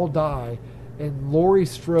characters all die, and Laurie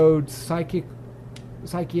Strode's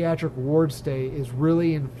psychiatric ward stay is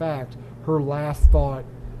really, in fact, her last thought.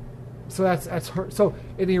 So that's her. So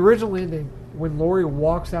in the original ending, when Laurie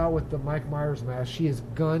walks out with the Mike Myers mask, she is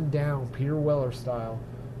gunned down, Peter Weller style,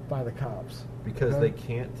 by the cops. Because Okay? they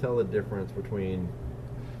can't tell the difference between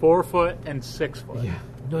 4 foot and 6 foot.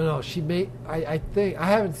 No, she made. I think I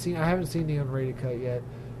haven't seen the unrated cut yet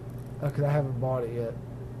because I haven't bought it yet.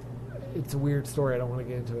 It's a weird story. I don't want to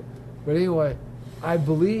get into it, but anyway, I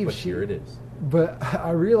believe But she. here it is. But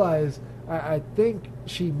I realize, I think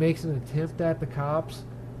she makes an attempt at the cops,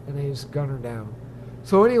 and they just gun her down.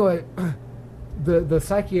 So anyway, the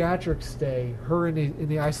psychiatric stay, her in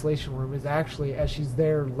the isolation room, is actually, as she's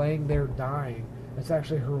there laying there dying, it's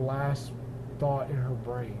actually her last thought in her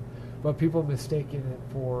brain. But people mistaken it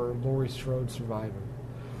for Laurie Strode surviving.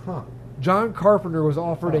 Huh. John Carpenter was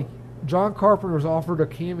offered a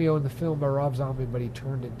cameo in the film by Rob Zombie, but he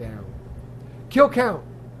turned it down. Kill count.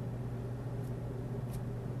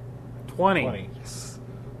 20.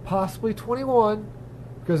 Possibly 21,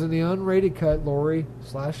 because in the unrated cut,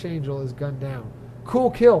 Laurie/Angel is gunned down.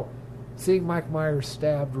 Cool kill. Seeing Mike Myers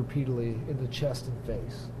stabbed repeatedly in the chest and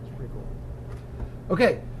face. It's pretty cool.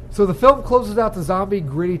 Okay, so the film closes out the zombie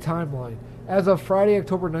gritty timeline. As of Friday,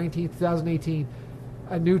 October 19th, 2018,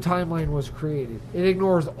 a new timeline was created. It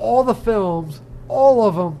ignores all the films, all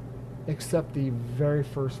of them, except the very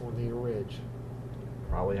first one, The Ridge.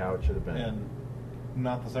 Probably how it should have been. And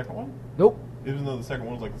not the second one? Nope. Even though the second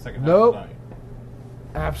one was like the second half Nope. of the night.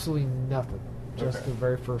 Absolutely nothing. Just Okay. the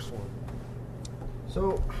very first one.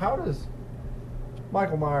 So how does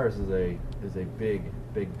Michael Myers is a big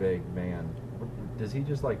man? Does he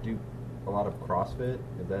just like do a lot of CrossFit?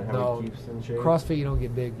 Is that how No. he keeps in shape? CrossFit, you don't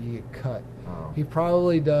get big, you get cut. Oh. He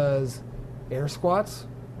probably does air squats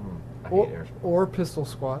I hate air squats. or pistol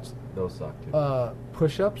squats, Those suck too.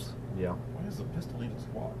 push-ups, Yeah. Why is the pistol eat a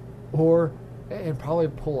squat? and probably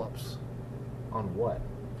pull-ups. On what?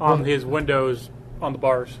 On his windows, on the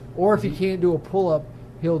bars. Or if he can't do a pull-up,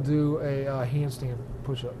 he'll do a handstand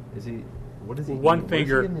push-up. Is he? What is he? One eating? Where's he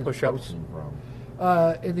finger getting his push-ups. protein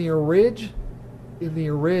from? In the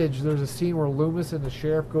Ridge, there's a scene where Loomis and the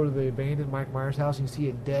sheriff go to the abandoned Mike Myers house, and you see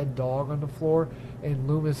a dead dog on the floor, and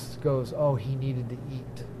Loomis goes, "Oh, he needed to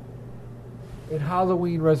eat." In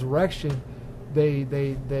Halloween Resurrection, they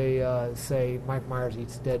say Mike Myers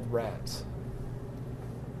eats dead rats.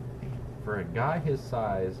 For a guy his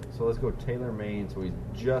size, so let's go Taylor Maine, so he's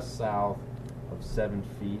just south of 7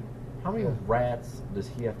 feet. How many Yeah. rats does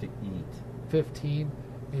he have to eat? 15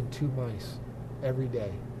 and 2 mice every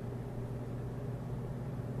day.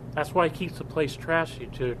 That's why he keeps the place trashy,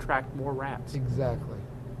 to attract more rats. Exactly.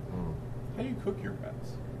 How do you cook your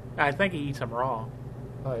rats? I think he eats them raw.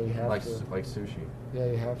 Oh, you have Like to. like sushi. Yeah,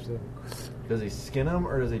 you have to. Does he skin them,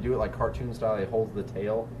 or does he do it like cartoon style? He holds the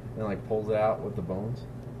tail and like pulls it out with the bones.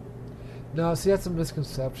 No, see, that's a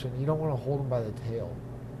misconception. You don't want to hold them by the tail.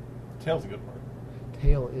 Tail's a good part.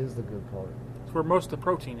 Tail is the good part. It's where most of the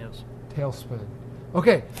protein is. Tailspin.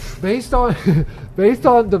 Okay, based on based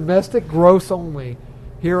on domestic gross only,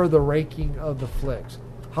 here are the ranking of the flicks.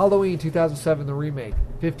 Halloween 2007, the remake,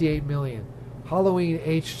 58 million. Halloween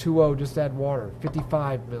H2O, just add water,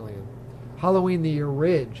 55 million. Halloween The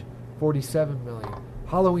Ridge, 47 million.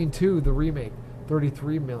 Halloween 2, the remake,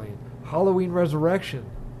 33 million. Halloween Resurrection,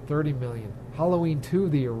 30 million. Halloween 2,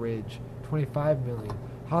 The Ridge, 25 million.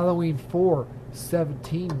 Halloween 4,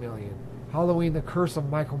 17 million. Halloween The Curse of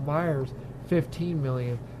Michael Myers, 15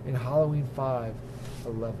 million. And Halloween 5,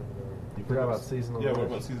 11 million. You forgot about Season of Yeah, the what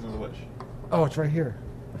Witch. about Season of the Witch? Oh, it's right here.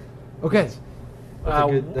 Okay,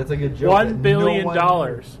 That's a good joke. that $1 billion. no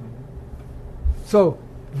one- so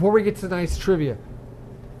before we get to tonight's trivia,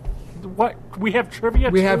 What? We have trivia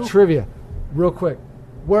we too? have trivia. Real quick,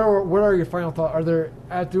 what are your final thoughts? Are there,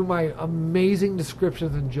 through my amazing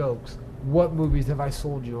descriptions and jokes, what movies have I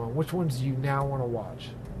sold you on? Which ones do you now want to watch?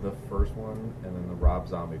 The first one, and then the Rob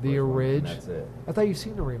Zombie. The first one, Ridge. and that's it. I thought you've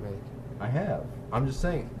seen the remake. I have. I'm just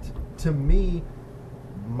saying. To me,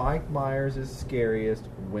 Mike Myers is scariest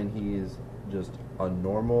when he is just a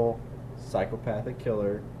normal psychopathic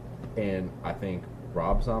killer, and I think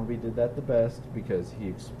Rob Zombie did that the best because he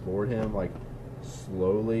explored him like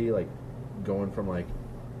slowly, like going from like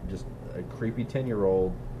just a creepy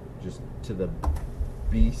 10-year-old just to the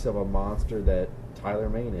beast of a monster that Tyler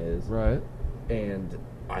Maine is. Right. And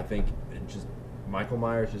I think Michael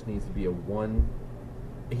Myers just needs to be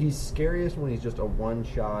he's scariest when he's just a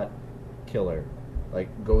one-shot killer.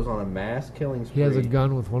 Like, goes on a mass killing spree. He has a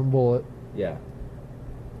gun with one bullet. Yeah.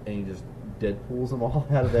 And he just Deadpools them all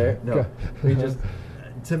out of there. No. Okay. He just,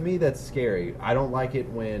 to me, that's scary. I don't like it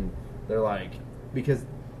when they're like, because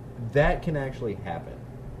that can actually happen.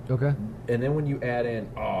 Okay. And then when you add in,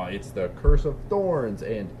 it's the Curse of Thorns,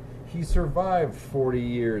 and he survived 40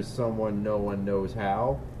 years, no one knows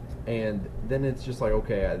how, and then it's just like,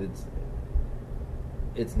 okay,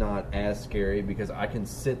 it's not as scary because I can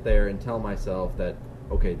sit there and tell myself that,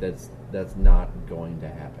 okay, that's not going to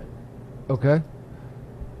happen. Okay.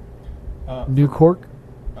 New Cork.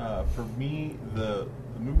 For me, the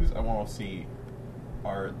movies I want to see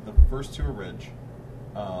are the first two are Ridge,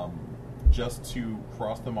 just to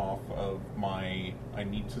cross them off of my I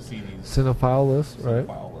need to see these Cinephile list, right?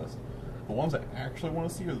 file list. The ones I actually want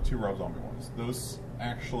to see are the two Rob Zombie ones. Those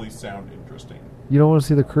actually sound interesting. You don't want to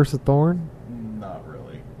see The Curse of Thorn? Not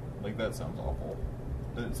really. Like, that sounds awful.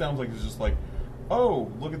 It sounds like it's just like, oh,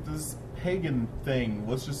 look at this pagan thing.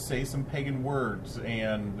 Let's just say some pagan words,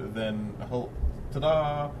 and then,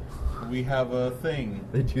 ta-da, we have a thing.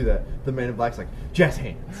 They do that. The Man in Black's like, jazz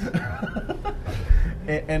hands.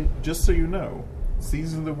 And just so you know,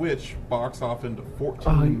 Season of the Witch box off into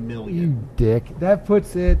 14 million. You dick. That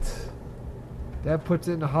puts it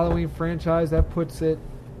in the Halloween franchise. That puts it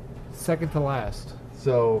second to last.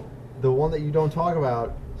 So, the one that you don't talk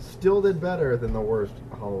about still did better than the worst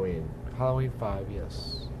Halloween. Halloween 5,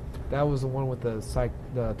 yes. That was the one with the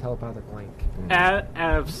telepathic link. Out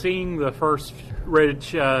of seeing the first Ridge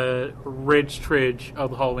Tridge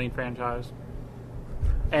of the Halloween franchise,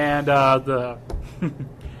 and the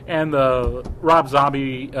and the Rob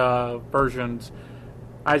Zombie versions,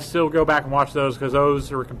 I still go back and watch those because those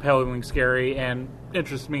are compellingly scary and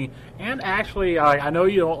interest me. And actually, I know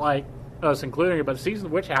you don't like us including it, but Season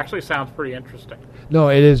of the Witch actually sounds pretty interesting. No,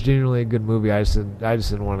 it is genuinely a good movie. I just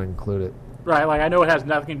didn't want to include it. Right, like I know it has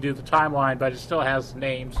nothing to do with the timeline, but it still has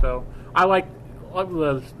names. So I like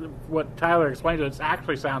what Tyler explained. It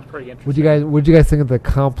actually sounds pretty interesting. What'd you guys think of the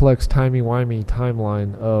complex timey-wimey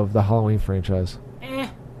timeline of the Halloween franchise?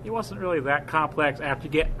 It wasn't really that complex after you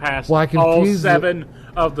get past Well, I all confused 7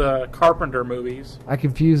 of the Carpenter movies. I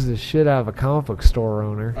confused the shit out of a comic book store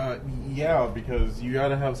owner. Yeah, because you got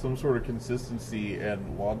to have some sort of consistency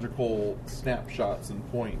and logical snapshots and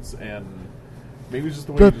points, and maybe it's just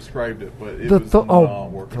the way you described it, but it was not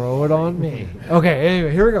working. Throw it on me. Okay,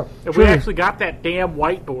 anyway, here we go. If we actually got that damn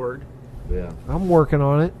whiteboard. Yeah. I'm working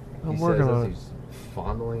on it. He says as he's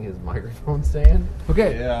fondling his microphone stand.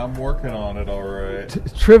 Okay. Yeah, I'm working on it, all right.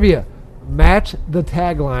 Trivia. Match the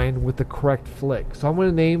tagline with the correct flick. So I'm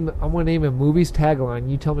gonna name a movie's tagline.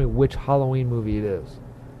 You tell me which Halloween movie it is.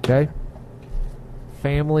 Okay?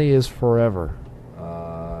 Family is Forever.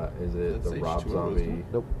 Is it That's the Rob H2O, Zombie? isn't it?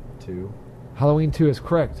 Nope. 2? Halloween 2 is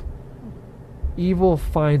correct. Evil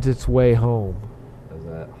finds its way home. Is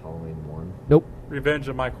that Halloween 1? Nope. Revenge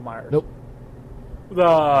of Michael Myers. Nope.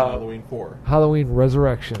 Halloween 4. Halloween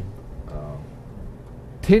Resurrection.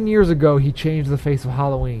 10 years ago, he changed the face of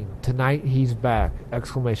Halloween. Tonight, he's back!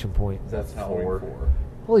 Exclamation point. That's Halloween 4.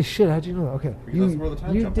 Holy shit! How'd you know? Okay, Because that's where the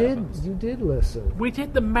time jump happens. You did listen. We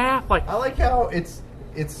did the math like I like how it's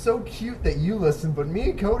so cute that you listen, but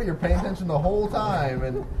me and Cody are paying attention the whole time.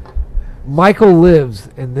 And Michael lives,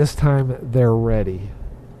 and this time they're ready.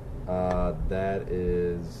 that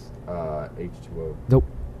is H2O. Nope.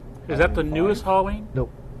 Is that the Halloween newest 5? Halloween?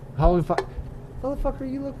 Nope. Halloween 5.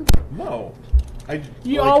 Motherfucker, you looking? No.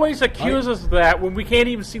 You always accuse us of that when we can't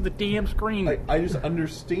even see the damn screen. I just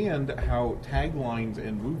understand how taglines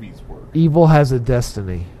in movies work. Evil has a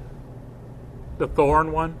destiny. The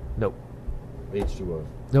Thorn one? Nope. H2O.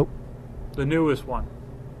 Nope. The newest one.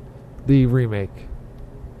 The remake.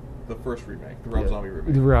 The first remake, the Rob Zombie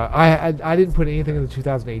remake. I didn't put anything in the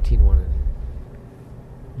 2018 one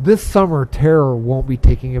in. This summer, Terror won't be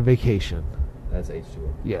taking a vacation. That's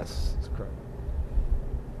H2O. Yes, that's correct.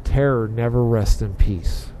 Terror never rests in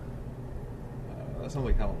peace. That sounds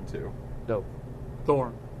like Halloween 2. Nope.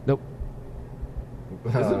 Thorn. Nope.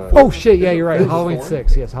 Is it Oh Thorn? shit! Yeah, Is it- you're right. is it Halloween Thorn?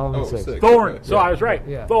 6. Yes, Halloween Oh, 6. 6. Thorn. Okay. So I was right.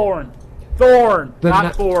 Yeah. Thorn. Thorn. The Not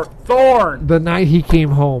ni- Thor. Thorn. The night he came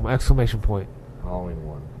home! Exclamation point. Halloween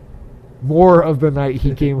 1. More of the night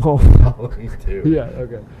he came home. Halloween 2. Yeah.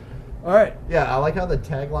 Okay. All right. Yeah, I like how the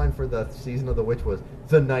tagline for the Season of the Witch was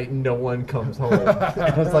 "The night no one comes home."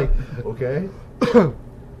 I was like, okay.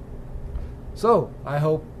 So I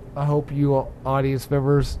hope you audience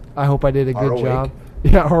members. I hope I did a Are good awake. job.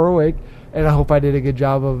 Yeah, are awake, and I hope I did a good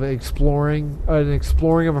job of exploring of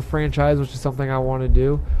a franchise, which is something I want to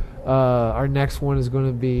do. Our next one is going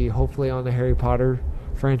to be hopefully on the Harry Potter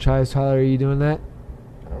franchise. Tyler, are you doing that?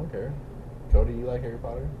 I don't care. Cody, you like Harry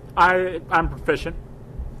Potter? I'm proficient.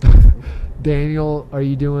 Daniel, are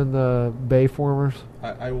you doing the Bayformers?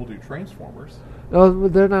 I will do Transformers. No,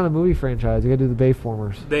 they're not a movie franchise. You got to do the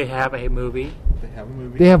Bayformers. They have a movie. They have a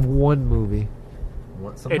movie. They have one movie.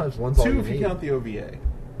 Sometimes one's all 2 you if you need. count the OVA.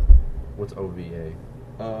 What's OVA?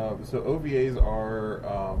 So OVAs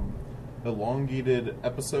are elongated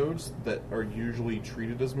episodes that are usually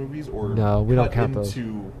treated as movies or No, we don't cut count those.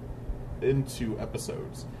 into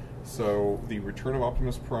episodes. So the Return of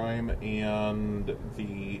Optimus Prime and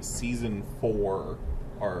the Season 4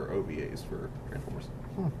 are OVAs for Transformers.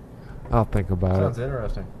 I'll think about Sounds it.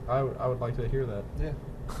 interesting. I would like to hear that. Yeah.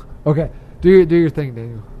 Okay, do your thing,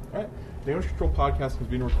 Daniel. All right. Damage Control Podcast is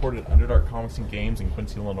being recorded at Underdark Comics and Games in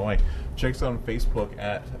Quincy, Illinois. Check us out on Facebook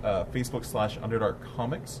at Facebook/Underdark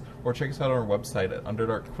Comics, or check us out on our website at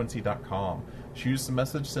underdarkquincy.com. Shoot us a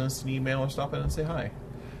message, send us an email, or stop in and say hi.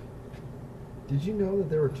 Did you know that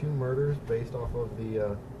there were 2 murders based off of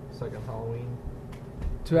the second Halloween?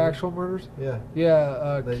 2 actual murders? Yeah.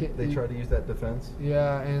 Yeah. They tried to use that defense?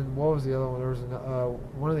 Yeah, and what was the other one? There was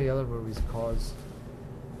one of the other movies caused...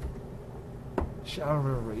 I don't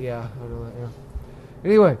remember. Yeah, I know that. Yeah.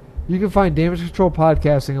 Anyway, you can find Damage Control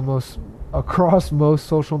Podcasting across most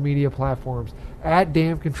social media platforms. At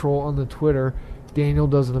Damn Control on the Twitter. Daniel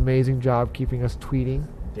does an amazing job keeping us tweeting.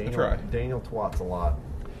 Daniel twats a lot.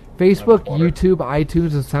 Facebook, YouTube,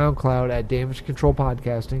 iTunes, and SoundCloud at Damage Control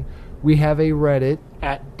Podcasting. We have a Reddit.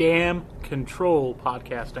 At Damn Control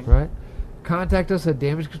Podcasting. Right. Contact us at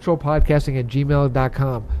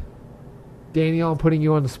damagecontrolpodcasting@gmail.com. Daniel, I'm putting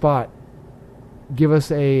you on the spot. Give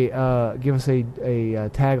us a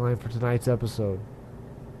tagline for tonight's episode.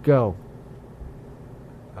 Go.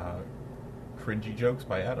 Cringy jokes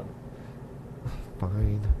by Adam.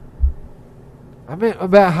 Fine. I meant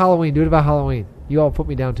about Halloween. Do it about Halloween. You all put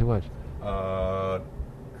me down too much.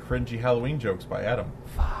 Cringy Halloween jokes by Adam.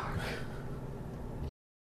 Fine.